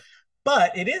month. Mm-hmm.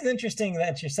 But it is interesting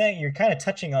that you're kind of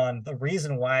touching on the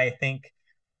reason why I think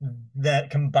that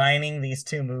combining these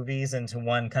two movies into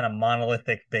one kind of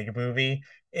monolithic big movie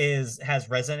is has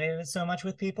resonated so much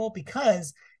with people,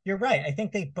 because you're right. I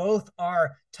think they both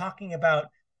are talking about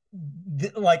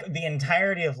like the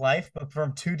entirety of life, but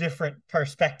from two different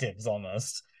perspectives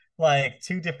almost, like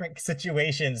two different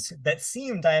situations that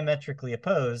seem diametrically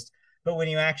opposed, but when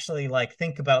you actually like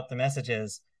think about the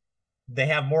messages, they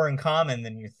have more in common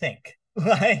than you think,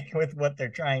 like with what they're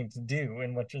trying to do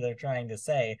and what they're trying to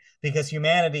say, because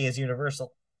humanity is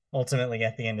universal ultimately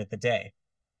at the end of the day.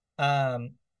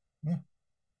 um Yeah.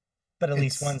 but at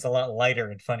least It's one's a lot lighter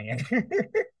and funnier.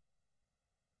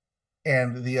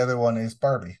 and the other one is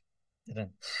Barbie. The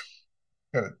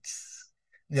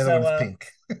other one so is pink.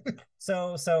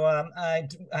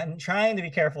 I'm trying to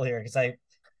be careful here because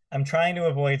I'm trying to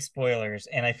avoid spoilers,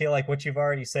 and I feel like what you've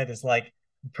already said is like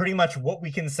pretty much what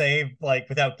we can say, like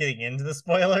without getting into the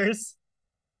spoilers.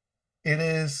 It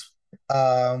is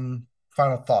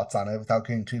final thoughts on it without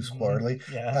getting too Mm-hmm.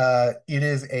 spoilery. Yeah. It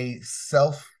is a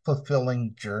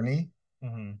self-fulfilling journey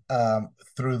Mm-hmm.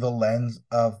 through the lens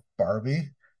of Barbie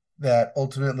that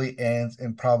ultimately ends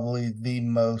in probably the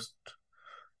most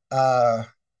uh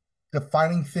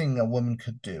defining thing a woman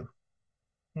could do.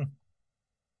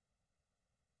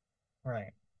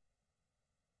 Right.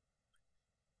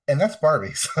 And that's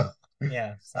Barbie. So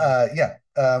Yeah. So yeah.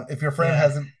 If your friend yeah.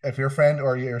 hasn't if your friend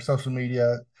or your social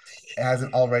media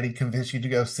hasn't already convinced you to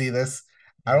go see this,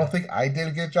 I Yeah. don't think I did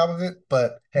a good job of it,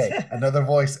 but hey, another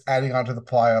voice adding onto the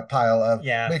pile of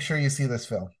Yeah. make sure you see this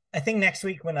film. I think next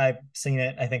week when I've seen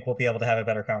it, I think we'll be able to have a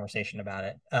better conversation about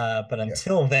it. But Yes.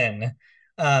 until then,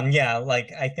 yeah,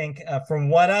 like I think from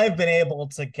what I've been able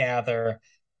to gather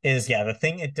is, yeah, the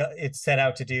thing it's set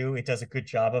out to do, it does a good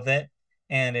job of it,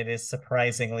 and it is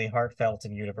surprisingly heartfelt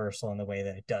and universal in the way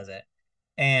that it does it.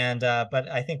 And but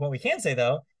I think what we can say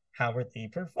though, how were the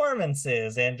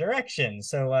performances and direction?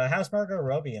 So how's Margot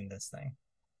Robbie in this thing?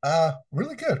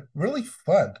 Really good, really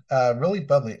fun, really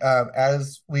bubbly.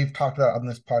 As we've talked about on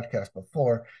this podcast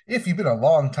before, if you've been a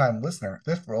long time listener,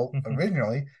 this role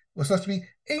originally was supposed to be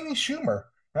Amy Schumer,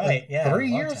 Right, like yeah, a three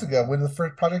long years time ago ago. when the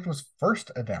first project was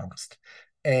first announced.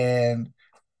 And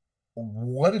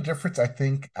what a difference I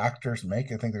think actors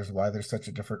make. I think there's why there's such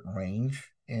a different range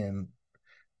in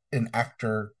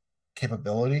actor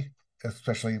capability,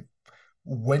 especially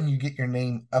when you get your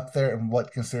name up there and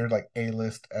what considered like A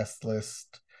list, S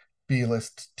list, B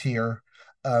list tier.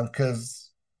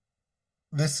 Because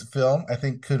this film, I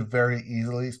think, could very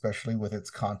easily, especially with its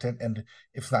content and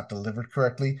if it's not delivered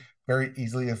correctly, very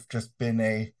easily have just been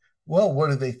a well, what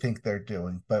do they think they're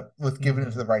doing? But with giving it to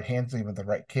Mm-hmm. the right hands, even the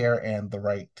right care and the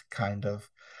right kind of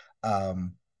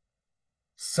um,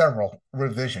 several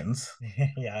revisions,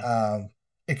 Yeah. um,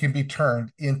 it can be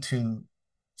turned into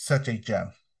such a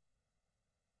gem.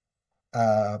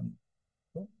 Um,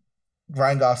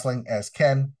 Ryan Gosling as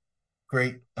Ken,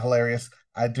 great, hilarious.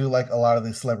 I do like a lot of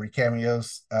the celebrity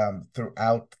cameos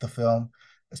throughout the film,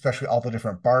 especially all the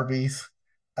different Barbies.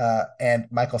 And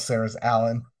Michael Cera's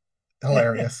Alan,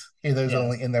 hilarious. He was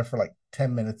only Yes. in there for like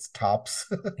 10 minutes tops.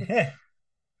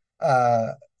 uh,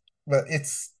 but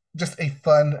it's just a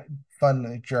fun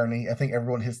journey. I think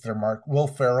everyone hits their mark. Will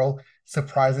Ferrell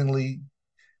surprisingly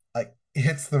like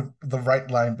hits the right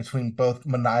line between both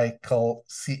maniacal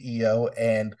CEO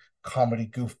and comedy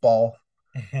goofball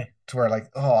to where like,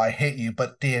 oh, I hate you,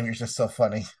 but damn, you're just so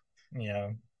funny.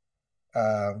 Yeah.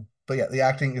 But yeah, the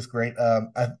acting is great.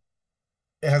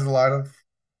 It has a lot of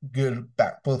good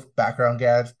both background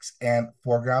gags and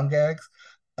foreground gags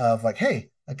of like, hey,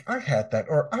 like I had that,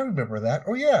 or I remember that,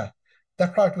 or yeah,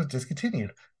 that product was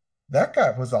discontinued. That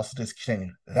guy was also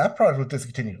discontinued. That product was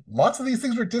discontinued. Lots of these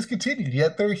things were discontinued,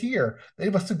 yet they're here. They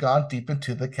must have gone deep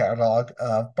into the catalog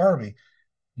of Barbie,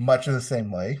 much of the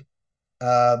same way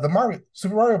the Mario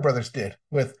Super Mario Brothers did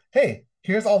with, hey,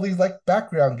 here's all these like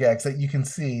background gags that you can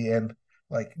see, and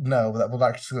like, no, that will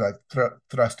not just like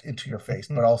thrust into your face,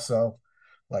 but also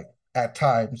like at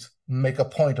times make a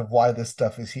point of why this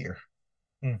stuff is here.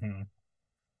 Mm-hmm.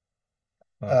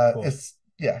 Oh, cool. It's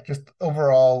yeah, just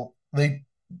overall they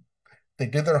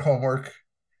did their homework,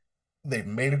 they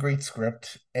made a great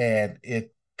script, and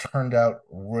it turned out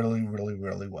really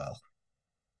well.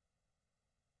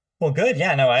 Well, good.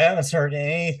 Yeah, no, I haven't heard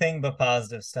anything but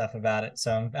positive stuff about it,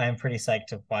 so I'm pretty psyched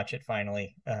to watch it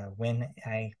finally when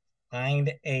I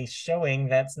find a showing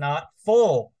that's not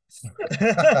full.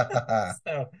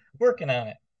 So, working on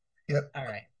it. Yep. All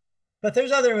right. But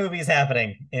there's other movies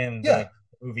happening in Yeah.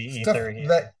 the movie Stuff ether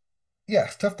that here. yeah,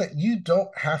 stuff that you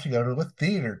don't have to go to a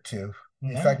theater to.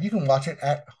 In fact, No. you can watch it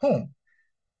at home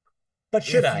But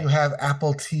should if you I? have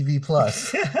Apple TV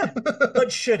Plus.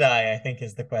 But should I think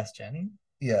is the question.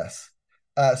 Yes.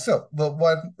 So the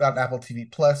one on Apple TV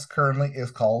Plus currently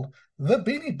is called The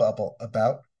Beanie Bubble,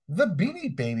 about the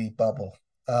Beanie Baby bubble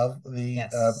of the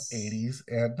Yes. 80s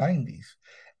and 90s.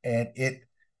 And it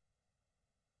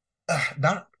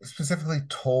not specifically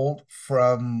told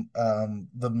from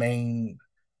the main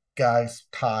guy's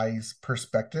Ty's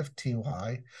perspective,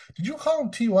 TY. Did you call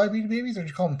them TY Beanie Babies or did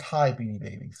you call them Ty Beanie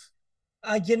Babies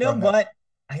You know growing up? what?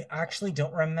 I actually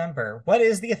don't remember. What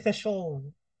is the official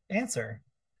answer?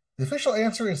 The official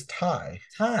answer is Ty,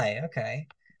 Thai. Okay.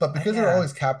 but because they're Yeah.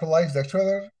 always capitalized next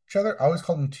to each other, I always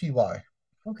call them TY.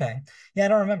 Okay. Yeah, I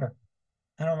don't remember.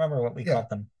 I don't remember what we Yeah. called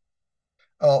them.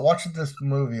 Watching this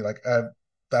movie,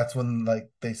 that's when like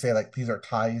they say like these are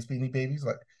Ty's Beanie Babies.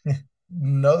 Like,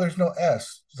 no, there's no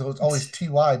S, so it's always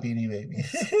TY Beanie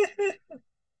Babies.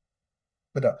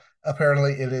 But no,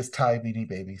 apparently it is Ty Beanie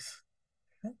Babies.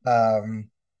 Um,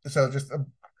 so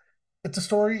it's a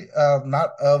story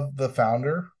not of the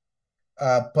founder,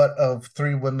 but of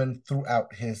three women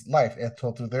throughout his life and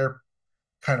told through their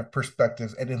kind of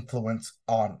perspectives and influence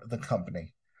on the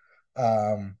company.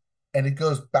 Um, and it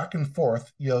goes back and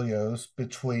forth, yo-yos,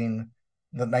 between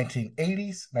the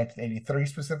 1980s, 1983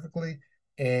 specifically,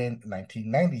 and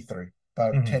 1993.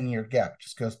 About a Mhm. 10-year gap,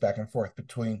 just goes back and forth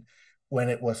between when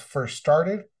it was first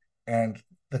started and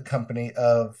the company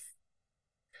of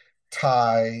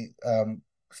Thai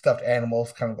stuffed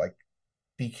animals kind of like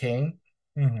became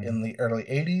Mhm. in the early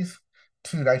 80s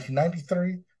to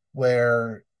 1993,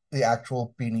 where the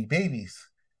actual Beanie Babies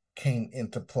came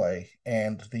into play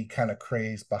and the kind of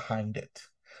craze behind it.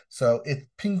 So it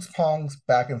ping pongs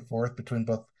back and forth between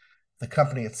both the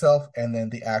company itself and then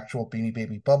the actual Beanie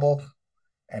Baby bubble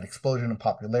and explosion in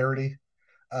popularity.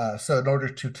 So, in order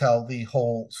to tell the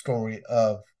whole story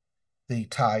of the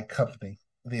Thai company,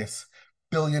 this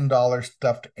billion-dollar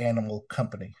stuffed animal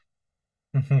company,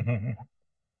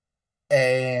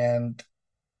 and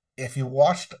if you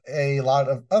watched a lot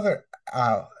of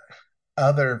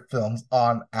other films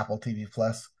on Apple TV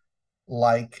Plus,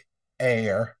 like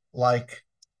Air, like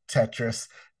Tetris,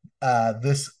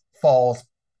 this falls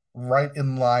right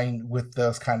in line with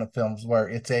those kind of films where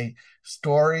it's a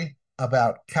story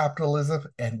about capitalism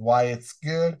and why it's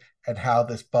good and how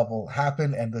this bubble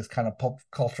happened and this kind of pop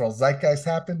cultural zeitgeist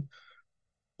happened,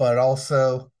 but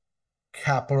also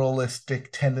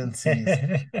capitalistic tendencies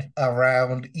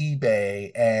around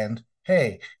eBay and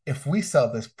hey, if we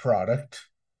sell this product,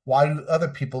 why do other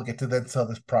people get to then sell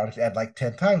this product at like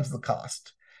 10 times the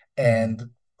cost? Mhm. And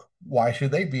why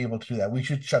should they be able to do that? We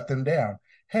should shut them down.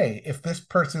 Hey, if this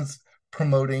person's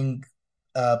promoting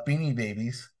Beanie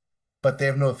Babies, but they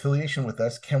have no affiliation with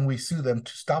us, can we sue them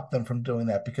to stop them from doing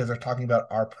that because they're talking about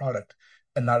our product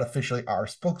and not officially our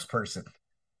spokesperson?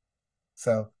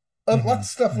 So, lots Mhm. of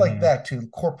stuff like Mhm. that too,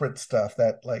 corporate stuff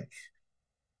that like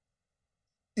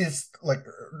is like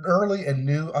early and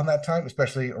new on that time,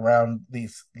 especially around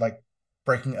these like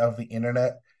breaking of the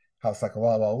internet. How it's like a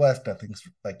wild, wild west. Nothing's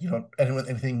like you don't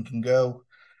anything can go.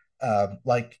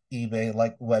 Like eBay,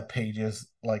 like web pages,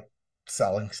 like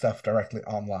selling stuff directly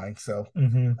online. So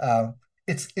Mhm. um,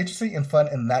 it's interesting and fun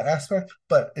in that aspect,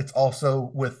 but it's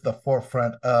also with the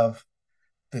forefront of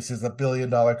this is a $1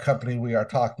 billion company we are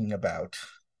talking about.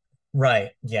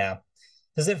 Right. Yeah.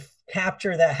 Does it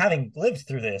capture that, having lived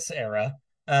through this era,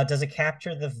 does it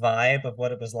capture the vibe of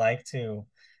what it was like to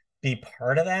be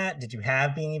part of that? Did you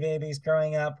have Beanie Babies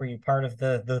growing up? Were you part of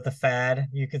the fad,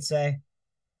 you could say?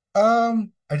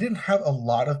 I didn't have a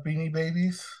lot of Beanie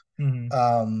Babies. Mhm.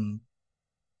 Um,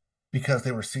 because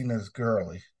they were seen as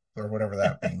girly or whatever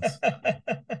that means.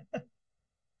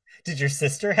 Did your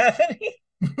sister have any?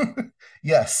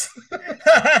 Yes,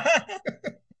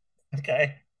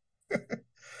 Okay.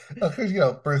 because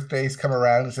birthdays come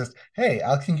around. It's just, hey,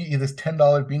 I can get you this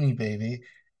 $10 Beanie Baby,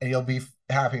 and you'll be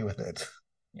happy with it.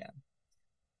 Yeah.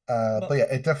 But Well, yeah,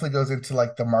 it definitely goes into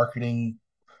like the marketing,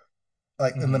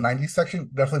 like in the mhm. '90s section,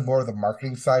 definitely more of the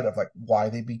marketing side of like why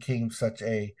they became such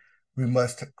a we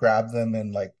must grab them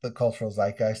and like the cultural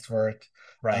zeitgeist for it,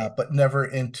 Right. but never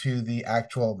into the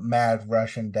actual mad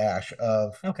rush and dash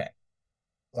of Okay.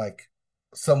 like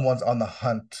someone's on the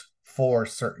hunt for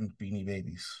certain Beanie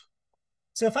Babies.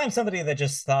 So if I'm somebody that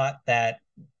just thought that,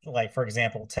 like, for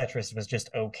example, Tetris was just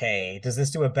okay, does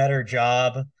this do a better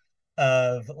job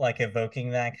of like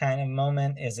evoking that kind of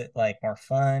moment? Is it like more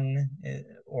fun,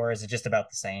 or is it just about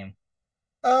the same?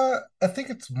 I think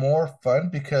it's more fun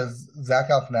because Zach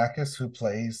Galifianakis, who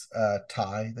plays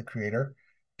Ty, the creator,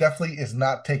 definitely is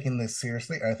not taking this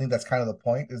seriously. And I think that's kind of the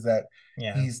point, is that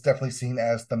Yeah. he's definitely seen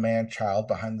as the man child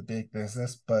behind the big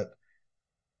business, but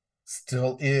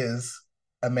still is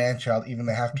a man child even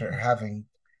after having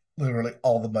literally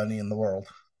all the money in the world.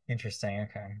 Interesting.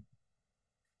 Okay.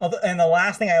 Although, and the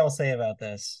last thing I will say about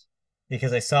this,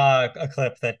 because I saw a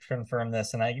clip that confirmed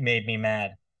this and it made me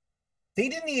mad. They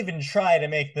didn't even try to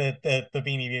make the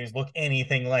Beanie Babies look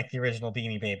anything like the original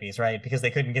Beanie Babies, right? Because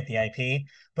they couldn't get the IP.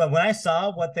 But when I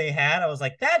saw what they had, I was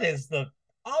like, that is the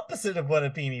opposite of what a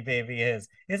Beanie Baby is.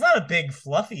 It's not a big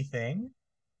fluffy thing.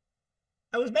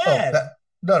 I was Oh, that mad.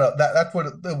 no, no, that's what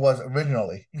it was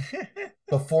originally.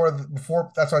 Before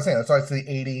that's what I'm saying. That's why it's the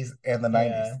 80s and the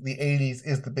 90s. Yeah. The 80s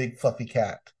is the big fluffy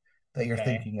cat that you're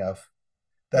Okay. thinking of.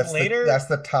 But That's later,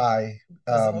 the Thai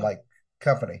does it look? like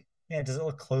company. Yeah, does it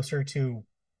look closer to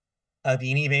a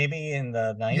Beanie Baby in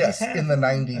the '90s Yes, hat in the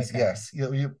then? 90s, Okay. yes.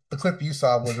 The clip you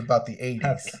saw was about the Okay.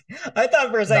 80s, I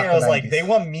thought for a second not I the was like, 90s. they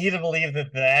want me to believe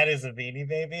that that is a Beanie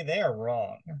Baby. They are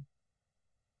wrong.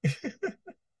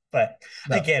 But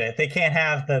I No, get it. They can't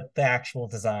have the actual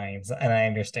designs, and I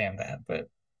understand that. But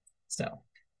still,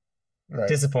 right,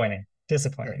 disappointing. right.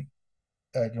 Disappointing.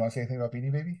 Do you want to say anything about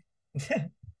Beanie Baby?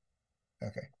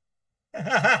 Okay.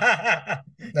 No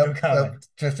Nope, nope. comment.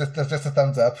 Just a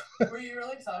thumbs up. Were you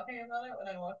really talking about it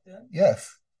when I walked in?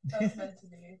 Yes. That's meant to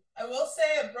be. I will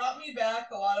say it brought me back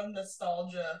a lot of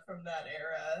nostalgia from that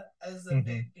era as a Mhm.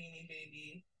 big Beanie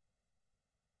Baby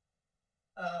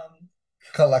um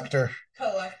Collector.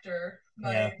 collector.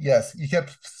 Yeah. My Yes, you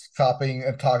kept stopping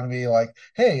and talking to me like,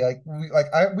 "Hey,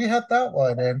 we had that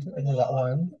one and that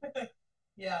one."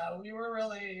 yeah, we were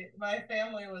really my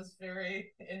family was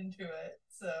very into it.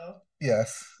 So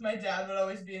Yes. my dad would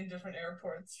always be in different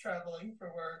airports traveling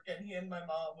for work, and he and my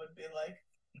mom would be like,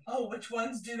 "Oh, which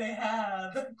ones do they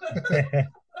have?"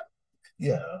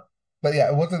 Yeah. So But yeah,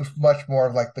 it wasn't much more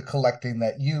of like the collecting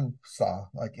that you saw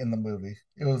like in the movie.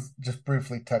 It was just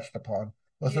briefly touched upon.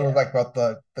 Most it was like yeah, about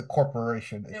the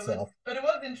corporation it was, itself. but it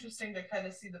was interesting to kind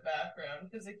of see the background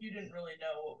because like you didn't really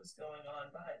know what was going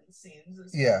on behind the scenes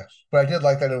as Yeah. much. But I did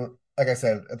like that like I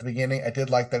said at the beginning, I did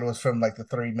like that it was from like the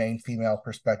three main female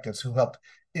perspectives who helped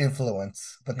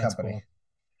influence the That's company.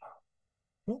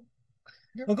 cool. Cool.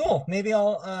 Yep. Well, cool. Maybe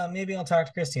I'll talk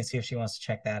to Christy and see if she wants to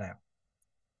check that out.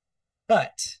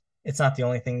 But it's not the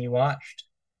only thing you watched.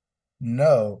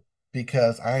 No,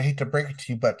 because I hate to break it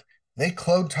to you, but they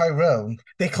cloned Tyrone.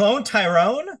 They cloned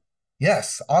Tyrone?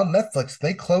 Yes, on Netflix,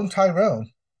 they cloned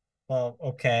Tyrone. Well,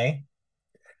 okay.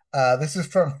 This is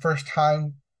from first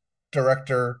time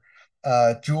director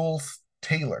Jules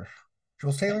Taylor.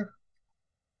 Jules Okay. Taylor?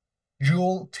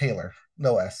 Jewel Taylor,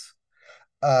 no S.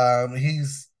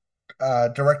 He's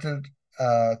directed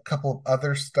a couple of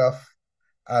other stuff,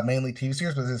 mainly TV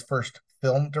series, but his first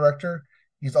film director.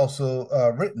 He's also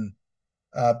written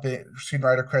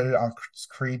screenwriter credited on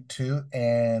Creed 2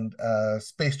 and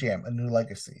Space Jam: A New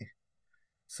Legacy.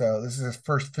 So this is his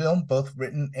first film, both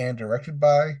written and directed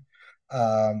by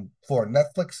for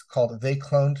Netflix, called They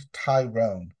Cloned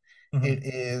Tyrone. It Mhm.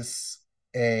 is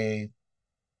a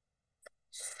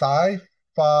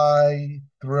sci-fi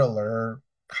thriller,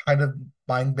 kind of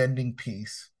mind-bending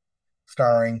piece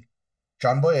starring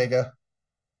John Boyega,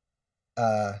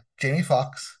 Jamie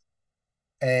Foxx,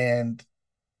 and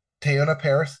Teyona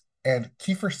Paris, and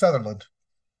Kiefer Sutherland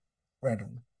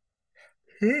randomly,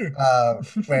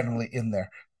 randomly in there.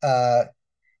 Uh,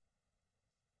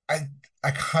 I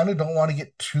I kind of don't want to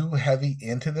get too heavy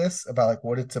into this about like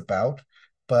what it's about,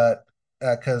 but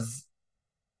because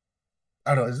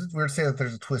I don't know, is it weird to say that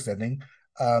there's a twist ending?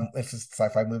 It's just a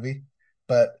sci-fi movie,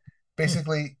 but Hmm.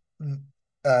 basically,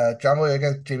 John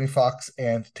Boyega, Jamie Foxx,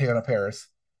 and Teyona Paris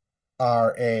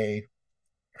are a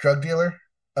drug dealer,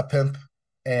 a pimp,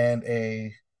 and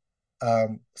a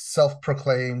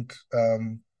self-proclaimed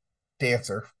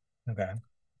dancer Okay.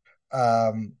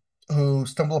 um, who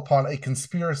stumble upon a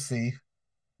conspiracy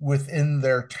within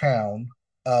their town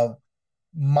of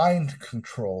mind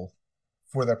control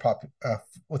for their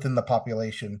within the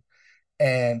population,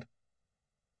 and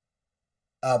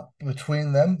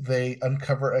between them they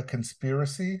uncover a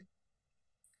conspiracy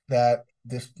that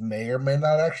this may or may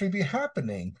not actually be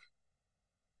happening,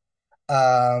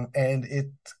 and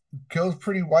it goes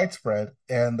pretty widespread,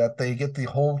 and that they get the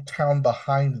whole town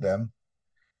behind them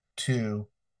to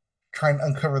try and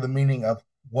uncover the meaning of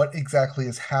what exactly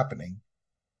is happening.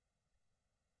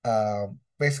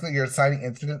 Basically, your inciting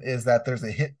incident is that there's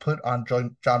a hit put on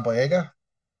John Boyega,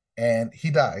 and he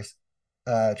dies.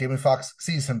 Jamie Foxx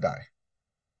sees him die.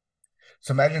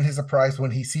 So imagine his surprise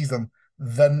when he sees him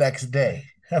the next day.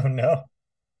 Oh no.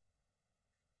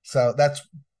 So that's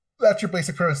your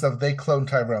basic premise of they clone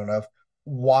Tyrone. Of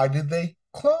why did they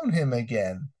clone him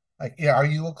again? Like, yeah, are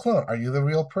you a clone? Are you the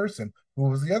real person? Who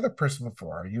was the other person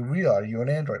before? Are you real? Are you an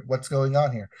android? What's going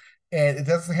on here? And it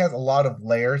definitely has a lot of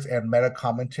layers and meta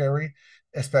commentary,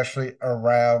 especially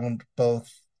around both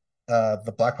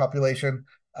the black population,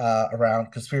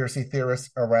 around conspiracy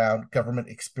theorists, around government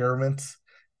experiments,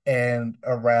 and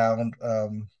around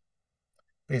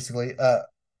basically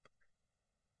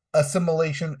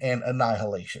assimilation and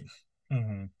annihilation.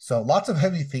 Hmm. So lots of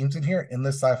heavy themes in here in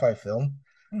this sci-fi film.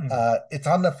 Hmm. It's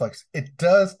on Netflix. It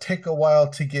does take a while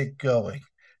to get going.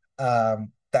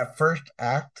 That first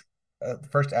act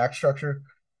structure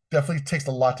definitely takes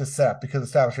a lot to set up because it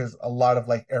establishes a lot of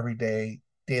like everyday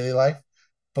daily life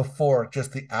before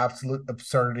just the absolute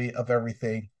absurdity of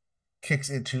everything kicks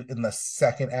into in the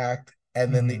second act,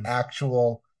 and then the Hmm.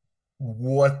 actual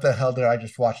what the hell did I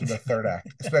just watch in the third act?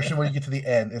 Especially when you get to the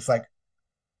end, it's like,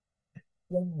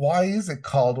 well, why is it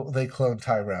called They Clone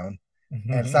Tyrone?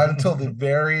 And it's not until the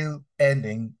very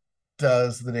ending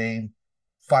does the name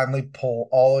finally pull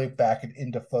all the way back and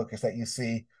into focus that you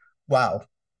see, wow,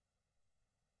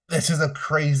 this is a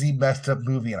crazy, messed up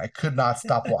movie, and I could not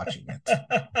stop watching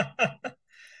it.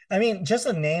 I mean, just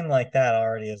a name like that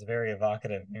already is very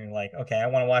evocative. You're like, okay, I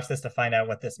want to watch this to find out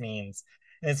what this means.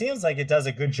 And it seems like it does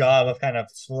a good job of kind of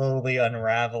slowly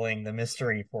unraveling the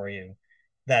mystery for you,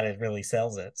 that it really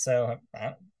sells it. So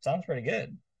sounds pretty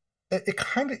good. It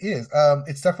kind of is.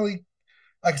 It's definitely,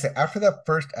 like I said, after that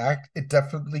first act, it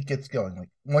definitely gets going. Like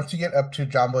once you get up to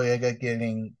John Boyega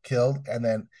getting killed and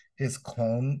then his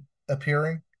clone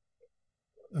appearing,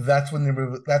 that's when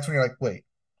you're like, wait,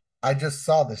 I just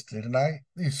saw this, didn't I?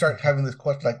 You start having this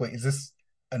question like, wait, is this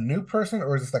a new person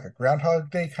or is this like a Groundhog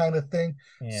Day kind of thing?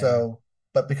 Yeah. So,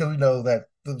 but because we know that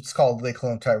it's called They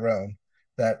Clone Tyrone,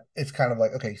 that it's kind of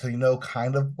like, okay, so you know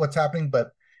kind of what's happening,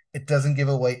 but it doesn't give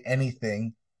away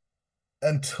anything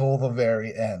until the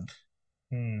very end.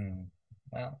 Hmm.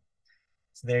 Well,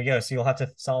 so there you go. So you'll have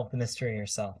to solve the mystery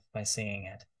yourself by seeing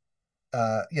it.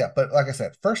 Yeah, but like I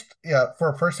said, yeah, for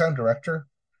a first time director,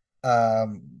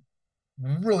 um,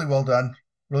 really well done,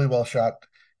 really well shot.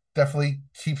 Definitely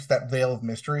keeps that veil of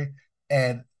mystery,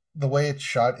 and the way it's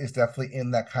shot is definitely in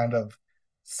that kind of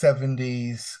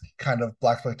 70s kind of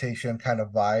blaxploitation kind of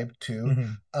vibe too.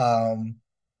 Mhm. Um,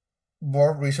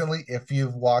 More recently, if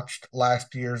you've watched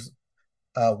last year's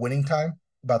Winning Time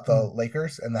about the Mm.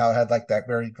 Lakers and how it had like that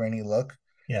very grainy look,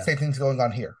 Yeah. same thing's going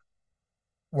on here,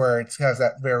 where it has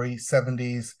that very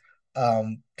 70s,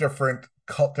 definitely different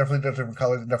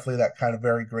colors, and definitely that kind of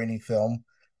very grainy film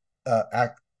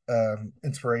act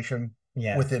inspiration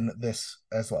Yeah. within this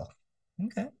as well.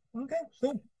 Okay. Okay.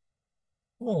 Cool.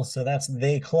 Cool. So that's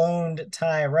They Cloned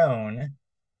Tyrone.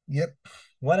 Yep.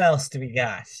 What else do we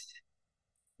got?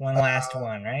 One last Uh,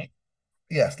 one, right?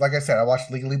 yes, like I said, I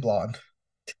watched Legally Blonde.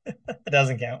 It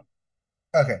doesn't count.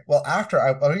 Okay, well, I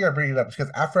gotta bring it up because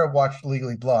after I watched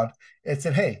Legally Blonde, it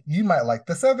said, "Hey, you might like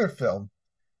this other film,"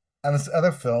 and this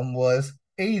other film was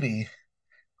 80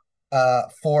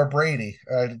 for Brady.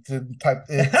 I didn't type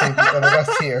it, say the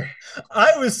rest here.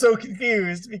 I was so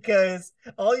confused because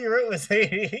all you wrote was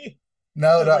 80. I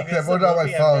No, was no, like, because this I is a wrote it on my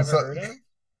movie I've phone. never So heard of.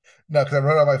 no, because I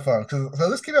wrote it on my phone. So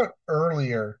this came out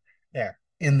earlier There.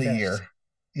 in the Finished. year.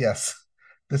 Yes,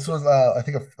 this was I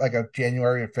think like a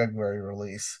January or February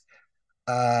release.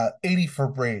 80 for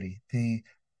Brady, the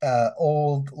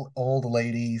old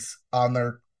ladies on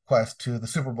their quest to the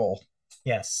Super Bowl.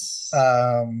 Yes.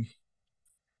 Um,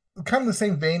 Kind of the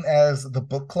same vein as the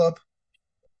book club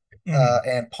Mhm.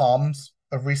 and Palms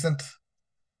of recent,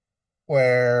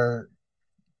 where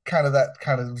kind of that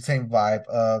kind of the same vibe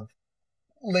of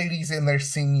ladies in their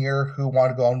senior who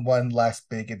want to go on one last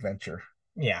big adventure.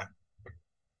 Yeah.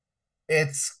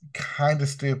 It's kind of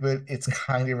stupid. It's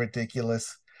kind of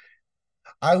ridiculous.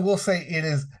 I will say it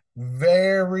is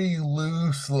very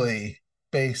loosely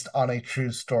based on a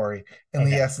true story in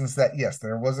the Okay. essence that, yes,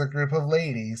 there was a group of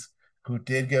ladies who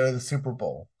did go to the Super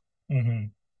Bowl. Hmm.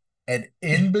 And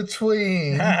in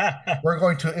between, we're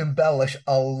going to embellish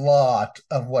a lot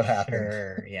of what happened.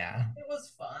 Sure. Yeah. It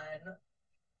was fun.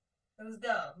 It was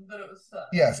dumb, but it was fun.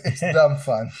 Yes, it's dumb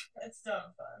fun. It's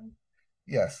dumb fun.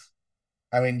 Yes.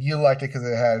 I mean, you liked it because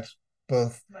it had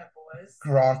both My boys.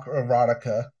 Gronk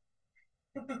erotica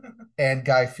and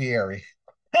Guy Fieri.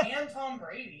 And Tom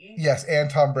Brady. Yes, and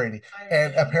Tom Brady. I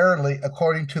And mean, apparently,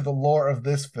 according to the lore of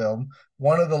this film,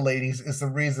 one of the ladies is the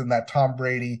reason that Tom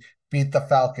Brady beat the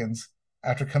Falcons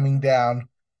after coming down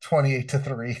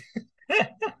 28-3.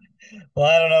 Well,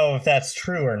 I don't know if that's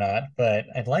true or not, but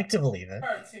I'd like to believe it.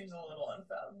 Part seems a little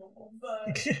unfathomable,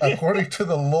 but According to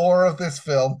the lore of this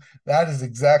film, that is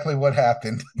exactly what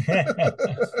happened.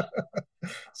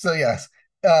 So yes,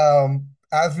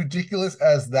 as ridiculous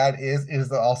as that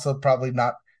is also probably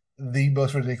not the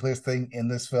most ridiculous thing in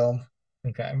this film.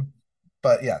 Okay.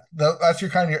 But yeah, that's your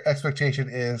kind of your expectation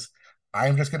is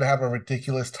I'm just gonna have a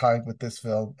ridiculous time with this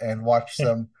film and watch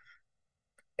some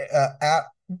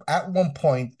at one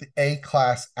point the A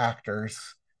class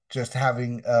actors just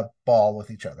having a ball with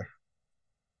each other.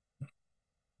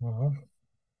 Well,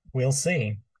 we'll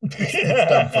see. It's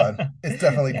dumb fun. It's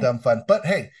definitely Yeah. dumb fun. But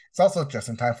hey, it's also just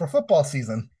in time for football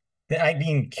season. I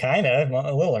mean, kind of, well,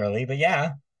 a little early, but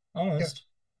yeah, Yeah. almost.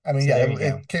 I mean, So yeah, there you go.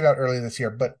 it came out early this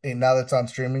year, but now that it's on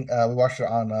streaming, we watched it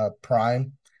on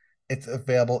Prime. It's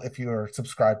available if you are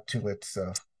subscribed to it.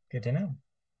 So Good to know.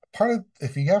 part of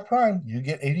if you have Prime, you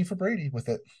get 80 for Brady with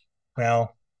it.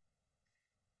 Well,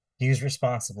 use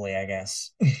responsibly, I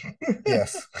guess.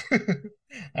 Yes. All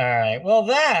right. Well,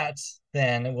 that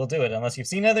then we'll do it unless you've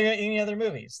seen any other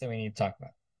movies that we need to talk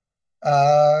about.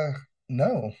 uh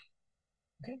no.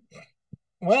 Okay.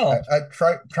 Well, I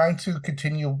trying to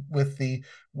continue with the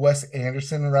Wes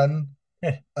Anderson run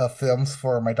of films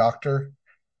for my doctor.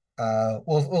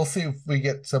 We'll see if we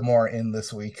get some more in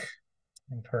this week.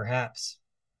 perhaps.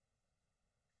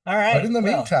 All But right. in the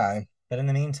Well, meantime, but in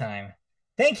the meantime,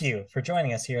 thank you for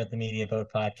joining us here at the Media Boat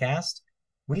Podcast.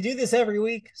 We do this every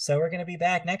week, so we're going to be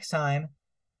back next time,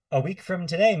 a week from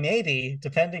today, maybe,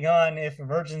 depending on if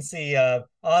emergency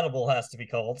audible has to be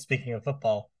called, speaking of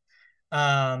football.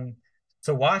 Um,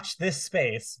 to watch this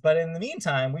space. But in the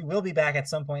meantime, we will be back at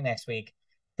some point next week.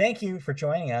 Thank you for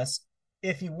joining us.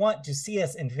 If you want to see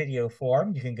us in video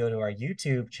form, you can go to our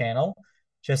YouTube channel.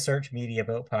 Just search Media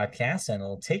Boat Podcast and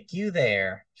it'll take you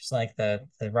there, just like the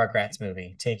Rugrats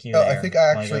movie. Take you I there. think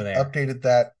I Want to go actually there? updated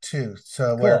that too.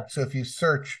 Cool. So if you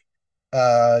search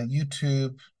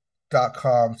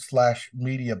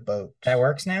youtube.com/media boat, That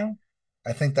works now?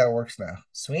 I think that works now.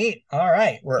 Sweet. All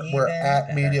right. We're Even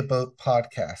at Media better. Boat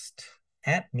Podcast.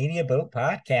 At Media Boat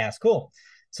Podcast. Cool.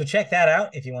 So check that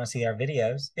out if you want to see our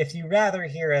videos. If you rather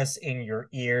hear us in your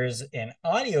ears in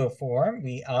audio form,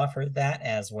 we offer that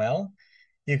as well.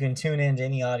 You can tune into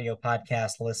any audio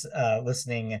podcast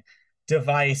listening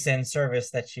device and service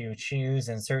that you choose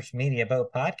and search Media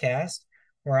Boat Podcast.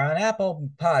 We're on Apple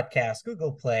Podcasts,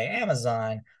 Google Play,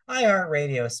 Amazon,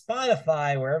 iHeartRadio,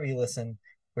 Spotify, wherever you listen.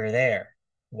 We're there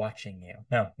watching you.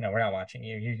 No, we're not watching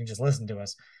you. You can just listen to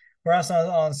us. We're also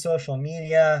on social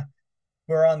media.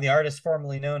 We're on the artist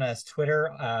formerly known as Twitter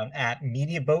at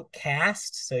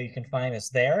MediaBoatCast, so you can find us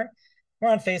there. We're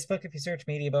on Facebook if you search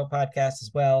MediaBoat Podcast as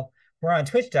well. We're on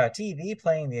twitch.tv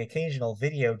playing the occasional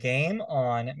video game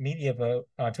on MediaBoat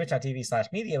on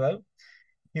twitch.tv/MediaBoat.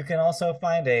 You can also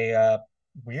find a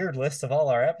weird list of all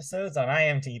our episodes on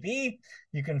IMDb.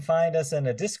 You can find us in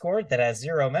a Discord that has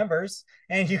 0 members,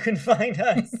 and you can find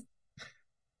us.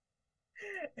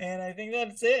 And I think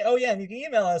that's it. Oh, yeah. And you can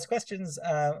email us questions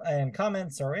and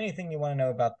comments or anything you want to know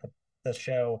about the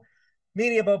show,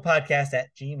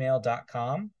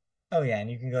 mediaboatpodcast@gmail.com. Oh, yeah. And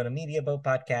you can go to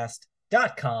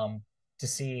mediaboatpodcast.com to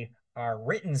see our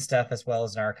written stuff as well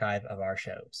as an archive of our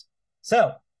shows.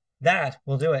 So that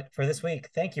will do it for this week.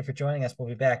 Thank you for joining us. We'll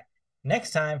be back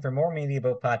next time for more Media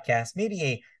Boat Podcast, maybe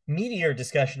a meteor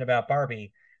discussion about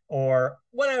Barbie or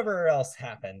whatever else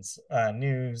happens,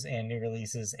 news and new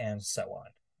releases and so on.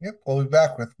 Yep, we'll be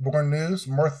back with more news,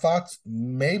 more thoughts,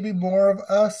 maybe more of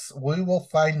us. We will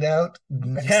find out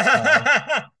next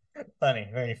time. Funny,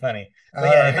 very funny. But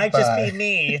All yeah, it right, might just be bye.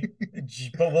 me,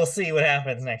 but we'll see what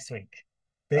happens next week.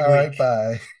 Big All right, week.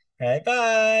 bye. All right,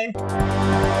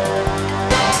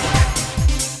 bye.